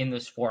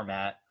this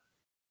format.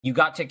 You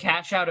got to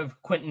cash out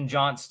of Quentin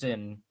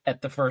Johnston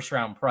at the first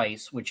round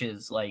price, which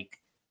is like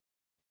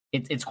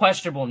it's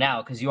questionable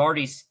now because you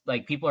already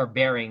like people are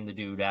burying the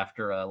dude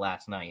after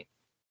last night.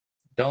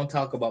 Don't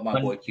talk about my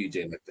boy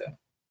QJ like that.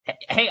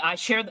 Hey,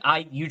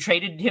 you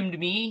traded him to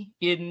me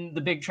in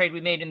the big trade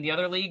we made in the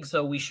other league,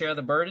 so we share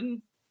the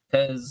burden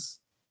because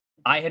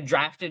I had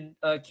drafted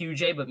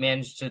QJ but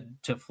managed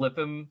to flip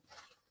him.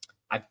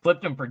 I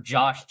flipped him for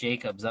Josh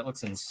Jacobs. That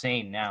looks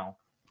insane now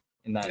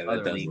in that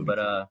other league,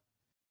 but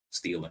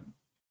stealing.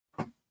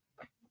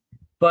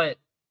 But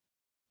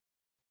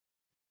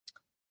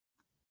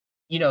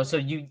you know, so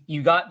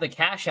you got the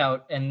cash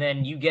out and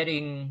then you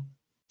getting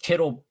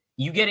Kittle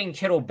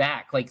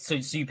back. Like so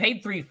you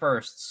paid 3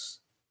 firsts.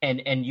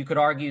 And you could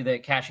argue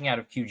that cashing out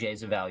of QJ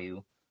is a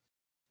value.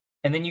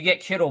 And then you get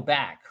Kittle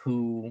back,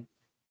 who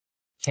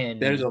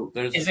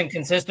isn't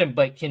consistent,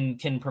 but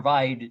can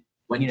provide.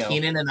 When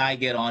Keenan and I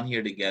get on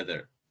here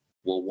together,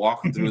 we'll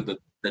walk through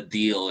the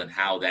deal and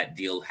how that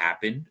deal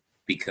happened,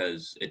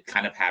 because it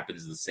kind of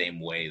happens the same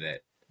way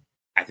that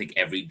I think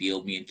every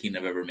deal me and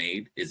Keenan have ever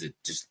made is it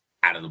just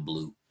out of the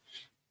blue.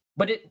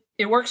 But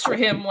it works for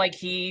him. Like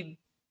he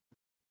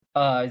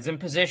is in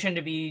position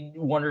to be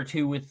 1 or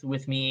 2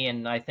 with me,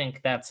 and I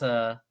think that's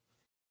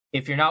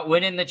if you're not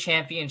winning the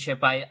championship,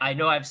 I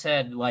know I've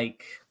said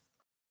like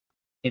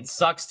it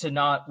sucks to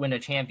not win a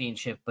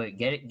championship, but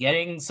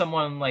getting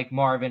someone like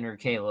Marvin or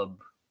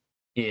Caleb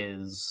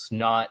is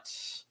not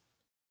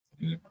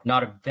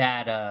a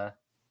bad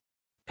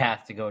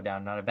path to go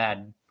down, not a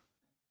bad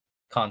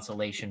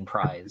consolation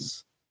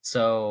prize.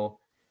 So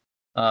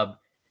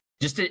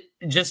just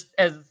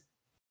as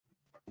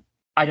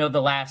I know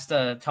the last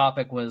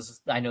topic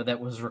was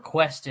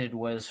requested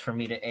was for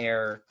me to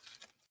air.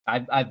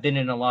 I've been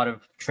in a lot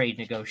of trade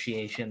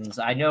negotiations.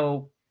 I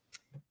know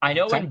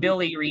when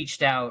Billy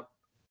reached out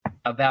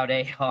about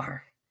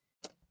AR,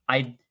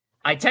 I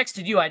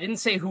texted you. I didn't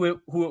say who it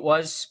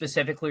was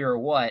specifically or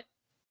what,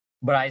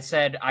 but I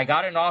said I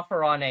got an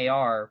offer on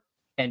AR,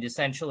 and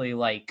essentially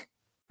like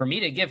for me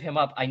to give him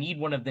up, I need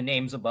one of the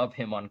names above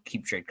him on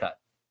Keep Trade Cut.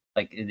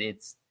 Like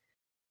it's.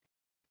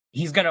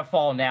 He's going to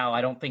fall now.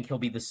 I don't think he'll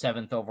be the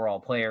 7th overall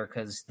player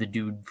because the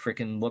dude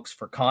freaking looks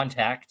for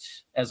contact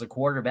as a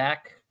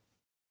quarterback.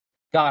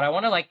 God, I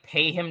want to like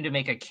pay him to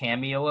make a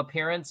cameo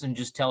appearance and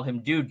just tell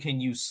him, dude,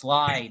 can you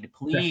slide,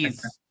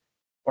 please?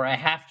 Or I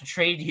have to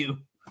trade you.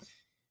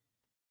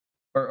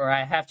 Or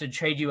I have to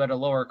trade you at a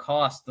lower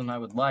cost than I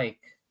would like.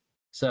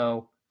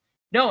 So,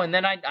 no, and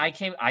then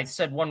I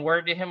said one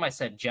word to him. I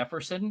said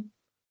Jefferson.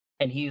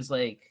 And he's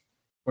like,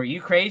 were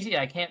you crazy?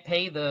 I can't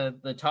pay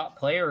the top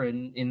player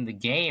in the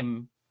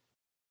game,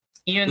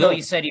 even though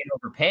he said he'd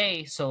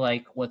overpay. So,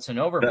 like, what's an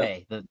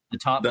overpay? The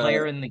top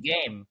player in the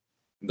game.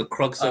 The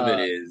crux of it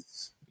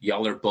is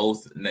y'all are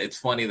both. It's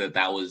funny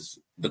that was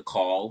the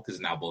call because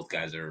now both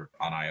guys are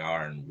on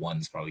IR and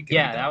one's probably getting.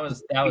 Yeah, that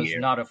was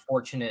not a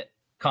fortunate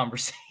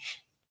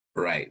conversation.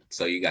 Right.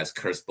 So you guys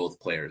cursed both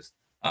players.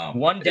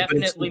 One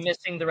definitely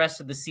missing the rest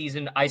of the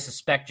season. I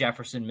suspect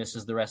Jefferson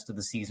misses the rest of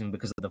the season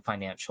because of the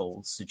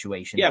financial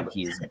situation that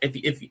he is in.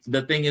 If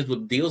the thing is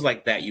with deals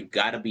like that, you've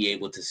got to be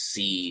able to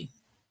see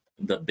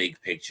the big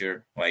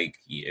picture. Like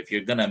if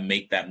you're gonna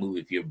make that move,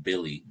 if you're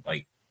Billy,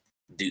 like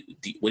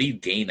what do you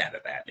gain out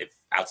of that? If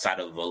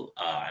outside of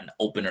an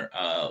opener,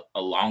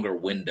 a longer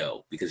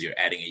window because you're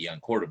adding a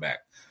young quarterback,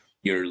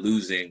 you're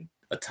losing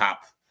a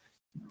top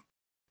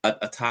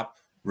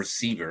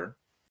receiver,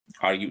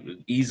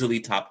 easily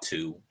top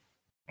two,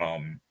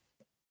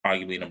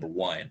 arguably number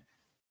one.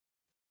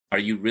 Are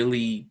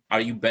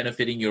you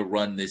benefiting your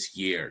run this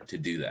year to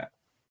do that?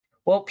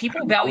 Well,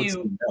 people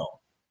value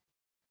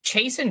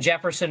Chase and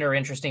Jefferson are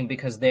interesting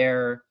because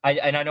they're.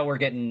 And I know we're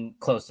getting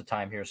close to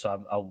time here,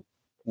 so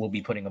we'll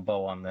be putting a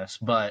bow on this,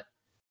 but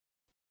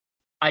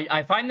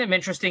I find them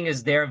interesting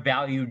as they're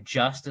valued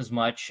just as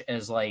much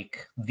as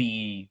like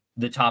the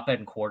top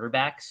end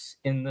quarterbacks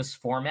in this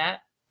format.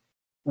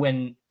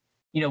 When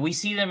we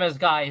see them as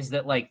guys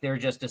that like they're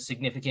just a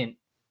significant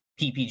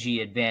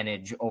PPG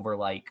advantage over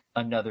like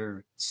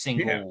another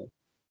single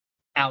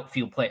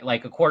outfield play,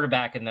 like a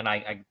quarterback, and then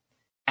I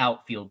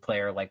outfield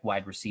player like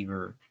wide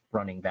receiver,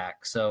 running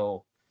back.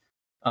 So,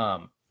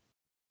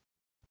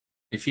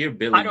 if you're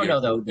Billy, I don't know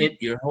though.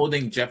 You're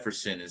holding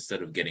Jefferson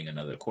instead of getting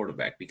another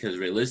quarterback because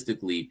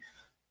realistically,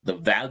 the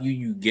value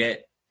you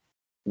get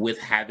with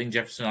having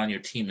Jefferson on your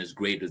team is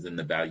greater than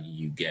the value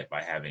you get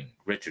by having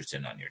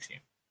Richardson on your team.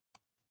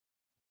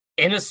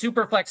 In a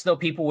super flex, though,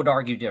 people would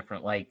argue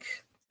different. Like,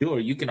 sure,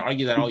 you can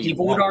argue that all you want.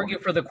 People would argue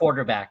for the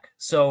quarterback.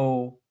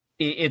 So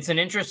it's an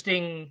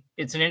interesting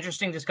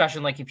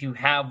discussion. Like, if you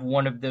have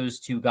one of those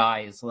two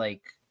guys,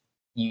 like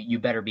you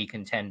better be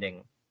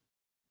contending.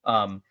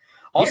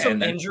 Also,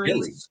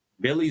 injuries.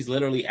 Billy's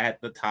literally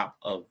at the top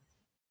of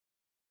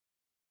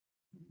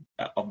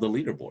the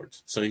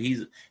leaderboards. So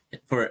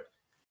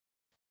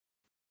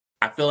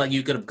I feel like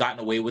you could have gotten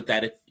away with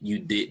that if you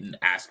didn't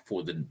ask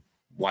for the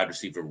wide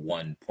receiver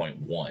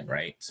 1.1,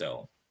 right?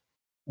 So,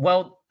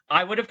 well,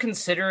 I would have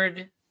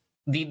considered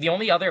the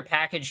only other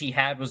package he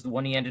had was the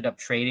one he ended up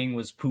trading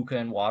was Puka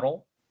and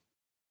Waddle,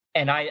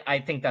 and I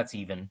think that's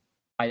even.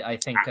 I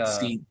think that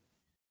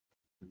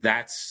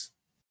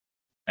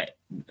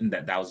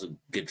was a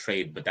good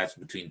trade, but that's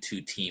between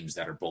two teams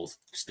that are both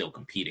still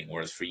competing.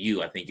 Whereas for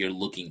you, I think you're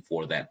looking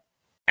for that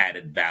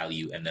added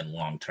value and then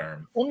long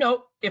term. Well,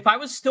 no, if I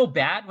was still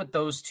bad with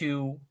those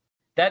two,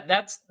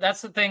 that's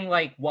the thing.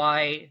 Like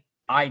why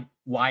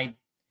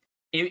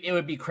it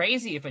would be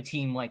crazy if a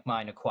team like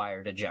mine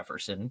acquired a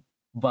Jefferson,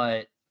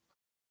 but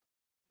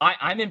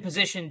I'm in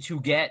position to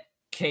get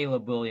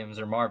Caleb Williams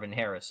or Marvin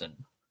Harrison.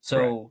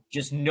 So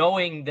just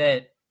knowing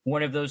that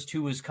one of those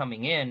two is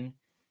coming in,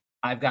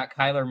 I've got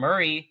Kyler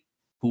Murray,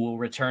 who will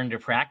return to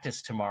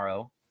practice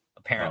tomorrow.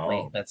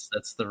 Apparently,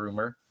 that's the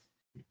rumor.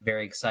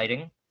 Very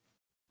exciting.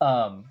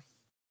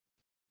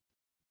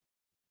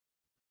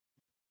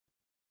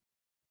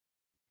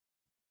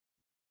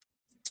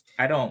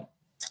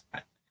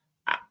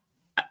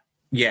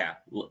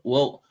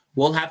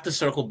 We'll have to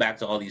circle back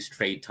to all these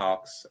trade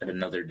talks at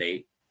another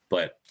date,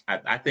 but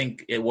I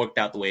think it worked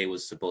out the way it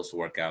was supposed to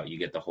work out. You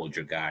get to hold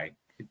your guy.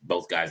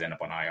 Both guys end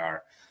up on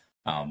IR.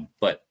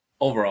 But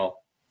overall,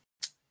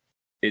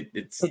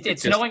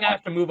 it's knowing I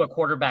have to move a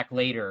quarterback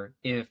later.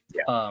 If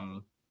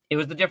it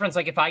was the difference,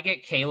 like if I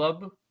get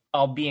Caleb,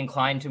 I'll be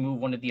inclined to move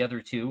one of the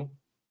other two,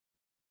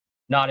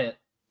 not at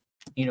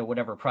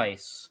whatever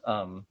price.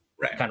 Kind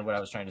of what I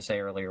was trying to say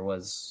earlier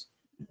was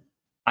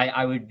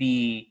I would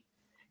be,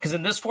 because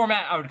in this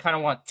format I would kind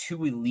of want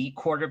two elite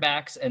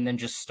quarterbacks and then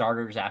just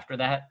starters after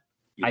that.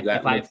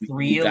 If I have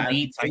three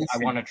elites, I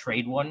want to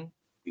trade one.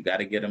 You got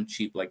to get them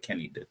cheap like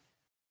Kenny did.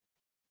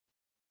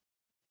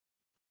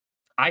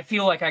 I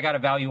feel like I got a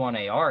value on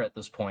AR at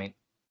this point.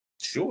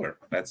 Sure,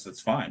 that's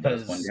fine.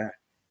 That's one guy.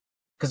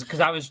 Because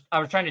I was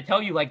trying to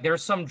tell you, like,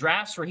 there's some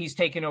drafts where he's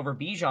taken over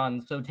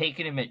Bijan, so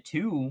taking him at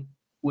 2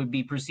 would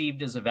be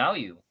perceived as a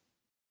value.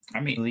 I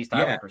mean, at least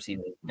I would perceive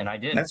it, and I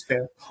did. That's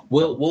fair.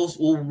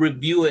 We'll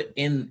review it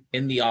in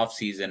the off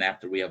season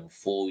after we have a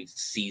full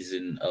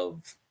season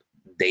of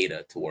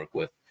data to work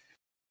with.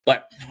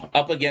 But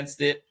up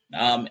against it,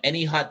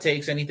 any hot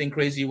takes? Anything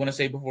crazy you want to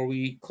say before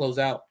we close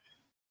out?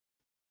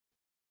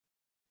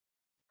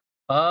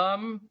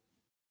 No,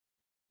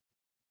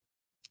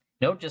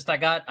 just I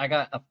got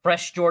a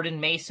fresh Jordan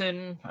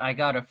Mason. I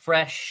got a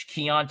fresh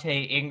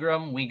Keontae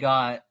Ingram. We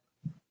got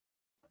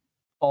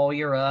all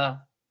your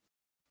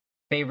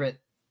favorite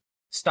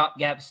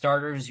stopgap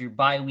starters, your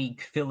bye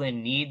week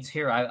fill-in needs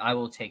here. I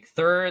will take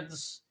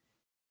thirds.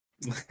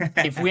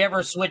 If we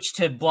ever switch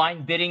to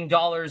blind bidding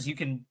dollars, you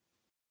can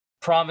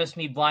promise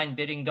me blind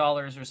bidding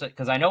dollars or something.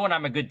 Because I know when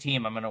I'm a good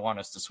team, I'm going to want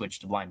us to switch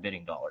to blind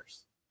bidding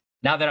dollars.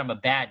 Now that I'm a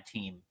bad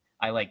team,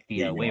 I like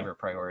the waiver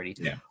priority.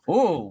 Yeah.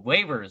 Ooh,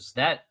 waivers.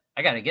 That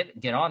I gotta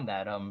get on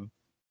that.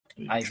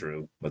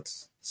 True.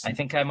 I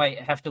think I might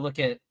have to look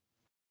at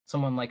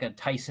someone like a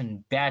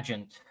Tyson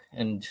Bagent,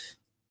 and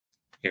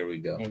here we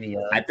go. Maybe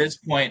at this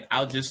point,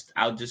 I'll just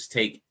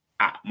take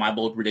my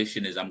bold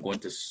prediction is I'm going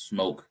to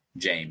smoke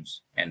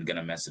James and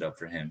gonna mess it up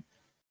for him.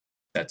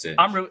 That's it.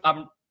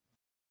 I'm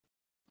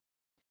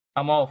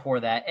all for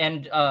that.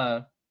 And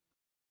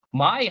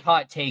my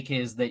hot take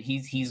is that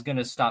he's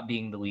gonna stop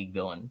being the league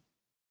villain.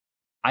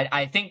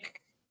 I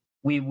think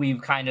we've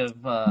kind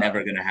of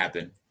never gonna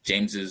happen.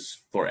 James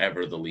is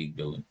forever the league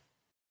villain.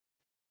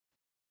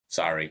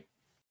 Sorry.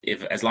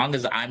 As long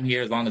as I'm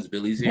here, as long as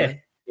Billy's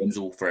here, James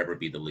will forever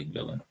be the league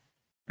villain.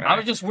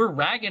 We're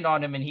ragging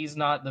on him, and he's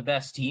not the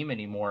best team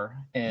anymore.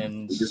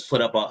 And he just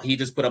put up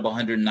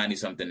 190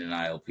 something in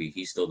ILP.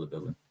 He's still the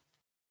villain.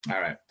 All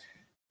right.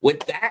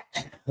 With that,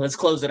 let's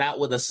close it out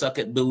with a suck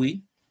it,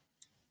 Bowie.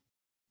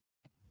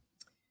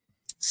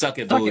 Suck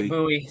it, Bowie. Suck it,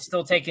 Bowie.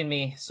 Still taking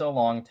me so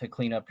long to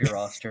clean up your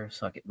roster.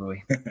 Suck it,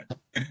 Bowie.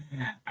 All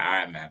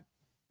right, man.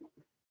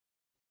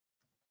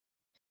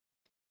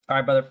 All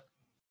right, brother.